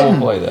 and they I will didn't.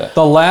 play that.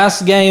 the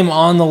last game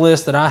on the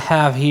list that I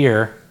have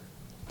here,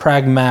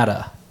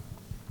 Pragmata.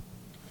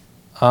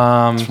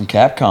 From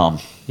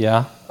Capcom.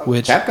 Yeah.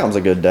 which Capcom's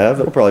a good dev.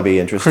 It'll probably be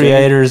interesting.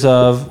 creators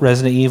of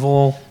Resident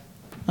Evil,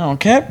 Oh,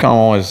 Capcom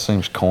always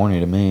seems corny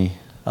to me.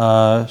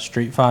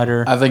 Street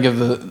Fighter. I think of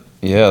the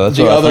Yeah, that's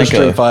the what other I think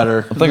Street of.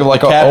 Fighter. I think of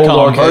like the an old Capcom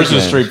arcade versus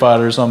game. Street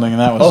Fighter or something,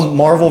 and that was. Oh,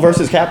 Marvel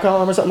versus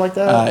Capcom or something like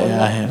that?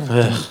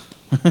 yeah.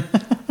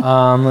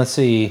 Let's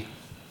see.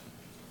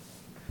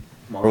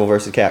 Marvel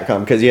versus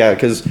Capcom.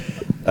 Because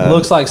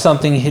Looks like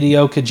something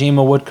Hideo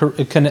Kojima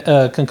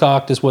would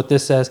concoct, is what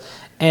this says.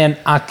 And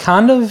I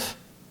kind of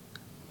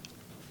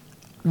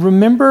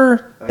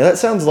remember. that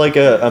sounds like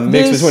a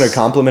mix This- between a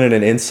compliment and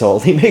an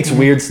insult. He makes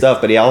weird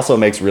stuff, but he also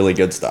makes really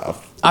good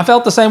stuff. I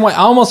felt the same way. I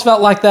almost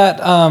felt like that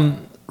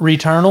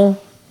Returnal.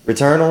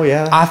 Returnal,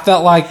 yeah. I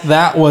felt like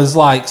that was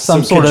like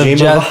some Some sort of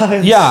Kojima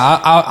vibes?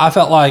 yeah. I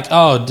felt like,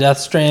 oh, Death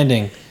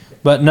Stranding,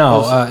 but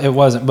no, it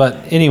wasn't. But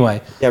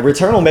anyway, Yeah,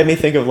 Returnal made me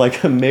think of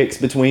like a mix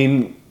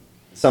between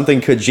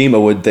something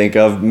Kojima would think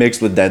of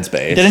mixed with Dead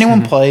Space. Did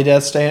anyone play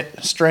Death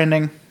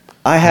Stranding?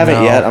 I haven't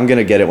No. yet. I'm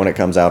gonna get it when it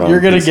comes out on You're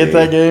gonna PC. get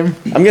that game.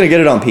 I'm gonna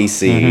get it on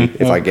PC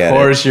if I get Of it.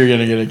 course, you're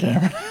gonna get a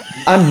game.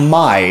 I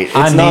might. It's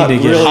I need not to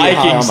get really it. high on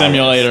Hiking my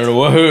simulator.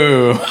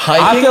 Woohoo!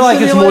 I feel like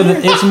it's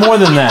more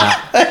than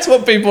that. That's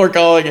what people are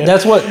calling it.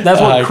 That's what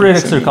Hiking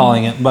critics are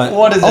calling it. But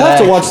What is I'll that?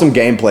 have to watch some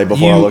gameplay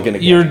before I look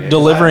into you're getting it, 'cause I have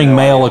delivering no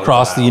mail idea what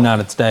across it's the about.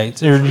 United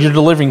States. You're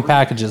delivering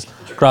packages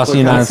across the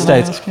United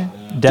States.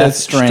 Death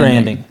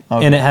Stranding.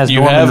 Okay. And it has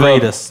You Norman have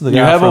Reedus, the you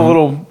guy have a from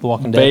little The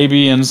Walking Dead.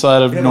 baby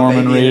inside of You have a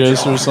Norman baby in a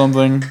Reedus jar. or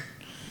something,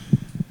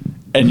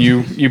 and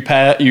you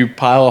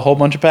pile a whole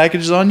bunch of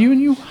packages on you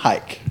and you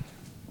hike.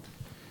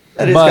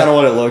 That is But- kind of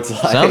what it looks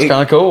like. Sounds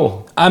kind of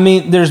cool. I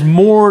mean, there's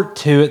more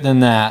to it than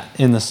that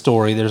in the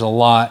story. There's a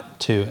lot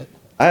to it.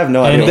 I have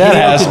no And idea. That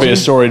Hideo has to be a Kojima-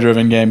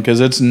 story-driven game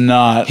because it's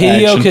not.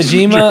 Hideo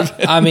action-driven.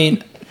 Kojima, I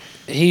mean,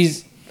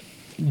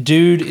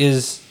 dude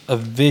is a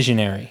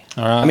visionary.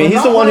 All right. I mean,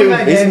 he's the one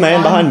he's the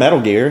man behind Metal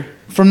Gear.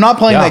 From not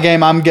playing Yeah. that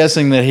game, I'm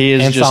guessing that he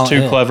is And just Silent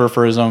too Hill. clever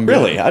for his own good.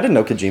 Really, I didn't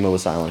know Kojima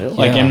was Silent Hill.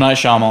 Like Yeah. M. Night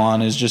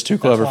Shyamalan is just too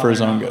clever for his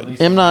own good.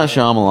 M. Night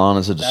Shyamalan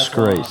is a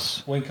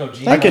disgrace. When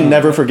Kojima, I can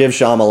never forgive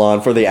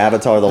Shyamalan for the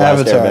Avatar: The Last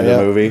Avatar, Airbender yeah.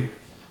 movie.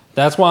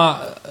 That's why,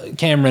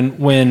 Cameron,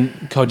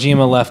 when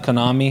Kojima left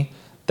Konami,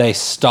 they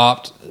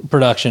stopped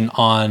production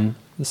on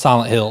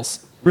Silent Hills.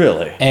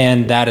 Really?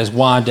 And that is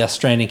why Death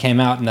Stranding came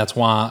out, and that's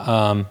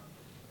why,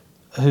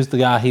 who's the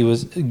guy? He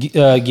was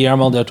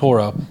Guillermo del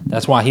Toro.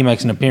 That's why he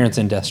makes an appearance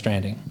in Death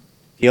Stranding.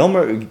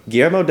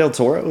 Guillermo del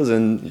Toro was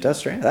in Death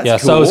Stranding. That's Yeah,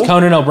 cool. so is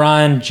Conan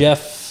O'Brien,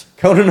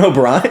 Conan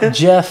O'Brien,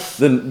 Jeff.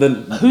 the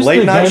Who's late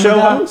the night gamer show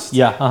guy? host.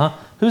 Yeah,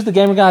 Who's the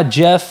gamer guy?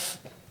 Jeff.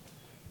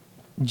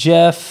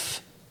 Jeff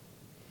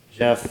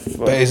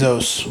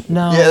Bezos.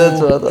 No. Yeah,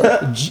 that's what I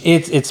thought.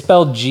 It's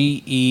spelled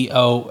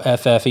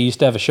Geoff. He used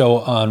to have a show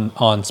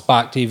on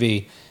Spike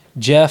TV.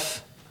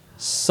 Jeff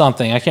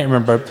something. I can't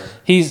remember.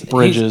 He's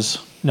Bridges.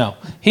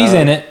 He's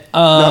in it.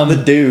 not the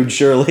dude,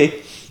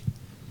 surely.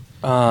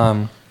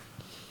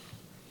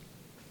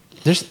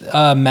 There's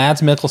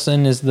Mads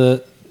Mikkelsen is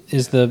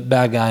the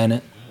bad guy in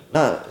it.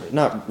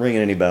 Not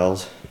ringing any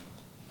bells.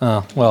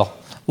 Oh well,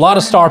 a lot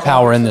of star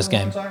power in this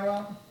game.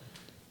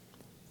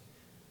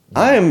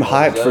 I am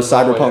hyped for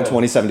Cyberpunk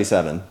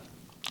 2077.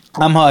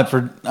 I'm hyped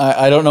for.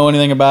 I don't know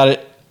anything about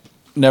it.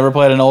 Never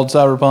played an old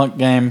Cyberpunk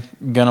game.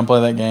 Gonna play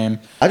that game.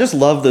 I just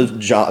love the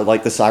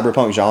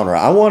Cyberpunk genre.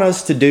 I want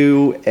us to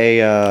do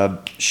a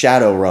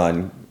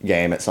Shadowrun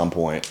game at some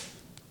point.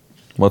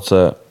 What's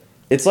that?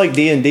 It's like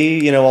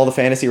D&D, all the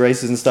fantasy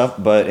races and stuff,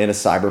 but in a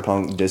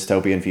cyberpunk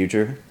dystopian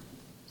future.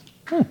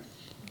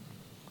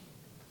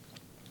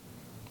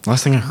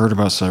 Last thing I heard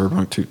about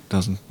Cyberpunk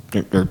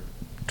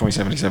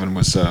 2077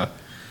 was You can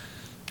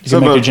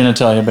make your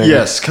genitalia bigger.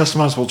 yes,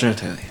 customizable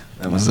genitalia.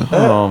 That was it.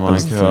 Oh my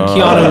god!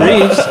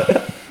 Keanu Reeves.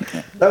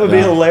 That would be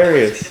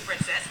hilarious.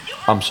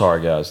 I'm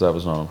sorry, guys. That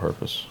was not on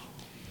purpose.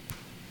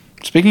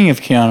 Speaking of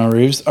Keanu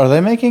Reeves, are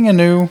they making a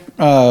new?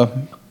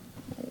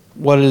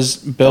 What is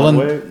Bill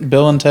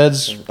John and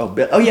Ted's?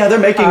 Oh yeah, they're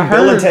making I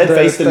Bill and heard Ted that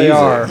Face the they Music.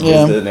 are.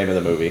 Yeah. Is the name of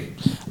the movie.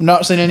 I've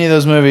not seen any of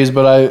those movies,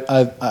 but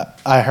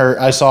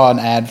I saw an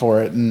ad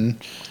for it, and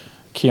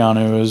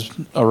Keanu is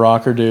a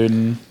rocker dude,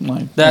 and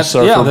like That's- a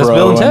surfer yeah, that's bro,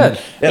 Bill and Ted.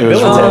 Yeah, it was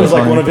Bill and Ted really was like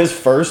funny. one of his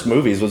first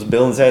movies. Was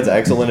Bill and Ted's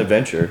Excellent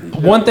Adventure.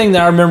 One thing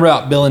that I remember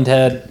about Bill and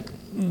Ted,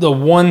 the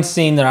one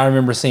scene that I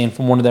remember seeing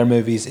from one of their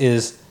movies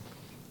is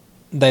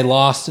they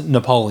lost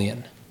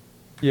Napoleon.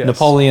 Yes.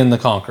 Napoleon the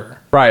Conqueror.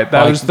 Right.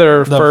 That Like was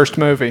their the- first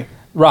movie.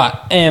 Right.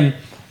 And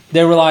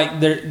they were like,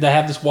 they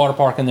have this water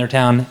park in their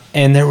town,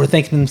 and they were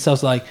thinking to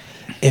themselves, like,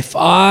 if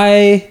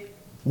I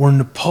were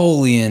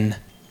Napoleon,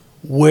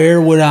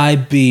 where would I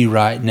be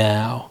right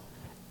now?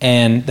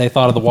 And they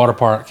thought of the water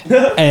park.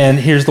 And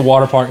here's the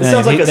water park. It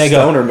sounds like a they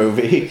stoner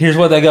movie. Here's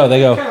what they go.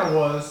 They go, Kind of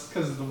was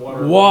because of the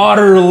water.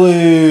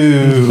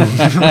 Waterloo.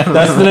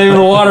 That's the name of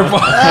the water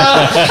park.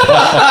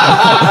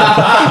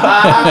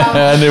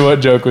 I knew what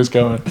joke was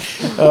coming.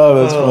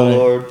 Oh, that's funny.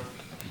 Lord.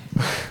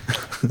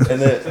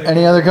 And then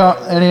Any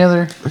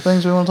other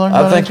things we want to talk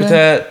about? I think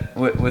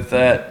AJ? with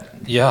that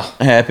Yeah.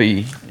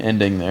 happy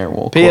ending there.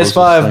 We'll close this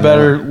PS5 thing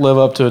better out. live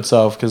up to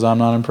itself because I'm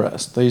not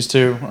impressed. These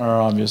two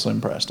are obviously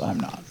impressed. I'm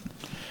not.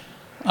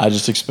 I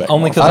just expect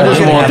Only more. 'cause I I just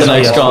didn't want the have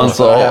next PS4.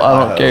 console.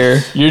 I don't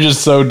care. You're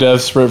just so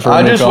desperate for. I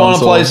a new just want to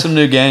console. play some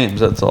new games.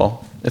 That's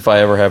all. If I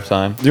ever have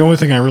time. The only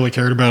thing I really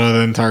cared about out of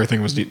the entire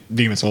thing was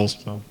Demon Souls.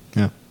 So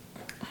yeah.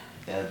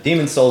 Yeah,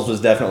 Demon Souls was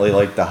definitely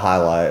like the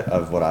highlight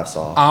of what I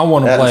saw. I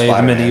want to That and play the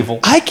Spider-Man. medieval.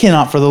 I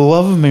cannot, for the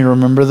love of me,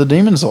 remember the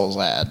Demon Souls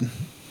ad.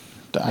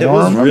 I It don't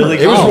was remember. really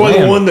It was cool. really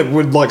man. the one that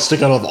would like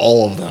stick out of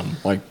all of them,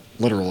 like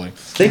literally.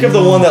 Think of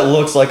the one that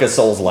looks like a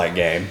Souls-like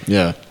game.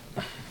 Yeah.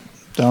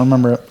 Don't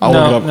remember it. I'll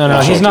look it No, up. no, I'll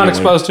no. show He's it to not you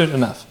exposed to it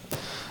enough.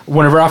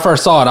 Whenever I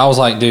first saw it, I was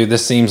like, dude,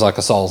 this seems like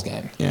a Souls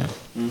game. later.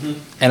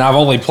 And I've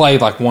only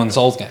played like one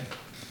Souls game.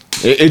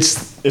 Yeah.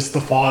 It's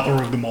the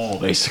father of them all,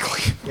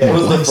 basically. It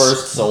was the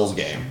first Souls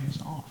game.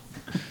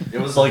 It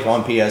was like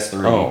on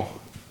PS3. Oh.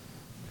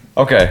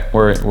 Okay,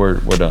 we're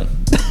done.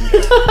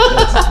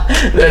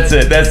 That's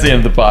it. That's the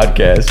end of the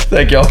podcast.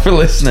 Thank y'all for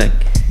listening.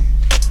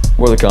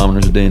 We're the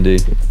Commoners of D&D.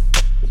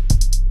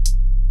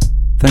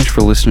 Thanks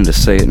for listening to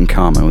Say It in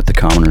Common with the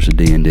Commoners of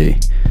D&D.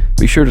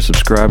 Be sure to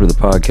subscribe to the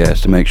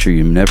podcast to make sure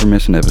you never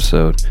miss an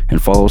episode,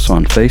 and follow us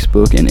on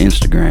Facebook and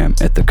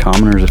Instagram at The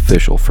Commoners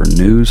Official for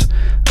news,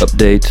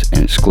 updates,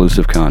 and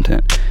exclusive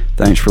content.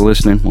 Thanks for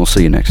listening. We'll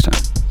see you next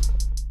time.